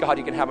 yes, God,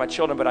 you can have my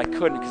children, but I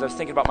couldn't because I was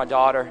thinking about my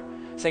daughter,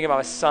 I was thinking about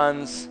my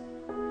sons.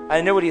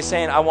 I knew what he was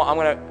saying.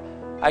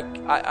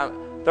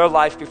 Their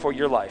life before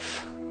your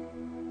life.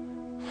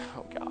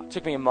 Oh, God. It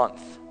took me a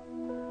month.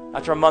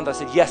 After a month, I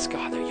said, yes,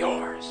 God, they're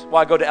yours.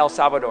 Well, I go to El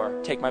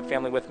Salvador, take my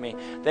family with me.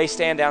 They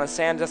stand down in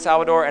San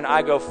Salvador, and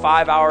I go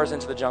 5 hours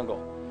into the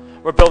jungle.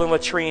 We're building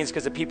latrines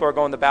because the people are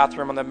going to the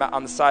bathroom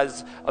on the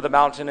sides of the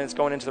mountain, and it's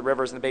going into the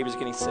rivers, and the babies are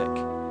getting sick.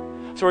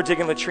 So we're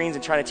digging latrines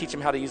and trying to teach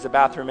them how to use the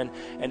bathroom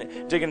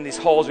and digging these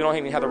holes. We don't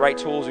even have the right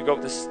tools. We go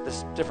with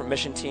this different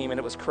mission team, and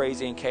it was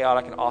crazy and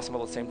chaotic and awesome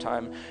all at the same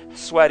time.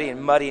 Sweaty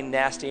and muddy and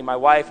nasty. And my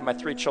wife and my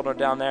 3 children are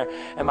down there,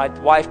 and my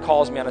wife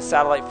calls me on a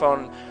satellite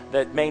phone.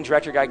 The main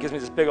director guy gives me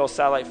this big old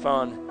satellite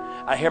phone.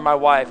 I hear my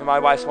wife, and my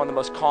wife's one of the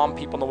most calm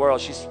people in the world.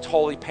 She's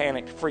totally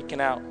panicked, freaking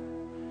out.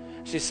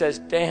 She says,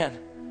 Dan.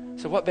 I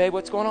said, what, babe?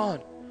 What's going on?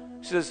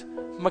 She says,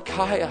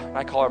 Micaiah. And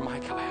I call her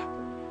Micaiah.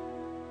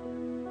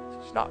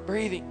 She's not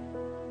breathing.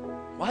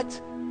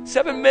 What?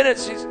 7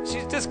 minutes.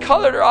 She's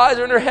discolored. Her eyes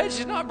are in her head.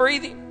 She's not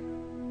breathing.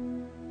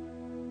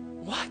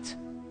 What?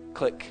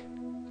 Click.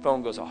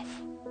 Phone goes off.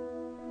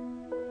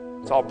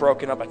 It's all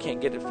broken up. I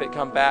can't get it to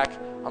come back.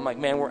 I'm like,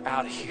 man, we're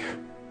out of here.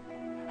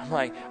 I'm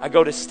like, I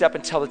go to step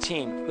and tell the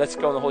team, let's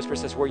go. And the Holy Spirit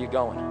says, where are you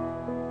going?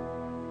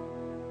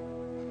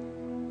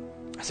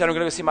 I said, I'm going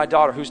to go see my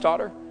daughter. Whose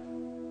daughter?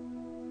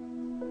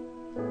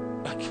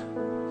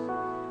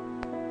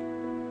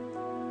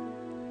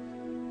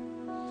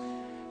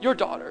 Your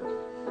daughter.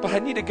 But I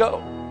need to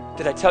go.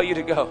 Did I tell you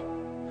to go?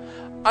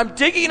 I'm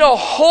digging a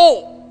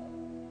hole.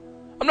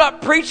 I'm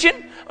not preaching.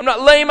 I'm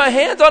not laying my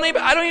hands on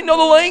anybody. I don't even know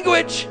the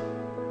language.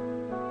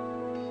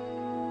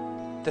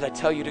 Did I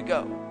tell you to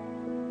go?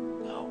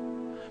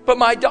 No. But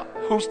my daughter.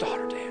 Whose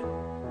daughter, Dan?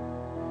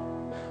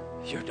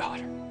 Your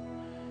daughter.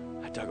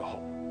 I dug a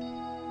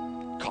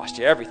hole. Cost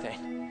you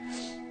everything.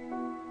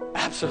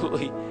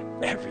 Absolutely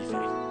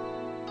everything.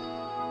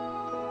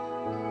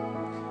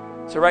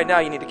 So right now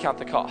you need to count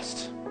the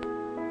cost.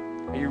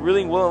 Are you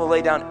really willing to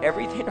lay down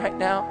everything right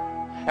now?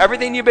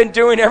 Everything you've been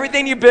doing,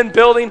 everything you've been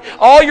building,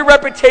 all your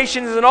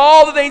reputations and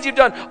all the things you've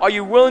done, are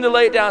you willing to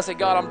lay it down and say,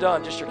 God, I'm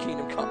done, just your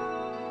kingdom come?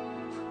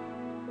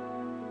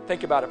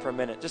 Think about it for a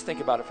minute. Just think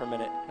about it for a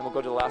minute, and we'll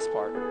go to the last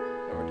part, and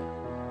we're done.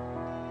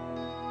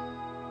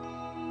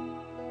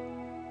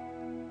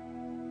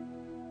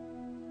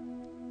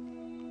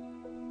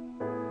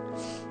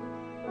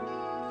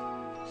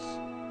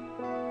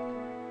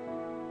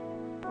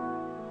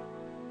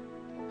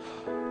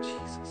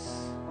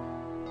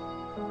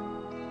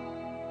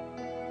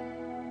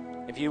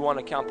 If you want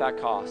to count that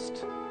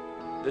cost,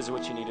 this is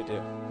what you need to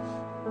do.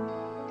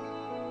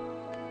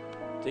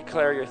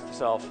 Declare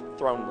yourself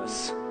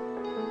throneless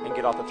and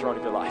get off the throne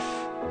of your life.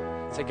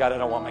 Say, God, I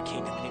don't want my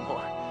kingdom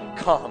anymore.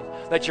 Come,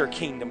 let your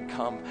kingdom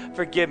come.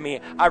 Forgive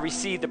me. I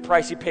received the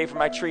price you paid for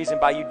my treason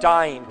by you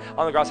dying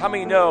on the cross. How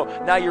many know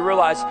now you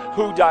realize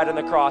who died on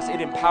the cross?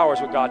 It empowers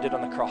what God did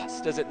on the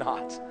cross, does it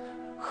not?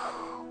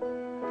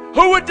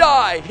 Who would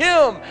die?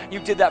 Him. You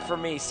did that for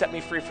me. Set me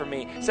free from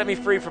me. Set me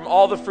free from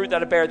all the fruit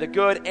that I bear, the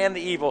good and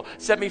the evil.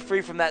 Set me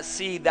free from that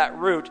seed, that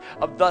root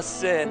of the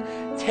sin.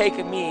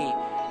 Take me.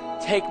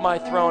 Take my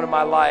throne in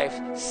my life.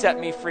 Set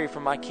me free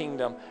from my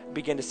kingdom.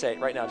 Begin to say it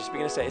right now. Just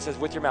begin to say it. It says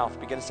with your mouth.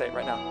 Begin to say it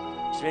right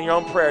now. Just in your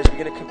own prayers,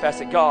 begin to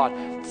confess it.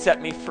 God,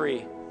 set me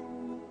free.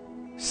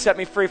 Set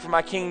me free for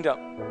my kingdom.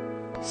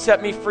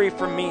 Set me free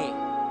for me.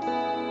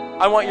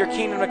 I want your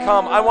kingdom to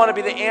come. I want to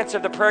be the answer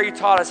of the prayer you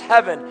taught us.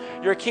 Heaven,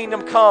 your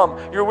kingdom come.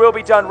 Your will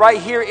be done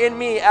right here in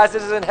me as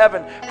it is in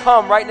heaven.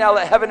 Come right now.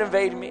 Let heaven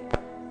invade me.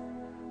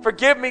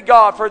 Forgive me,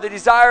 God, for the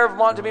desire of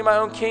wanting to be my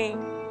own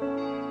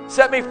king.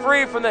 Set me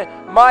free from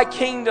my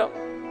kingdom.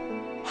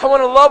 I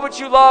want to love what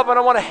you love and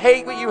I want to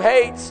hate what you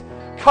hate.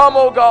 Come,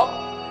 oh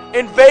God.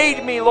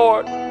 Invade me,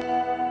 Lord.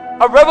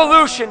 A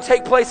revolution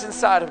take place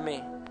inside of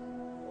me.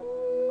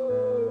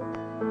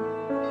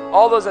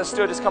 All those that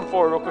stood, just come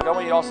forward real quick. I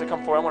want you also to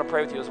come forward. I want to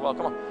pray with you as well.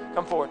 Come on,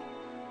 come forward.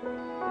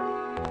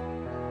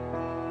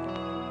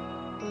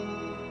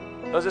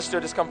 Those that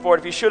stood, just come forward.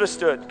 If you should have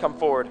stood, come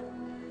forward.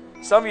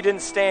 Some of you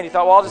didn't stand. You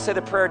thought, well, I'll just say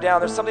the prayer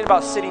down. There's something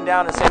about sitting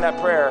down and saying that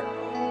prayer.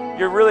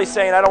 You're really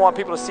saying, I don't want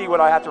people to see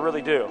what I have to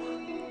really do.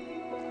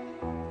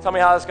 Tell me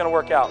how that's going to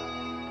work out.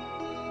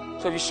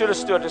 So if you should have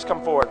stood, just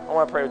come forward. I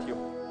want to pray with you.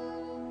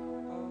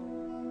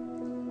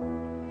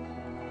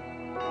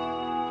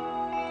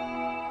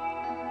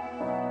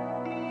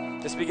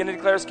 Just begin to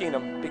declare his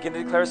kingdom. Begin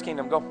to declare his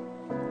kingdom. Go.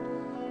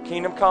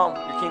 Kingdom come.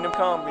 Your kingdom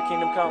come. Your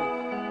kingdom come.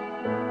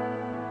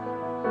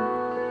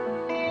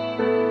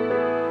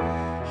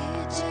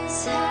 It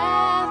just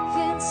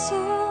happened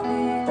to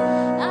me.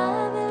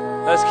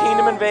 Let his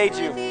kingdom invade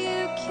you.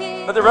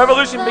 Let the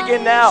revolution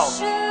begin now.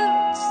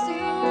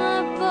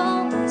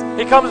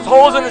 He comes with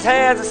holes in his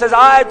hands and says,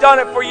 I've done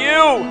it for you.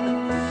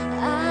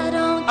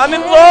 I'm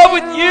in love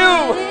with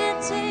you.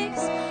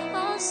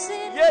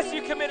 Yes,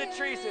 you committed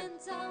treason,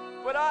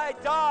 but I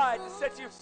died to set you free.